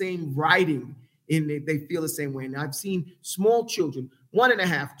see the same writing and they feel the same way. And I've seen small children,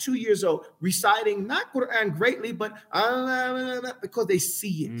 1.5, 2 years old, reciting not Quran greatly, but because they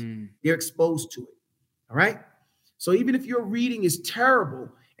see it, they're exposed to it. All right. So even if your reading is terrible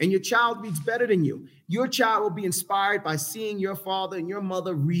and your child reads better than you, your child will be inspired by seeing your father and your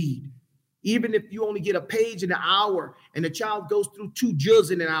mother read. Even if you only get a page in an hour and the child goes through 2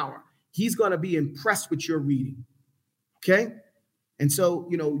 juz in an hour, he's going to be impressed with your reading. Okay. And so,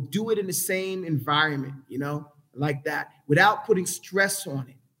 do it in the same environment, like that, without putting stress on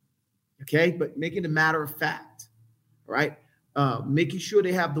it. Okay. But make it a matter of fact. All right. Making sure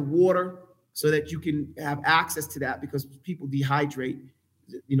they have the water so that you can have access to that, because people dehydrate,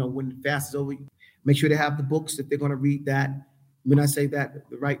 when the fast is over. Make sure they have the books if they're going to read that. When I say that,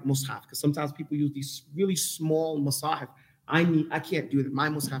 the right mushaf, because sometimes people use these really small musahif. I can't do that. My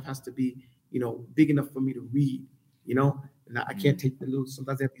mushaf has to be, big enough for me to read, and I can't take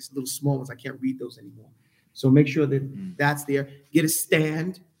sometimes they have these little small ones. I can't read those anymore. So make sure that that's there. Get a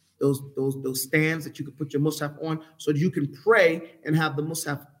stand, those stands that you can put your mushaf on, so that you can pray and have the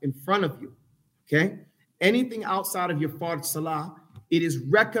mushaf in front of you. Okay. Anything outside of your fard salah, it is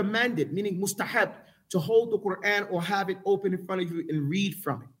recommended, meaning mustahab, to hold the Quran or have it open in front of you and read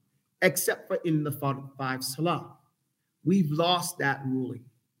from it, except for in the fard 5 salah. We've lost that ruling.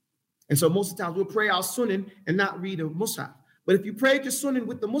 And so most of the times we'll pray our sunan and not read a mushaf. But if you prayed your sunan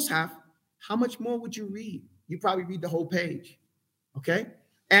with the mushaf, how much more would you read? You probably read the whole page, okay?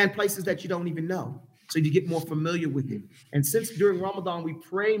 And places that you don't even know. So you get more familiar with it. And since during Ramadan we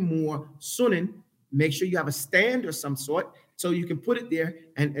pray more sunan, make sure you have a stand or some sort so you can put it there.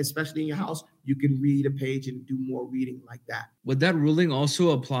 And especially in your house, you can read a page and do more reading like that. Would that ruling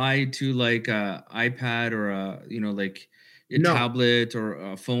also apply to like a iPad or a tablet or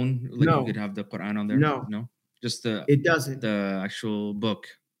a phone? Like you could have the Quran on there? No. Just it doesn't. The actual book.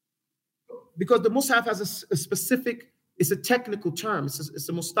 Because the mushaf has a specific, it's a technical term. It's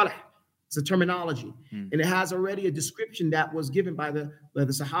a mustalah. It's a terminology. And it has already a description that was given by the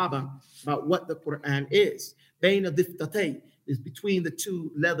Sahaba about what the Quran is. Bayna diftatay is between the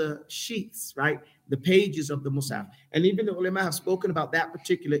 2 leather sheets, right? The pages of the mushaf. And even the ulama have spoken about that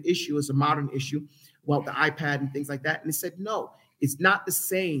particular issue as a modern issue, about the iPad and things like that. And they said, no, it's not the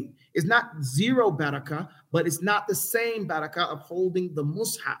same. It's not zero barakah, but it's not the same barakah of holding the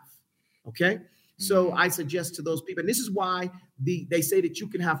mushaf. Okay? So I suggest to those people, and this is why they say that you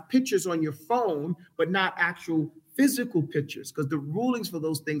can have pictures on your phone, but not actual physical pictures, because the rulings for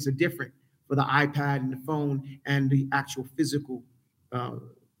those things are different for the iPad and the phone and the actual physical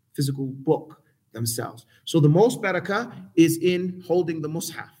book themselves. So the most barakah is in holding the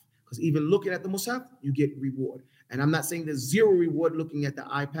mushaf, because even looking at the mushaf, you get reward. And I'm not saying there's zero reward looking at the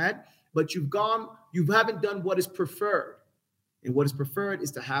iPad, but you haven't done what is preferred. And what is preferred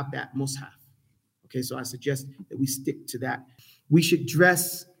is to have that mushaf. Okay, so I suggest that we stick to that. We should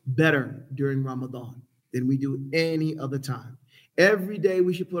dress better during Ramadan than we do any other time. Every day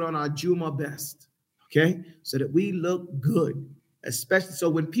we should put on our Juma best, okay, so that we look good. Especially so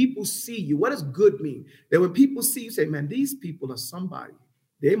when people see you, what does good mean? That when people see you, say, man, these people are somebody.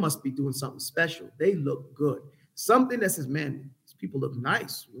 They must be doing something special. They look good. Something that says, man, these people look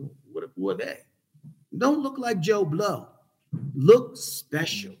nice. Who are they? Don't look like Joe Blow. Look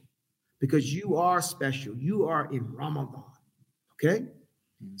special, because you are special. You are in Ramadan. Okay?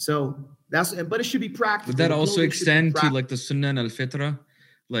 So but it should be practical. Would that also extend to like the Sunnah and Al-Fitra?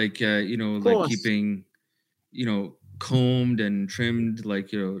 Like, like keeping, combed and trimmed,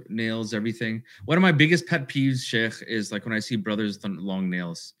 like, nails, everything. One of my biggest pet peeves, Sheikh, is like when I see brothers with long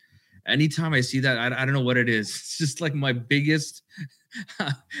nails. Anytime I see that, I don't know what it is. It's just like my biggest.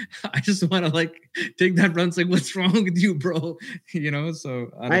 I just want to like take that run. It's like, what's wrong with you, bro?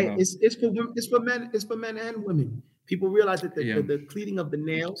 So I don't know. It's for men and women. People realize that the cleaning of the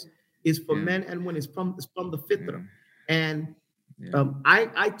nails is for men and women. It's from the fitra. And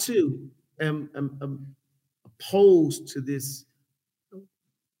I too am opposed to this.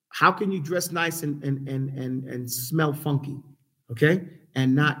 How can you dress nice and smell funky, okay,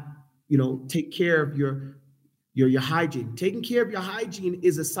 and not take care of your hygiene? Taking care of your hygiene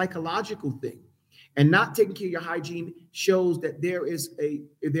is a psychological thing, and not taking care of your hygiene shows that there is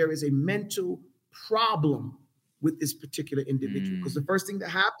a mental problem with this particular individual. Because the first thing that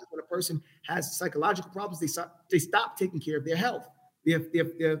happens when a person has psychological problems, they stop taking care of their health,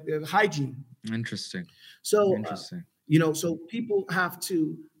 their hygiene. Interesting. So so people have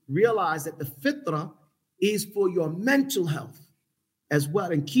to realize that the fitra is for your mental health as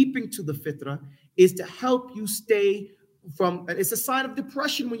well. And keeping to the fitra is to help you stay from. It's a sign of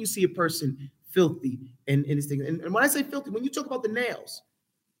depression when you see a person filthy and this thing. And when I say filthy, when you talk about the nails,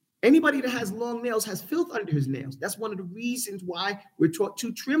 anybody that has long nails has filth under his nails. That's one of the reasons why we're taught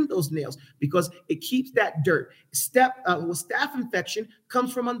to trim those nails, because it keeps that dirt. Staph infection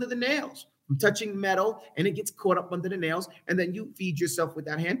comes from under the nails, from touching metal, and it gets caught up under the nails, and then you feed yourself with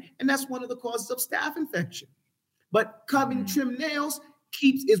that hand, and that's one of the causes of staph infection. But cutting trim nails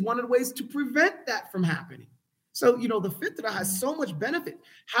is one of the ways to prevent that from happening. So, the fitra has so much benefit.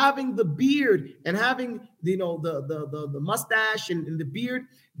 Having the beard and having, the mustache and the beard,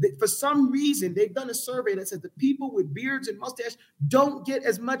 for some reason, they've done a survey that says the people with beards and mustache don't get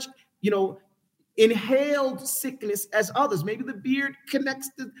as much, inhaled sickness as others. Maybe the beard connects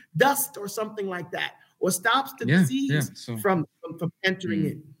to dust or something like that, or stops the disease from entering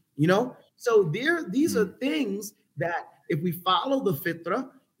in, So these are things that if we follow the fitra,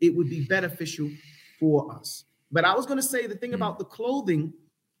 it would be beneficial for us. But I was going to say the thing about the clothing,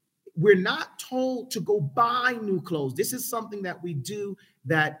 we're not told to go buy new clothes. This is something that we do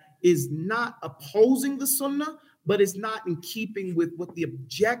that is not opposing the sunnah, but it's not in keeping with what the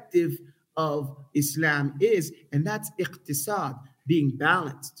objective of Islam is, and that's iqtisad, being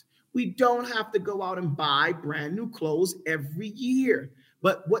balanced. We don't have to go out and buy brand new clothes every year.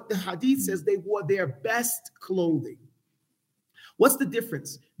 But what the hadith says, they wore their best clothing. What's the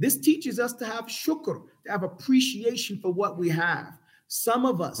difference? This teaches us to have shukr, to have appreciation for what we have. Some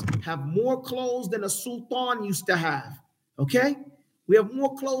of us have more clothes than a sultan used to have, okay? We have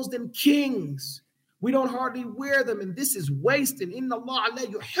more clothes than kings. We don't hardly wear them, and this is waste. And inna Allah la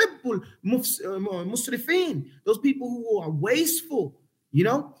yuhibbul musrifin, those people who are wasteful,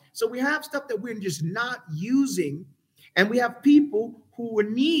 So we have stuff that we're just not using, and we have people who are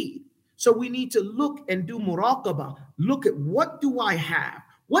in need. So we need to look and do muraqabah. Look at, what do I have?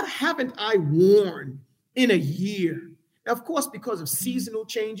 What haven't I worn in a year? Now, of course, because of seasonal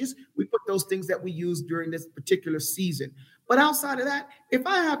changes, we put those things that we use during this particular season. But outside of that, if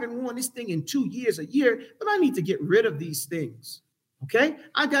I haven't worn this thing in 2 years, a year, then I need to get rid of these things. Okay?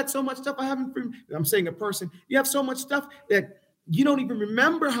 I got so much stuff I'm saying a person, you have so much stuff that you don't even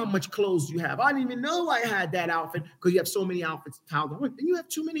remember how much clothes you have. I didn't even know I had that outfit because you have so many outfits piled on. Then you have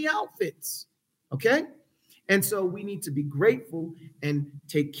too many outfits, okay? And so we need to be grateful and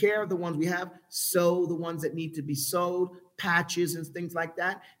take care of the ones we have, sew the ones that need to be sewed, patches and things like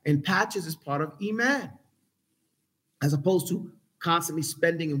that. And patches is part of Iman, as opposed to constantly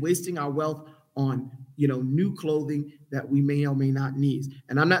spending and wasting our wealth on, new clothing that we may or may not need.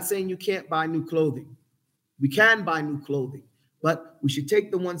 And I'm not saying you can't buy new clothing. We can buy new clothing. But we should take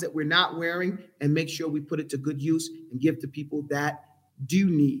the ones that we're not wearing and make sure we put it to good use and give to people that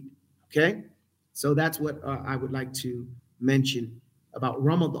do need, okay? So that's what I would like to mention about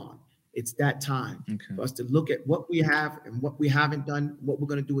Ramadan. It's that time for us to look at what we have and what we haven't done, what we're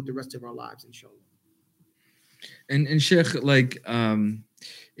going to do with the rest of our lives, inshallah. And Sheikh, like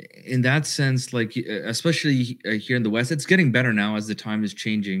in that sense, like especially here in the West, it's getting better now as the time is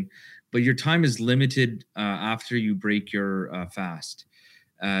changing, but your time is limited after you break your fast.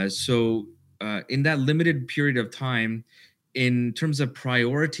 So in that limited period of time, in terms of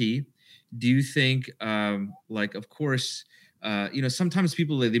priority, do you think, like, of course, sometimes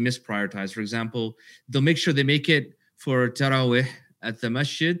people they misprioritize. For example, they'll make sure they make it for Tarawih at the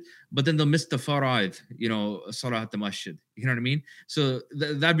masjid, but then they'll miss the fara'id, salah at the masjid. You know what I mean? So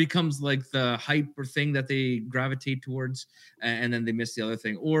that becomes like the hyper thing that they gravitate towards, and then they miss the other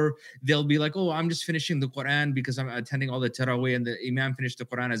thing. Or they'll be like, oh, I'm just finishing the Quran because I'm attending all the Tarawih, and the Imam finished the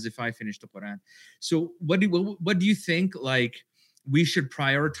Quran as if I finished the Quran. So what do you think, like, we should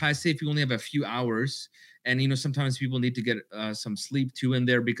prioritize? Say if you only have a few hours, and sometimes people need to get some sleep too in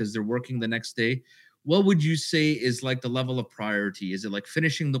there because they're working the next day. What would you say is like the level of priority? Is it like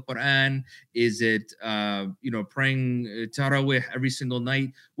finishing the Quran? Is it, praying Tarawih every single night?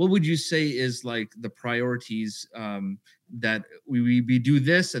 What would you say is like the priorities that we do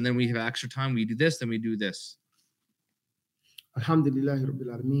this, and then we have extra time, we do this, then we do this? Alhamdulillah Rabbil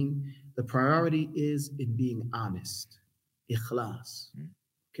Alameen. The priority is in being honest. Ikhlas.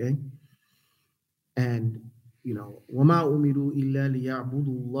 Okay? And وَمَا أُمِرُوا إِلَّا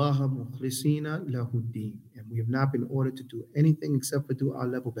لِيَعْبُدُوا اللَّهَ مُخْلِصِينَ لَهُ الدِّينَ. And we have not been ordered to do anything except for do our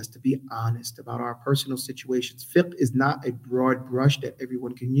level best, to be honest about our personal situations. Fiqh is not a broad brush that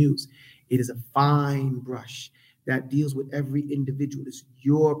everyone can use. It is a fine brush that deals with every individual. It's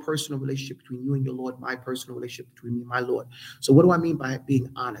your personal relationship between you and your Lord, my personal relationship between me and my Lord. So what do I mean by being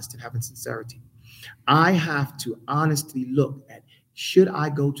honest and having sincerity? I have to honestly look at, should I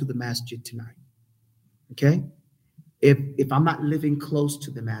go to the masjid tonight? Okay, if I'm not living close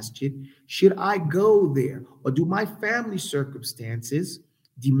to the masjid, should I go there, or do my family circumstances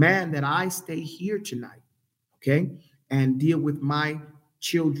demand that I stay here tonight? Okay, and deal with my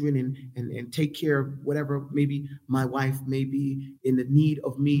children and take care of whatever, maybe my wife may be in the need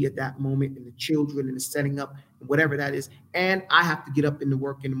of me at that moment, and the children and the setting up, whatever that is, and I have to get up in the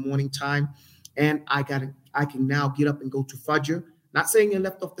work in the morning time, and I can now get up and go to Fajr. Not saying you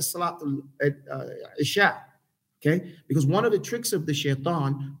left off the Salat Isha, okay? Because one of the tricks of the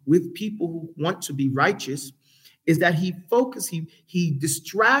shaitan with people who want to be righteous is that he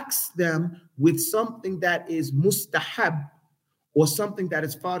distracts them with something that is mustahab or something that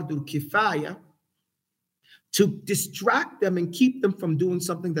is fardul kifaya to distract them and keep them from doing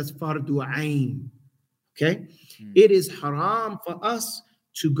something that's fardul ayn, okay? It is haram for us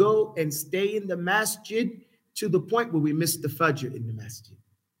to go and stay in the masjid to the point where we miss the Fajr in the masjid.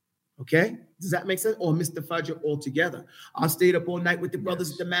 Okay? Does that make sense? Or miss the Fajr altogether. I stayed up all night with the brothers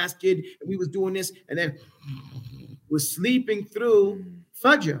at the masjid, and we was doing this, and then we're sleeping through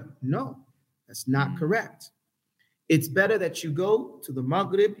Fajr. No, that's not correct. It's better that you go to the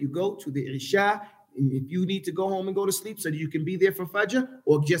Maghrib, you go to the Isha, and if you need to go home and go to sleep so that you can be there for Fajr,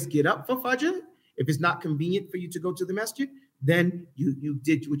 or just get up for Fajr, if it's not convenient for you to go to the masjid, then you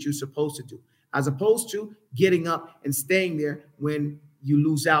did what you're supposed to do, as opposed to getting up and staying there when you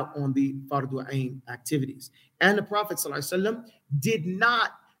lose out on the Fardu Ain activities. And the Prophet ﷺ did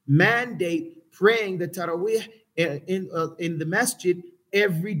not mandate praying the Taraweeh in the masjid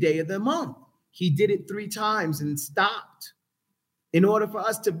every day of the month. He did it 3 times and stopped, in order for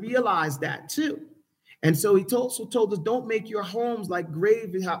us to realize that too. And so he also told us, don't make your homes like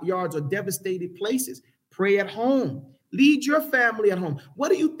graveyards or devastated places. Pray at home. Lead your family at home. What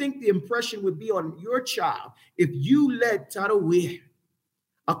do you think the impression would be on your child if you led Taraweeh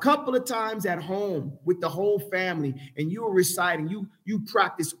a couple of times at home with the whole family, and you were reciting, you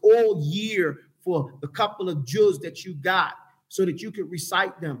practice all year for the couple of juz that you got so that you could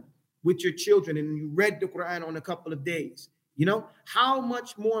recite them with your children, and you read the Quran on a couple of days? You know, how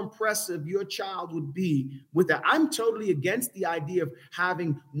much more impressive your child would be with that. I'm totally against the idea of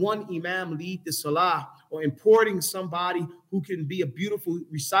having one imam lead the salah, or importing somebody who can be a beautiful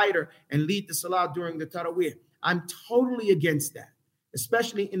reciter and lead the salah during the Taraweeh. I'm totally against that,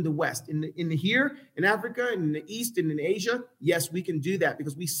 especially in the West. In here, in Africa, in the East, and in Asia, yes, we can do that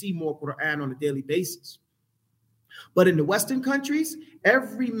because we see more Quran on a daily basis. But in the Western countries,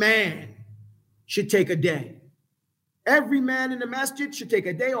 every man should take a day. Every man in the masjid should take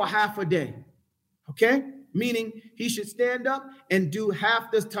a day or half a day, okay? Meaning he should stand up and do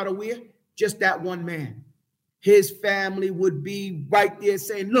half this Taraweeh, just that one man. His family would be right there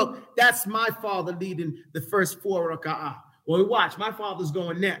saying, look, that's my father leading the first 4 raka'ah. Well, watch, my father's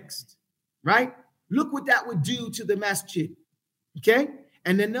going next, right? Look what that would do to the masjid, okay?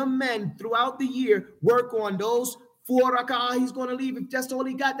 And then the men throughout the year work on those 4 raka'ah he's going to leave. If that's all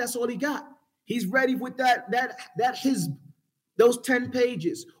he got, that's all he got. He's ready with that his those 10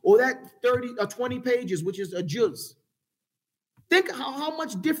 pages or that 30 or 20 pages, which is a juz. Think how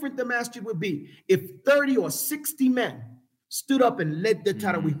much different the masjid would be if 30 or 60 men stood up and led the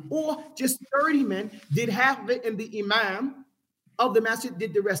Taraweeh, or just 30 men did half of it and the imam of the masjid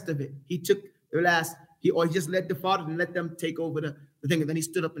did the rest of it. He took the last, he just led the father and let them take over the thing, and then he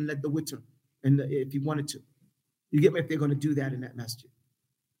stood up and led the witr, and if he wanted to. You get me? If they're going to do that in that masjid.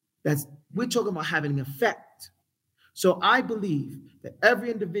 We're talking about having an effect. So I believe that every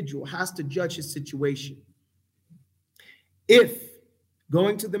individual has to judge his situation. If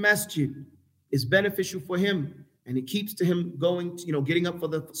going to the masjid is beneficial for him and it keeps to him going, getting up for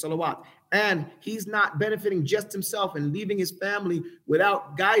the salawat, and he's not benefiting just himself and leaving his family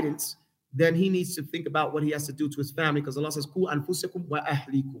without guidance, then he needs to think about what he has to do to his family, because Allah says, "Ku anfusakum wa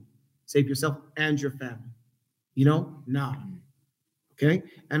ahlikum." Save yourself and your family. Nah. Okay?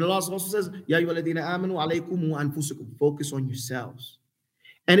 And Allah also says, "Ya ayyuhalladhina amanu alaykum wa anfusakum." Focus on yourselves.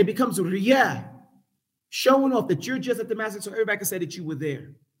 And it becomes riyah, showing off that you're just at the masjid so everybody can say that you were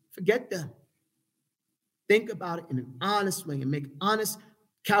there. Forget them. Think about it in an honest way and make honest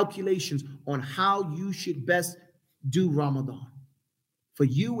calculations on how you should best do Ramadan for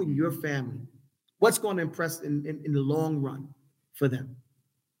you and your family. What's going to impress in the long run for them?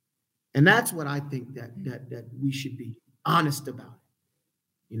 And that's what I think that we should be honest about,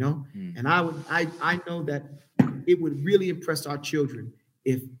 And I know that it would really impress our children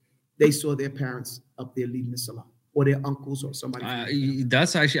if they saw their parents up there leading the salah, or their uncles or somebody.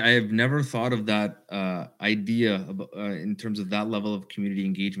 That's actually, I have never thought of that idea in terms of that level of community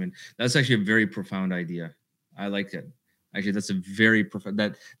engagement. That's actually a very profound idea. I like it. Actually, that's a very profound,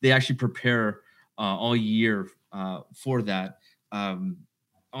 that they actually prepare all year for that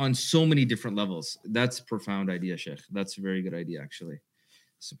on so many different levels. That's a profound idea, Sheikh. That's a very good idea, actually.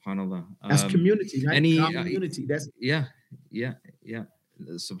 SubhanAllah. That's community, right? Community. That's yeah.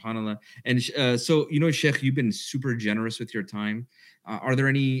 SubhanAllah. And so, Sheikh, you've been super generous with your time. Are there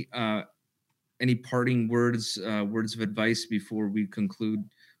any parting words of advice before we conclude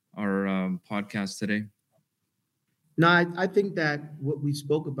our podcast today? No, I think that what we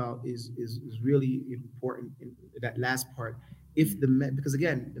spoke about is really important in that last part. If the men, because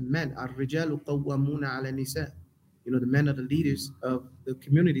again, the men are rijalu qawwamuna ala nisa. The men are the leaders of the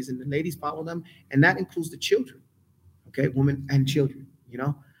communities, and the ladies follow them, and that includes the children. Okay, women and children.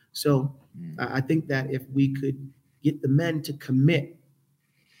 So I think that if we could get the men to commit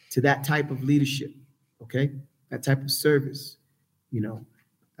to that type of leadership, okay, that type of service,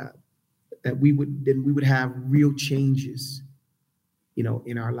 that we would have real changes,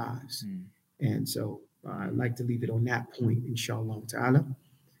 in our lives. And so I'd like to leave it on that point, inshallah ta'ala.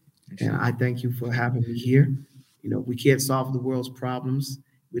 And I thank you for having me here. We can't solve the world's problems.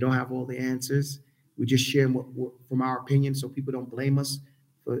 We don't have all the answers. We just share what from our opinion, so people don't blame us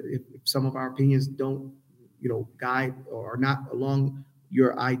for if some of our opinions don't, guide or are not along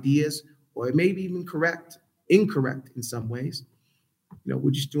your ideas, or it may be even incorrect in some ways.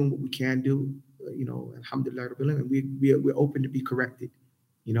 We're just doing what we can do. Alhamdulillah Rabbil Alamin. We're open to be corrected.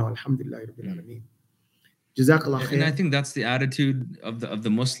 Alhamdulillah Rabbil Alamin. Jazakallah khair. And I think that's the attitude of the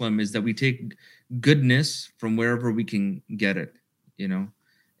Muslim, is that we take goodness from wherever we can get it.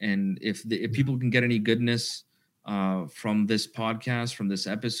 And if people can get any goodness from this podcast, from this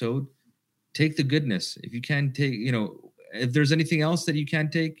episode, take the goodness. If you can't take, if there's anything else that you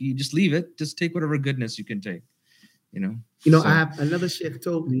can't take, you just leave it. Just take whatever goodness you can take. So, I have another sheikh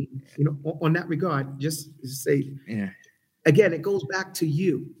told me, on that regard, just to say, again, it goes back to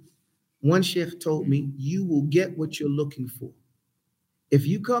you. One sheikh told me, you will get what you're looking for. If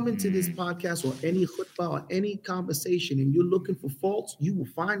you come into this podcast or any khutbah or any conversation and you're looking for faults, you will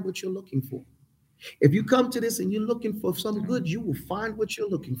find what you're looking for. If you come to this and you're looking for some good, you will find what you're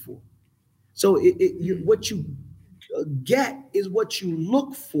looking for. So what you get is what you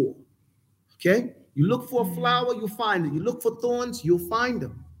look for. Okay? You look for a flower, you'll find it. You look for thorns, you'll find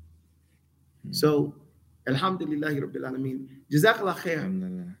them. So, alhamdulillah Rabbil Alameen. Jazakallah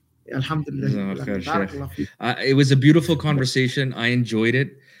khair. Alhamdulillah. It was a beautiful conversation. I enjoyed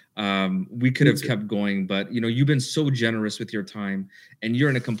it. We could have kept going, but you've been so generous with your time, and you're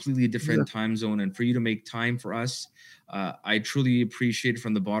in a completely different time zone. And for you to make time for us, I truly appreciate it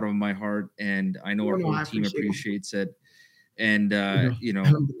from the bottom of my heart. And I know our whole team appreciates it. And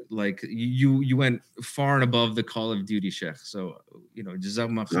like you went far and above the call of duty, Sheikh. So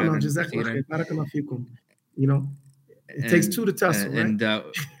jazakumullah khairan. Barakallahu fikum. It takes two to tussle, right? And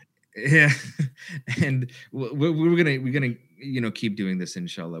yeah, and we're gonna keep doing this,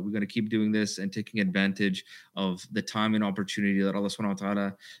 inshallah. We're going to keep doing this and taking advantage of the time and opportunity that Allah subhanahu wa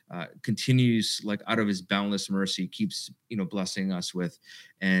ta'ala continues, like out of his boundless mercy, keeps, blessing us with.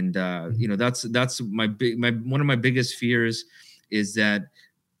 And, that's one of my biggest fears is that,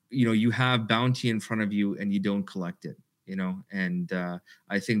 you have bounty in front of you and you don't collect it. And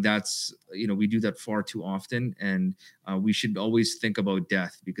I think that's, we do that far too often. And we should always think about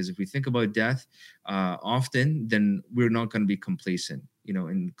death, because if we think about death often, then we're not going to be complacent,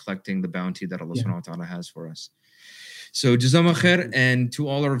 in collecting the bounty that Allah subhanahu wa ta'ala has for us. So Jazakallah khair. And to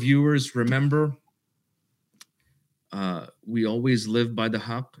all our viewers, remember, we always live by the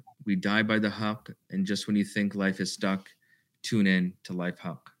haqq, we die by the haqq. And just when you think life is stuck, tune in to Life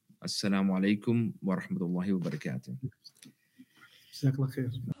Haqq. Assalamu alaikum wa rahmatullahi wa barakatuh. جزاك الله خير.